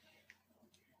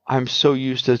 I'm so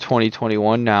used to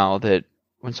 2021 now that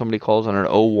when somebody calls on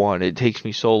an 01, it takes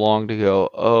me so long to go,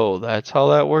 oh, that's how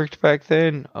that worked back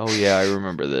then? Oh, yeah, I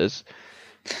remember this.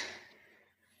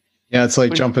 Yeah, it's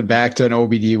like jumping back to an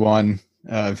OBD1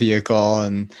 vehicle,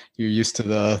 and you're used to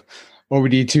the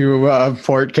OBD2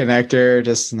 port connector,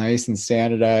 just nice and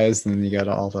standardized, and you got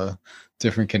all the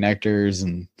different connectors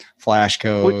and flash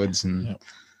codes.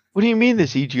 What do you mean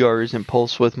this EGR isn't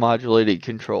pulse width modulated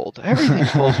controlled?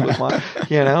 Everything's pulse width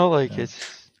modulated. You know, like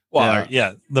it's... Well,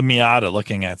 yeah, the Miata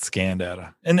looking at scan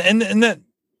data, and that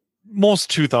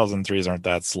most 2003s aren't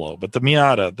that slow, but the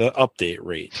Miata, the update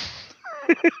rate,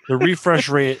 the refresh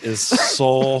rate is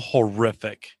so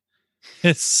horrific.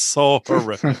 It's so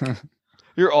horrific.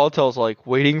 Your Autel's like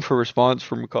waiting for response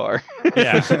from a car.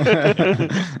 Yeah,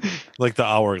 like the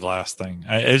hourglass thing.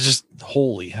 It's just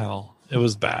holy hell. It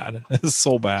was bad. It's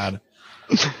so bad.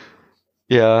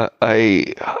 Yeah,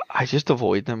 I just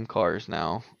avoid them cars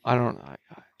now. I don't.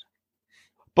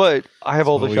 But I have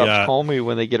all the shops call me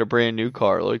when they get a brand new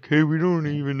car, like, hey, we don't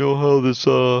even know how this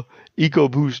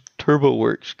EcoBoost turbo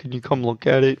works. Can you come look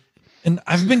at it? And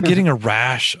I've been getting a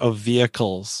rash of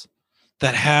vehicles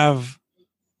that have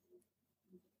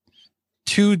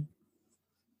two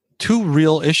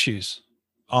real issues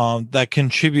that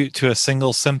contribute to a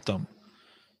single symptom.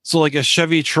 So like a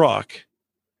Chevy truck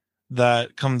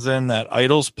that comes in that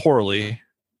idles poorly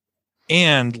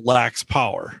and lacks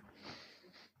power.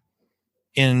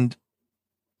 And,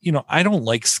 you know, I don't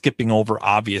like skipping over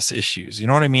obvious issues. You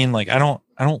know what I mean? Like, I don't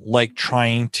like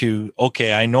trying to,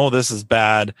 okay, I know this is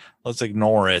bad. Let's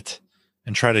ignore it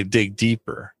and try to dig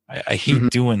deeper. I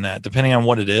hate doing that, depending on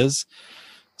what it is.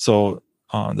 So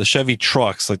the Chevy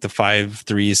trucks, like the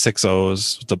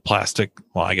 5360s, the plastic,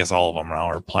 well, I guess all of them now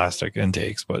are plastic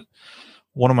intakes, but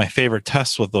one of my favorite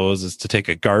tests with those is to take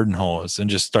a garden hose and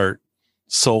just start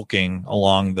soaking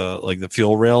along the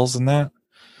fuel rails and that.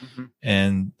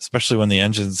 And especially when the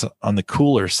engine's on the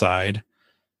cooler side,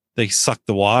 they suck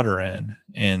the water in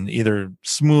and either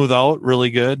smooth out really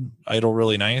good, idle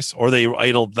really nice, or they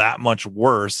idle that much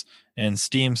worse and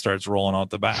steam starts rolling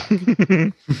out the back.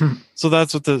 So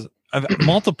that's what I've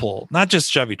multiple, not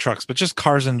just Chevy trucks, but just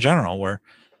cars in general, where,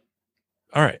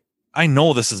 all right, I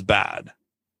know this is bad.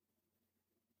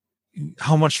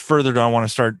 How much further do I want to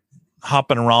start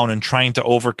hopping around and trying to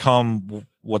overcome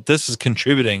what this is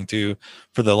contributing to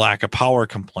for the lack of power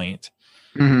complaint?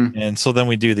 And so then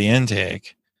we do the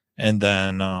intake, and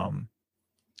then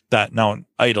that now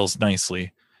idles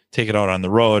nicely, take it out on the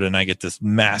road, and I get this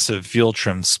massive fuel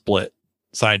trim split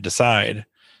side to side,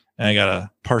 and I got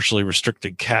a partially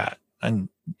restricted cat. And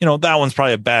you know, that one's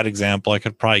probably a bad example. I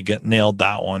could probably get nailed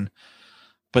that one,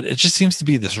 but it just seems to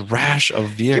be this rash of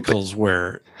vehicles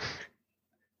where.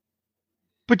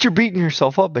 But you're beating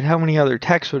yourself up. But how many other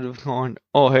techs would have gone,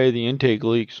 oh, hey, the intake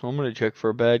leaks, so I'm going to check for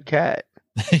a bad cat.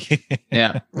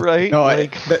 Yeah. Right? No,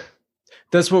 like,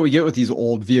 that's what we get with these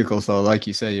old vehicles, though. Like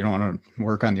you said, you don't want to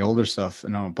work on the older stuff.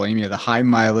 And I don't blame you. The high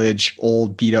mileage,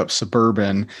 old beat up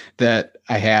Suburban that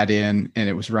I had in, and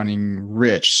it was running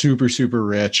rich, super, super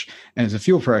rich. And it's a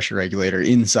fuel pressure regulator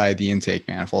inside the intake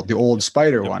manifold, the old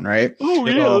Spider one, right? oh,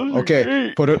 yeah.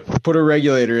 Okay. Put a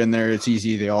regulator in there. It's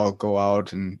easy. They all go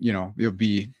out, and, you know,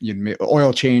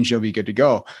 oil change, you'll be good to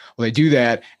go. Well, they do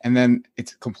that. And then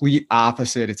it's complete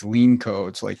opposite. It's lean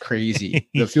codes like crazy.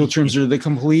 The fuel trims are the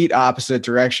complete opposite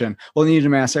direction. Well, they needed a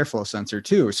mass airflow sensor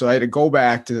too, so I had to go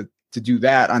back to do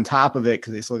that on top of it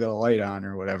because they still got a light on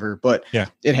or whatever. But yeah,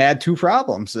 it had two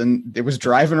problems, and it was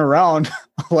driving around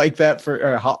like that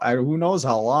for who knows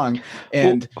how long.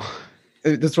 And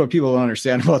that's what people don't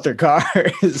understand about their car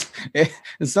is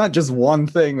it's not just one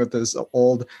thing with this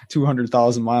old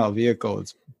 200,000 mile vehicle.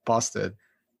 It's busted.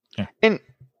 Yeah.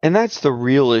 And that's the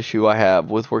real issue I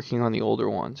have with working on the older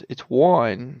ones. It's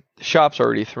one, the shop's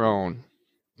already thrown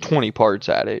 20 parts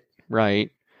at it, right?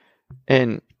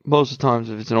 And most of the times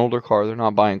if it's an older car, they're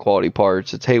not buying quality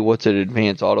parts. It's, hey, what's at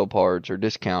Advance Auto Parts or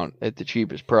discount at the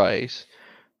cheapest price,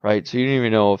 right? So you don't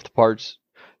even know if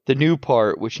the new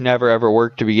part, which never ever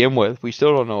worked to begin with, we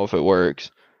still don't know if it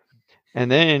works. And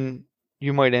then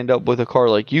you might end up with a car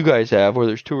like you guys have where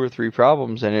there's 2 or 3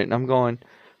 problems in it. And I'm going,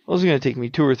 well, it's going to take me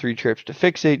 2 or 3 trips to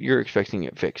fix it. You're expecting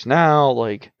it fixed now.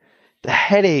 Like, the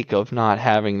headache of not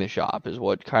having the shop is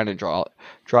what kind of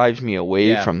drives me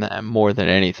away from them more than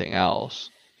anything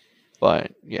else.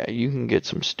 But yeah, you can get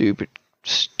some stupid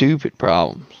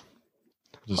problems.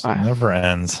 Just never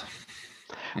ends.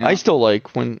 Yeah. I still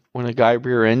like when a guy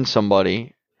rear ends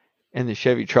somebody in the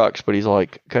Chevy trucks, but he's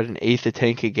like got an eighth a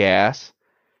tank of gas,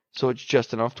 so it's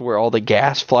just enough to where all the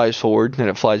gas flies forward and then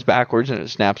it flies backwards and it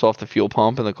snaps off the fuel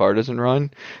pump and the car doesn't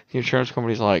run. The insurance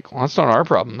company's like, well, that's not our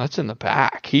problem. That's in the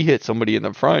back. He hit somebody in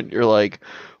the front. You're like,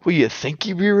 well, you think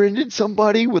you rear-ended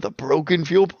somebody with a broken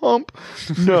fuel pump?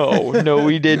 No,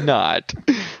 we did not.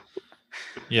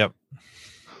 Yep.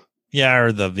 Yeah,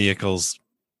 or the vehicles,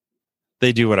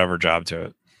 they do whatever job to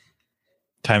it.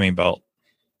 Timing belt,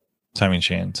 timing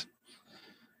chains.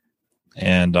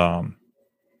 And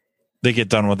they get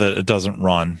done with it. It doesn't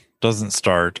run, doesn't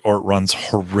start, or it runs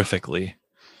horrifically.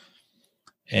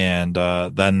 And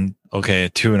then, okay,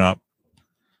 tune up,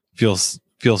 fuel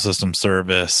system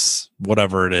service,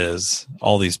 whatever it is,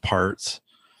 all these parts.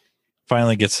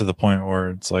 Finally gets to the point where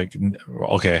it's like,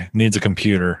 okay, needs a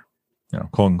computer,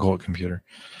 quote unquote computer.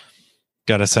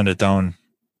 Got to send it down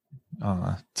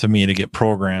to me to get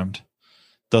programmed.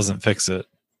 Doesn't fix it.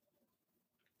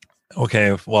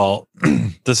 Okay, well,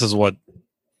 this is what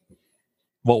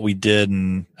we did,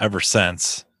 and ever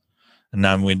since, and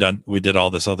then we did all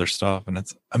this other stuff, and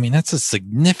that's a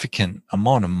significant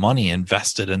amount of money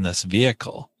invested in this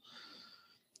vehicle.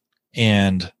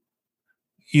 And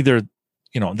either,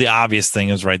 the obvious thing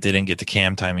is, right, they didn't get the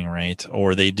cam timing right,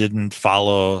 or they didn't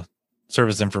follow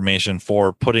service information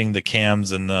for putting the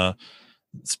cams in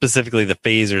specifically the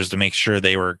phasers to make sure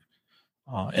they were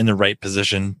in the right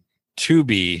position to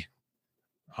be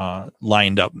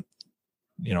lined up,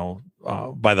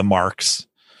 by the marks,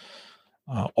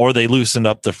 or they loosened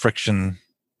up the friction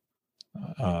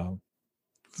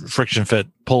fit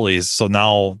pulleys, so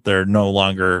now they're no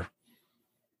longer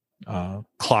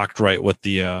clocked right with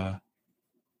the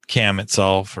cam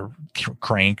itself or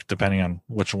crank, depending on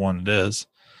which one it is.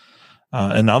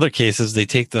 In other cases, they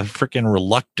take the freaking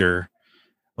reluctor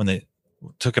when they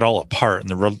took it all apart, and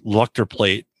the reluctor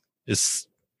plate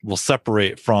will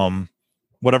separate from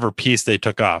whatever piece they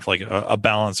took off, like a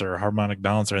balancer, a harmonic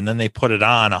balancer, and then they put it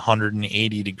on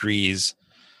 180 degrees,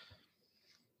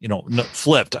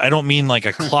 flipped. I don't mean like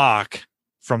a clock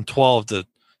from 12 to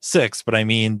 6, but I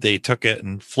mean they took it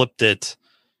and flipped it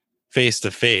face to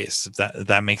face. If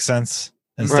that makes sense.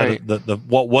 Instead of the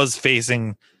what was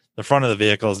facing the front of the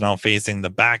vehicle is now facing the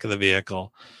back of the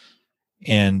vehicle,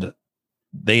 and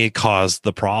they caused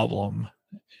the problem,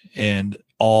 and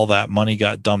all that money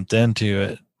got dumped into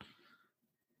it.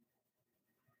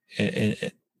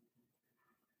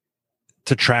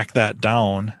 To track that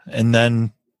down, and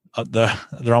then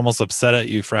they're almost upset at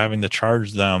you for having to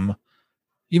charge them,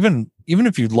 even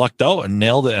if you lucked out and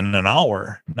nailed it in an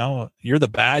hour. Now you're the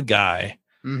bad guy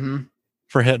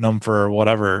for hitting them for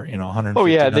whatever, 150, oh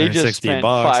yeah, they just spent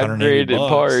 $5,000 in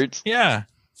parts. Yeah,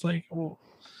 it's like, well,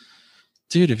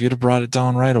 dude, if you'd have brought it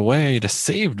down right away, you'd have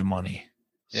saved money.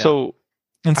 Yeah. So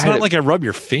it's not like I rub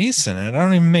your face in it.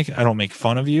 I don't make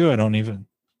fun of you. I don't even.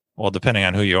 Well, depending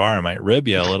on who you are, I might rib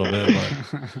you a little bit.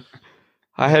 But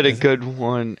I had a good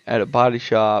one at a body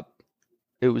shop.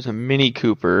 It was a Mini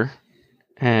Cooper,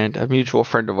 and a mutual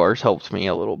friend of ours helped me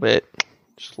a little bit,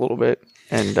 just a little bit.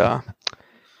 And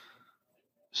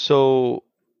so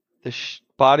the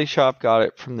body shop got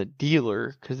it from the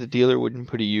dealer because the dealer wouldn't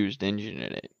put a used engine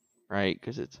in it, right?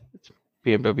 Because it's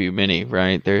BMW Mini,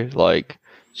 right? They're like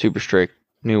super strict,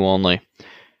 new only.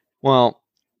 Well,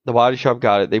 the body shop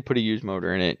got it. They put a used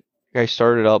motor in it. Guy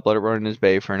started up, let it run in his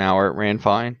bay for an hour. It ran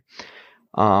fine.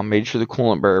 Made sure the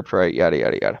coolant burped right, yada,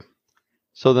 yada, yada.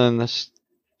 So then this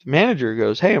manager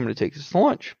goes, hey, I'm going to take this to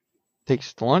lunch.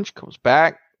 Takes it to lunch, comes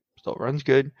back, still runs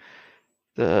good.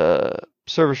 The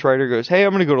service writer goes, hey,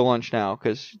 I'm going to go to lunch now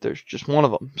because there's just one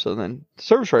of them. So then the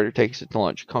service writer takes it to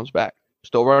lunch, comes back,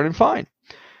 still running fine.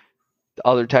 The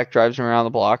other tech drives him around the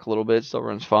block a little bit, still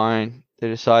runs fine. They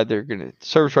decide the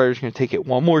service writer's going to take it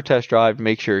one more test drive to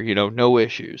make sure, no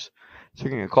issues. So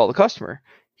they're going to call the customer.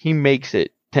 He makes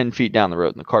it 10 feet down the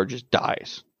road and the car just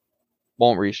dies.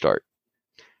 Won't restart.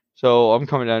 So I'm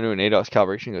coming down to an ADAS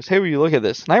calibration. He goes, hey, will you look at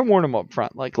this? And I warn him up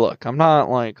front, like, look, I'm not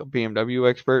like a BMW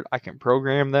expert. I can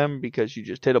program them because you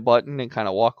just hit a button and kind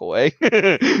of walk away.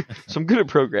 So I'm good at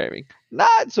programming,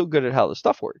 not so good at how the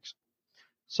stuff works.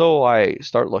 So I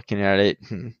start looking at it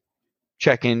and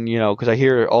checking, because I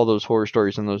hear all those horror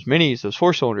stories in those minis, those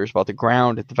 4-cylinders about the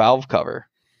ground at the valve cover,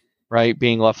 right,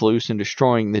 being left loose and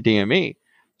destroying the DME.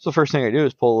 So the first thing I do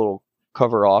is pull a little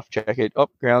cover off, check it,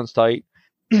 up, ground's tight.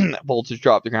 Voltage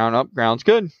drop the ground up, ground's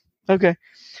good. Okay.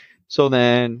 So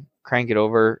then crank it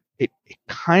over. It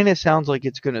kind of sounds like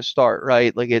it's going to start,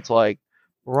 right? Like it's like,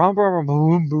 like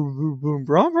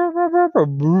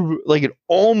it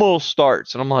almost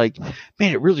starts. And I'm like,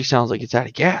 man, it really sounds like it's out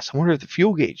of gas. I wonder if the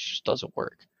fuel gauge just doesn't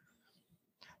work.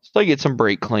 So I get some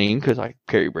brake clean because I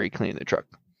carry brake clean in the truck.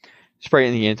 Spray it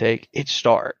in the intake. It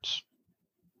starts,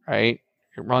 right?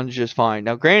 It runs just fine.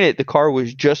 Now, granted, the car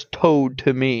was just towed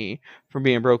to me from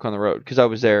being broke on the road because I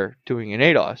was there doing an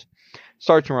ADAS.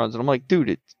 Starts and runs, and I'm like, dude,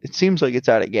 it seems like it's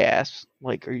out of gas.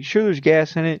 Like, are you sure there's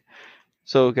gas in it?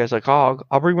 So the guy's like, oh,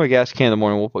 I'll bring my gas can in the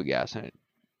morning. We'll put gas in it.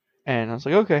 And I was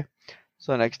like, okay.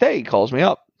 So the next day, he calls me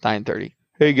up, 9:30.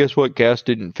 Hey, guess what? Gas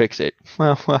didn't fix it.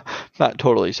 Well, not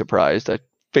totally surprised. I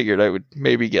figured I would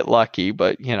maybe get lucky,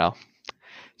 but,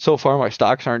 so far my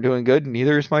stocks aren't doing good, and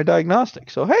neither is my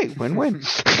diagnostic. So, hey, win-win.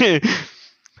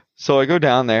 So I go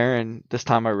down there, and this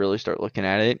time I really start looking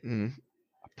at it, and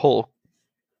I pull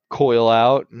coil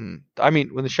out. And I mean,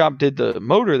 when the shop did the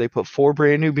motor, they put 4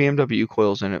 brand new BMW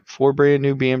coils in it, 4 brand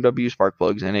new BMW spark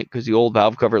plugs in it, because the old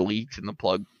valve cover leaked, and the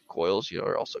plug coils,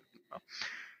 are also.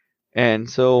 And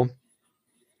so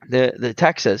the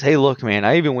tech says, hey, look, man,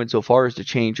 I even went so far as to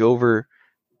change over.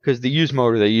 Because the used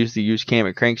motor, they use the used cam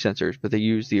and crank sensors, but they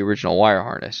use the original wire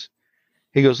harness.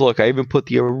 He goes, look, I even put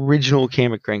the original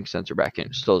cam and crank sensor back in.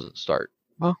 It still doesn't start.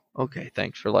 Well, okay,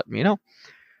 thanks for letting me know.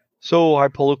 So I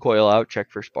pull a coil out,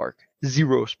 check for spark.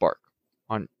 0 spark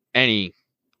on any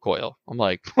coil. I'm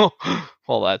like,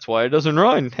 well, that's why it doesn't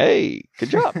run. Hey, good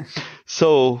job.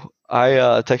 So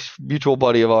I text a mutual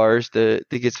buddy of ours to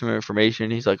get some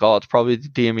information. He's like, oh, it's probably the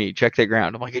DME. Check that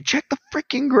ground. I'm like, hey, check the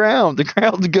freaking ground. The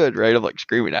ground's good, right? I'm like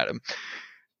screaming at him.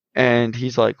 And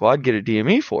he's like, well, I'd get a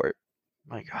DME for it.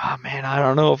 I'm like, oh, man, I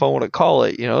don't know if I want to call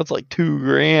it. It's like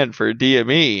 $2,000 for a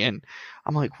DME. And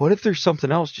I'm like, what if there's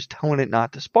something else just telling it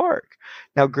not to spark?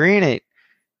 Now, granted,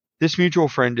 this mutual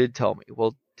friend did tell me,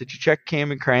 well, did you check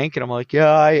cam and crank? And I'm like,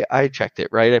 yeah, I checked it,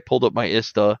 right? I pulled up my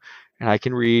ISTA, and I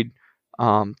can read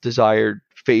desired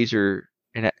phaser,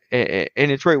 and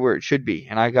it's right where it should be,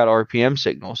 and I got RPM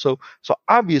signal, so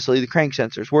obviously the crank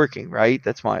sensor is working, right?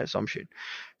 That's my assumption.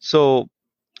 So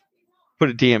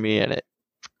put a DME in it,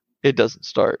 it doesn't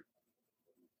start.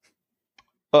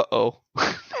 I'm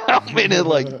in it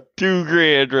like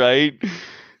 $2,000, right?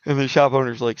 And the shop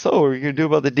owner's like, so what are you gonna do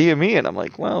about the DME? And I'm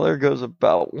like, well, there goes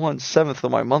about 1/7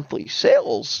 of my monthly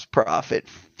sales profit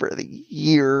for the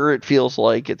year. It feels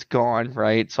like it's gone,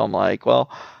 right? So I'm like,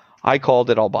 well, I called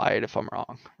it, I'll buy it if I'm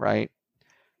wrong, right?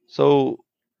 So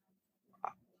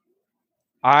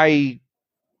I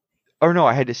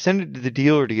had to send it to the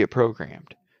dealer to get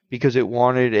programmed because it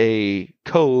wanted a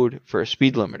code for a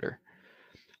speed limiter.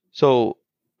 So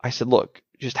I said, look,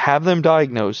 just have them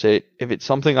diagnose it. If it's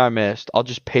something I missed, I'll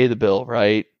just pay the bill,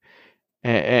 right?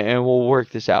 And we'll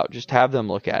work this out. Just have them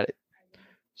look at it.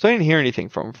 So I didn't hear anything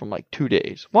from like 2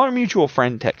 days. Well, our mutual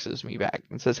friend texts me back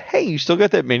and says, hey, you still got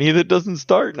that Mini that doesn't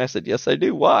start? And I said, yes, I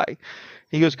do. Why?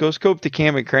 He goes, go scope the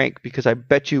cam and crank, because I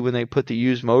bet you when they put the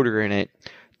used motor in it,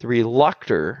 the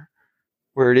reluctor,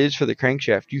 where it is for the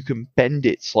crankshaft, you can bend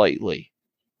it slightly.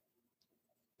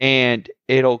 And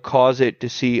it'll cause it to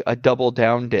see a double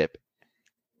down dip.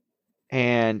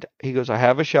 And he goes, I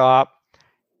have a shop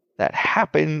that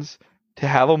happens to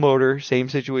have a motor, same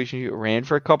situation. You ran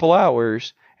for a couple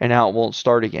hours, and now it won't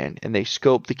start again. And they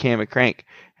scope the cam and crank,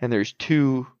 and there's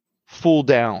 2 full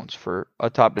downs for a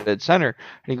top to dead center.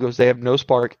 And he goes, they have no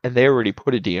spark, and they already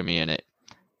put a DME in it.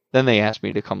 Then they asked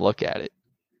me to come look at it.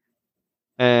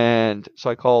 And so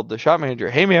I called the shop manager.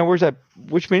 Hey, man,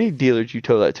 which Mini dealer did you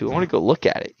tow that to? I want to go look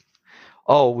at it.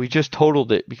 Oh, we just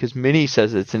totaled it because Mini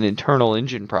says it's an internal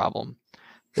engine problem.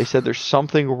 They said there's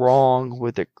something wrong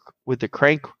with the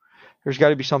crank. There's got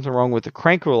to be something wrong with the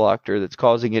crank reluctor that's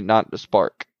causing it not to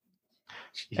spark.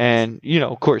 Jeez. And,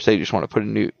 of course, they just want to put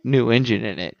a new engine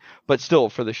in it. But still,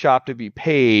 for the shop to be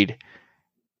paid,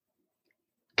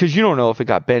 because you don't know if it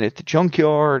got bent at the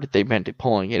junkyard, if they bent it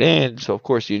pulling it in. So, of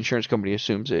course, the insurance company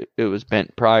assumes it was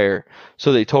bent prior.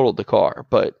 So they totaled the car.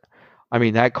 But, I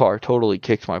mean, that car totally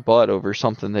kicked my butt over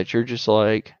something that you're just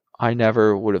like, I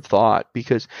never would have thought.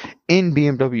 Because in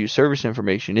BMW service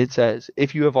information, it says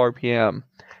if you have RPM,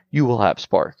 you will have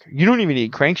spark. You don't even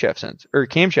need crankshaft sensor or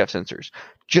camshaft sensors,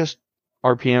 just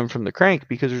RPM from the crank,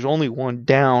 because there's only one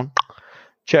down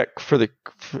check for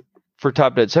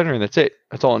top dead center, and that's it.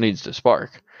 That's all it needs to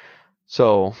spark.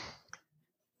 So,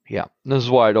 yeah, this is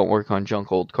why I don't work on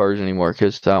junk old cars anymore,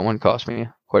 because that one cost me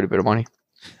quite a bit of money.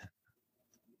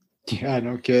 Yeah,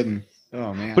 no kidding.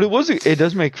 Oh man. But it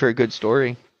does make for a good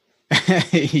story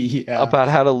Yeah. about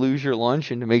how to lose your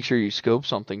lunch and to make sure you scope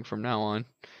something from now on.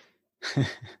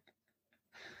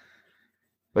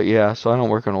 But yeah, so I don't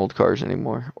work on old cars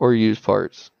anymore or used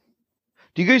parts.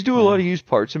 Do you guys do a lot of used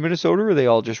parts in Minnesota, or are they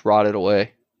all just rotted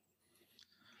away?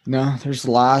 No, there's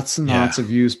lots and lots of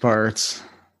used parts,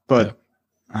 but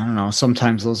I don't know.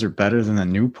 Sometimes those are better than the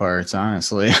new parts,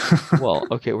 honestly. Well,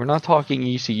 okay, we're not talking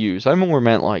ECUs. I more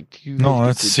meant like.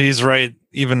 He's right.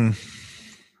 Even,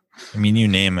 I mean, you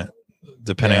name it,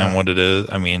 depending on what it is.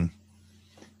 I mean,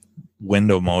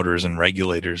 window motors and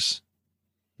regulators.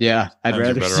 Yeah, I'd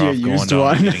Sometimes rather you're see a better off used going down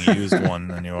one. and getting a used one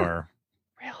than you are.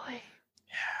 Really?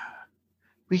 Yeah.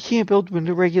 We can't build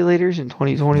window regulators in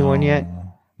 2021 yet.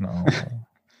 No.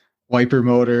 Wiper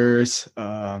motors,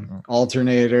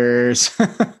 alternators.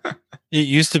 It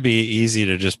used to be easy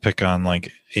to just pick on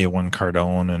like A1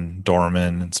 Cardone and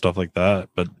Dorman and stuff like that,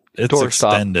 but it's Doorstop.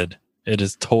 extended. It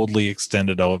is totally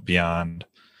extended out beyond.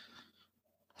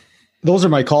 Those are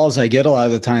my calls I get a lot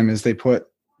of the time, is they put,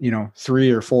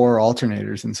 3 or 4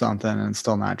 alternators in something and it's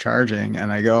still not charging.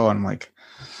 And I go and I'm like,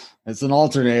 it's an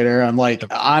alternator. I'm like,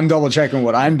 I'm double checking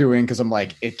what I'm doing, because I'm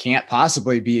like, it can't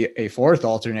possibly be a 4th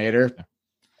alternator.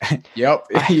 Yep.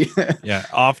 Yeah,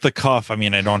 off the cuff. I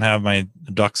mean, I don't have my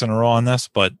ducks in a row on this,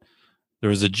 but there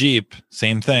was a Jeep,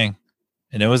 same thing.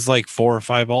 And it was like 4 or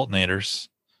 5 alternators.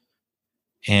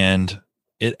 And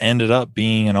it ended up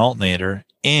being an alternator.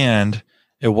 And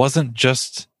it wasn't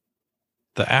just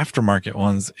the aftermarket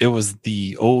ones, it was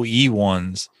the OE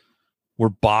ones were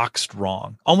boxed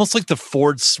wrong. Almost like the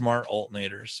Ford Smart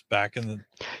alternators back in the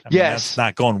that's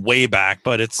not going way back,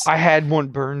 but I had one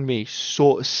burn me.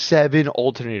 So 7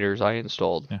 alternators I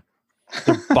installed. Yeah.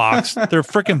 They're boxed. They're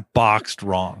freaking boxed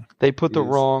wrong. They put the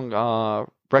wrong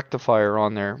rectifier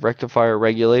on there, rectifier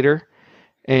regulator,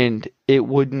 and it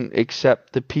wouldn't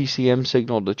accept the PCM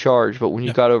signal to charge. But when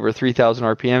you got over 3,000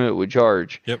 RPM, it would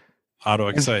charge. Yep. Auto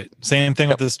excite. Same thing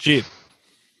with this Jeep.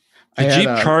 The Jeep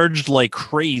charged like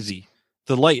crazy.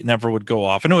 The light never would go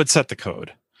off, and it would set the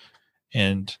code.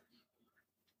 And,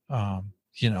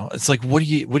 it's like, what do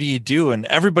you do? And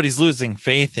everybody's losing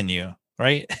faith in you,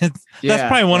 right? That's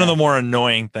probably one of the more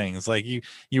annoying things. Like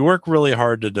you work really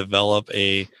hard to develop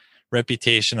a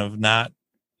reputation of not,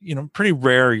 pretty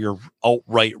rare you're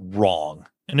outright wrong.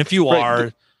 And if you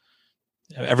are,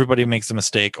 everybody makes a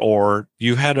mistake, or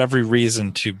you had every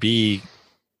reason to be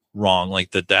wrong.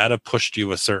 Like the data pushed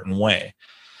you a certain way.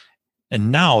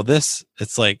 And now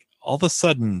it's like all of a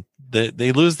sudden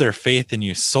they lose their faith in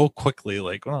you so quickly.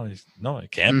 Like, well, no,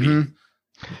 it can't be.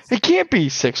 It can't be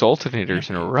 6 alternators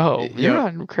in a row. You're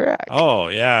not correct. Oh,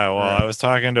 yeah. Well, I was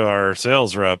talking to our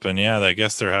sales rep, and I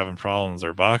guess they're having problems.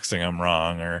 They're boxing them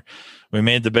wrong. Or we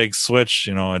made the big switch,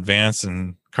 Advance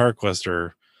and CarQuest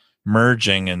are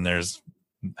merging, and there's,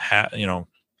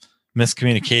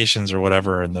 miscommunications or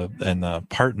whatever, and the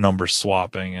part number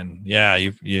swapping, and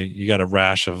you got a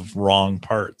rash of wrong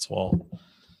parts. Well,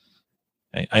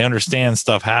 I understand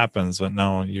stuff happens, but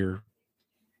no, you're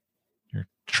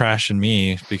trashing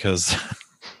me because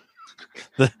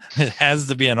it has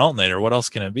to be an alternator. What else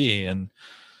can it be? And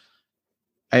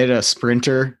I had a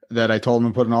Sprinter that I told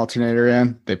them to put an alternator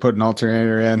in. They put an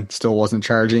alternator in, still wasn't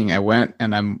charging. I went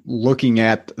and I'm looking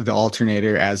at the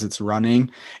alternator as it's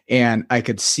running, and I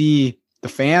could see the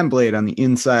fan blade on the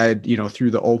inside,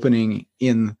 through the opening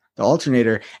in the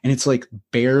alternator, and it's like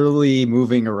barely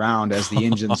moving around as the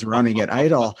engine's running at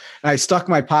idle. And I stuck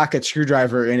my pocket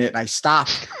screwdriver in it, and I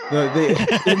stopped the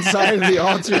inside of the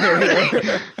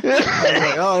alternator. I was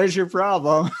like, oh, there's your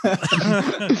problem.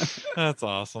 That's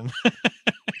awesome.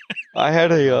 I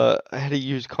had a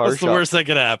used car What's shop. the worst that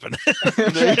could happen?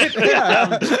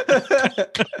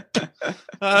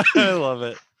 I love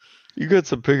it. You got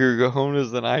some bigger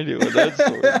cojones than I do with that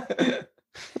story.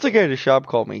 It's like I had a shop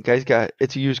call me.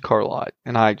 It's a used car lot,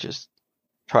 and I just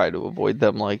try to avoid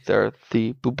them like they're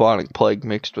the bubonic plague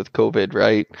mixed with COVID,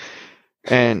 right?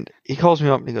 And he calls me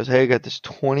up and he goes, "Hey, I got this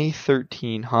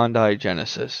 2013 Hyundai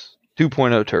Genesis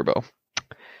 2.0 turbo.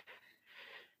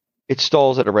 It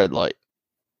stalls at a red light.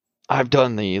 I've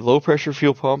done the low pressure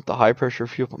fuel pump, the high pressure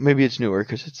fuel pump. Maybe it's newer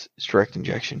because it's direct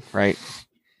injection, right?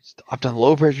 I've done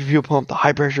low pressure fuel pump, the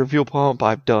high pressure fuel pump.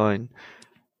 I've done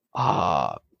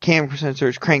cam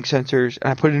sensors, crank sensors,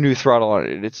 and I put a new throttle on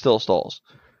it. It still stalls.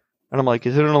 And I'm like,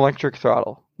 is it an electric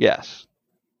throttle? Yes.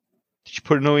 Did you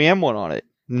put an OEM one on it?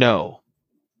 No.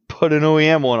 Put an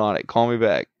OEM one on it. Call me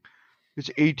back. It's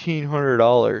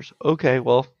 $1,800. Okay,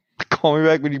 well, call me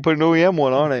back when you put an OEM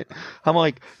one on it. I'm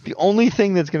like, the only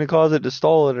thing that's going to cause it to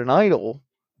stall at an idle,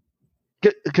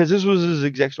 because this was his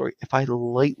exact story. If I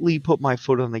lightly put my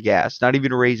foot on the gas, not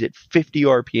even raise it 50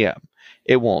 RPM,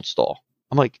 it won't stall.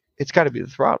 I'm like, it's got to be the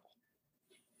throttle.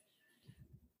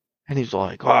 And he's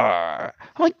like, "Arr."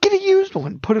 I'm like, get a used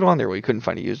one. Put it on there. Well, he couldn't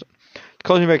find a used one. He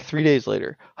calls me back 3 days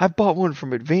later. I bought one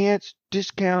from Advance,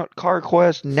 Discount,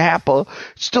 CarQuest, Napa.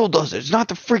 It still does it. It's not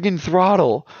the friggin'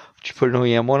 throttle. Did you put an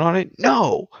OEM one on it?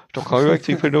 No. Don't call me back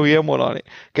till you put an OEM one on it.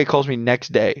 Guy calls me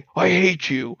next day. I hate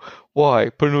you. Why?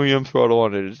 Put an OEM throttle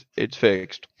on it. It's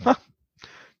fixed. Huh.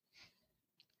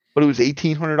 But it was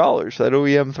 $1,800 for that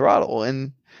OEM throttle,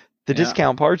 and the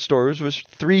discount parts stores was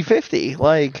 $350.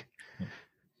 Like,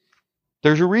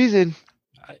 there's a reason.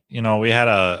 You know, we had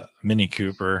a Mini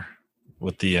Cooper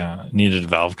with the needed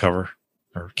valve cover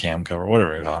or cam cover,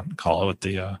 whatever you call it, with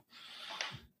the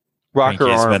Rocker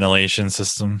crankcase arm. ventilation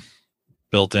system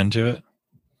built into it.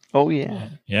 Oh, yeah.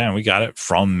 Yeah, and we got it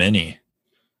from Mini.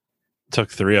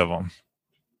 Took 3 of them.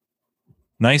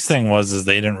 Nice thing was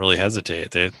they didn't really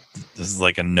hesitate. This is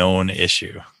like a known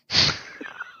issue.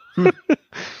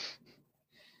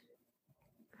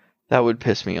 That would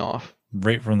piss me off.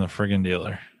 Right from the friggin'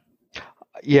 dealer.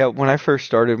 Yeah, when I first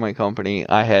started my company,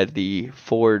 I had the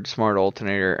Ford Smart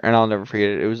Alternator, and I'll never forget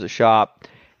it. It was a shop,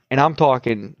 and I'm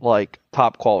talking like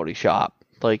top quality shop.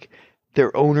 Like,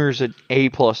 their owner's an A+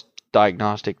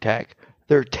 diagnostic tech.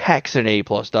 Their tech's an A+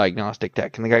 diagnostic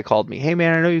tech. And the guy called me, hey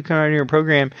man, I know you come out of your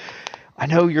program. I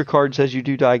know your card says you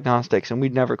do diagnostics, and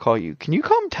we'd never call you. Can you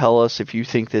come tell us if you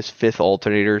think this 5th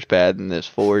alternator is bad in this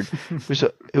Ford?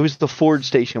 It was the Ford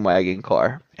station wagon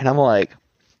car. And I'm like,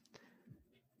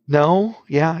 no,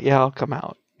 yeah, I'll come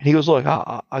out. And he goes, look,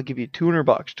 I'll give you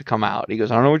 $200 to come out. He goes,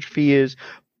 I don't know what your fee is,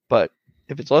 but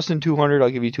if it's less than 200, I'll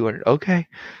give you 200. Okay.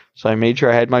 So I made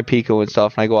sure I had my Pico and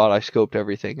stuff, and I go out, I scoped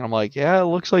everything. And I'm like, yeah, it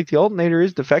looks like the alternator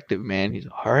is defective, man. He's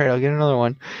like, all right, I'll get another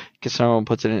one. Gets another one,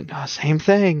 puts it in. Oh, same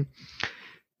thing.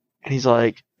 And he's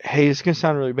like, hey, it's going to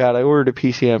sound really bad. I ordered a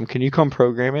PCM. Can you come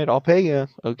program it? I'll pay you.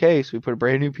 Okay. So we put a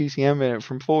brand new PCM in it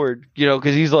from Ford, you know,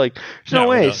 because he's like, there's no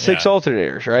way, 6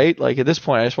 alternators, right? Like, at this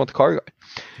point, I just want the car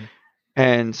going.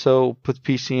 And so put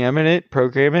the PCM in it,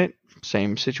 program it,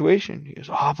 same situation. He goes,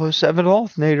 oh, I'll put a 7th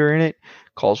alternator in it.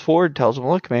 Calls Ford, tells him,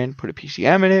 look, man, put a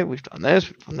PCM in it. We've done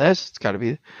this. It's got to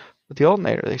be with the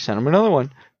alternator. They send him another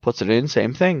one, puts it in,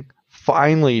 same thing.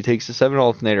 Finally, he takes the 7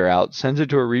 alternator out, sends it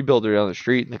to a rebuilder down the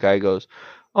street, and the guy goes,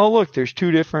 oh, look, there's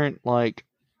 2 different, like,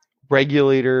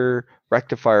 regulator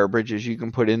rectifier bridges you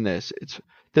can put in this.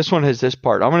 This one has this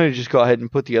part. I'm going to just go ahead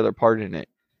and put the other part in it.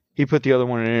 He put the other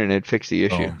one in and it fixed the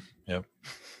issue. Oh, yep.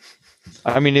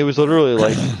 I mean, it was literally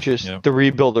like just the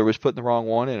rebuilder was putting the wrong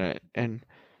one in it.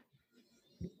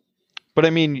 But I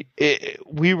mean,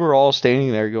 we were all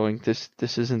standing there going, this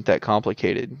isn't that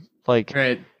complicated. Like,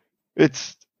 Right.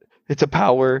 It's a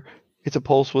power, it's a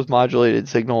pulse width modulated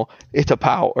signal, it's a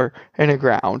power and a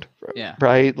ground. Yeah.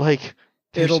 Right? Like,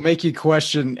 It'll make you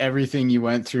question everything you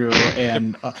went through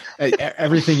and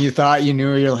everything you thought you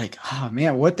knew. You're like, oh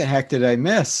man, what the heck did I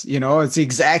miss? You know, it's the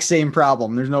exact same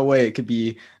problem. There's no way it could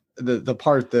be the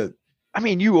part that. I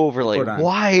mean, you overlay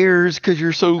wires because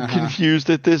you're so confused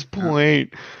at this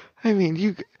point. I mean,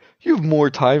 you have more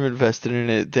time invested in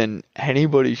it than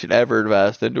anybody should ever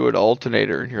invest into an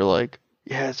alternator, and you're like,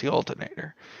 yeah, it's the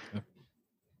alternator. Yep.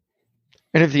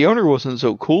 And if the owner wasn't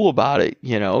so cool about it,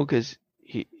 you know, because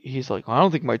he's like, well, I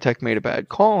don't think my tech made a bad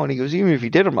call, and he goes, even if he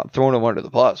did, I'm not throwing him under the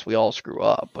bus. We all screw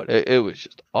up, but it was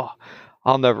just,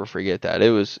 I'll never forget that. It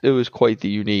was quite the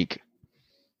unique.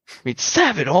 I mean,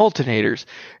 7 alternators,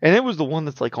 and it was the one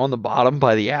that's like on the bottom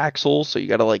by the axle, so you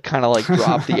got to like kind of like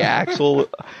drop the axle.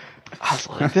 I was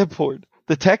like, that poor.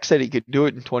 The tech said he could do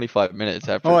it in 25 minutes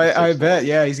after. Oh, I bet.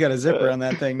 Yeah, he's got a zipper on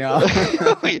that thing now.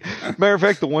 Matter of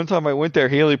fact, the one time I went there,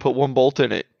 he only put 1 bolt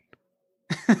in it.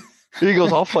 He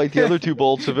goes, I'll fight the other 2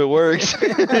 bolts if it works.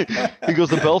 He goes,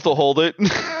 the belt will hold it.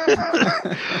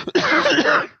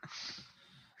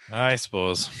 I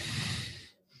suppose.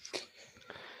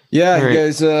 Yeah, right. You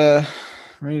guys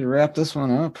ready to wrap this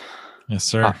one up? Yes,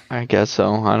 sir. I guess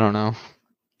so. I don't know.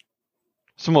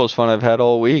 It's the most fun I've had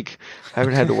all week. I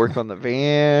haven't had to work on the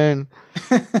van.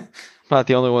 I'm not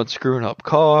the only one screwing up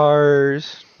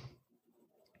cars.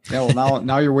 Yeah, well,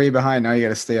 now you're way behind. Now you got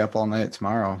to stay up all night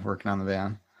tomorrow working on the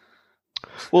van.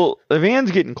 Well, the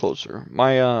van's getting closer.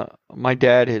 My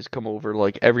dad has come over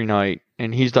like every night,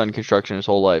 and he's done construction his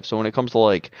whole life. So when it comes to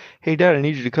like, hey, Dad, I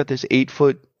need you to cut this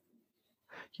 8-foot,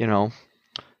 you know,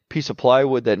 piece of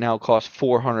plywood that now costs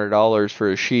 $400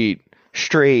 for a sheet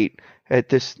straight at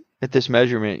this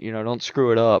measurement. You know, don't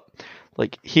screw it up.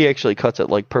 Like, he actually cuts it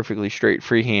like perfectly straight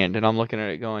freehand, and I'm looking at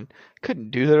it going,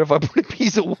 couldn't do that if I put a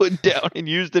piece of wood down and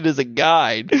used it as a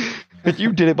guide. But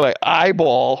you did it by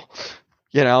eyeball.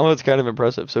 You know, it's kind of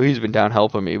impressive. So he's been down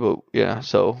helping me, but yeah.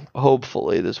 So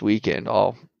hopefully this weekend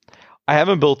I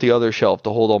haven't built the other shelf to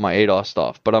hold all my ADOS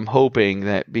stuff, but I'm hoping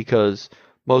that because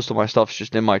most of my stuff's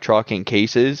just in my truck in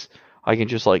cases, I can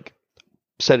just like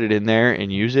set it in there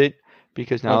and use it.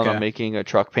 Because now that I'm making a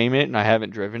truck payment and I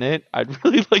haven't driven it, I'd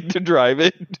really like to drive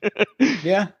it.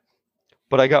 Yeah.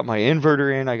 But I got my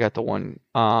inverter in. I got the one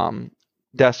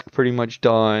desk pretty much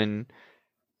done.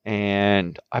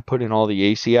 And I put in all the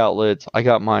AC outlets. I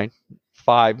got my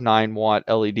 5 9-watt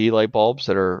LED light bulbs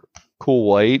that are cool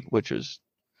white, which is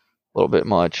a little bit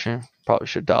much. Probably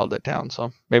should dial that down.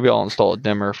 So maybe I'll install a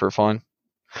dimmer for fun.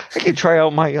 I can try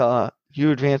out my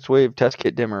U Advanced Wave test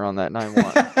kit dimmer on that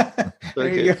 9-watt. There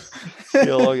you go. See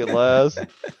how long it lasts.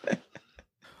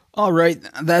 All right,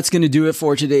 that's going to do it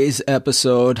for today's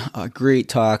episode. A great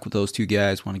talk with those two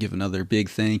guys. Want to give another big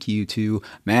thank you to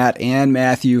Matt and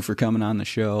Matthew for coming on the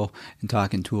show and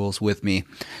talking tools with me.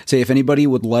 Say, if anybody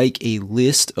would like a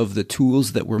list of the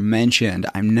tools that were mentioned,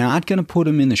 I'm not going to put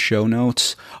them in the show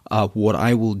notes. What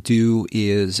I will do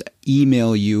is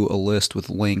email you a list with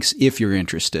links if you're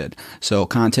interested. So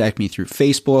contact me through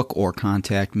Facebook or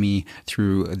contact me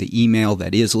through the email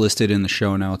that is listed in the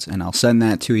show notes, and I'll send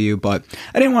that to you. But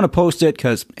I didn't want to post it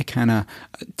because it kind of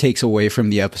takes away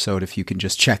from the episode if you can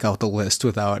just check out the list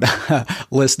without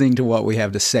listening to what we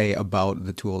have to say about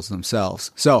the tools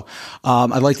themselves. So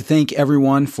I'd like to thank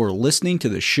everyone for listening to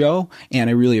the show,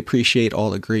 and I really appreciate all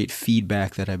the great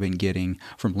feedback that I've been getting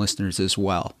from listeners as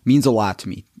well. It means a lot to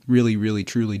me. Really, really,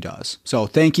 truly does. So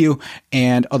thank you.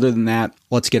 And other than that,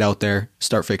 let's get out there,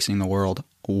 start fixing the world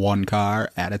one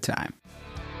car at a time.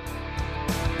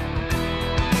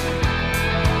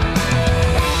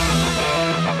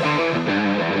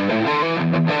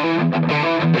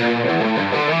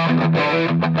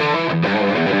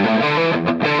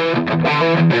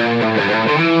 Yeah.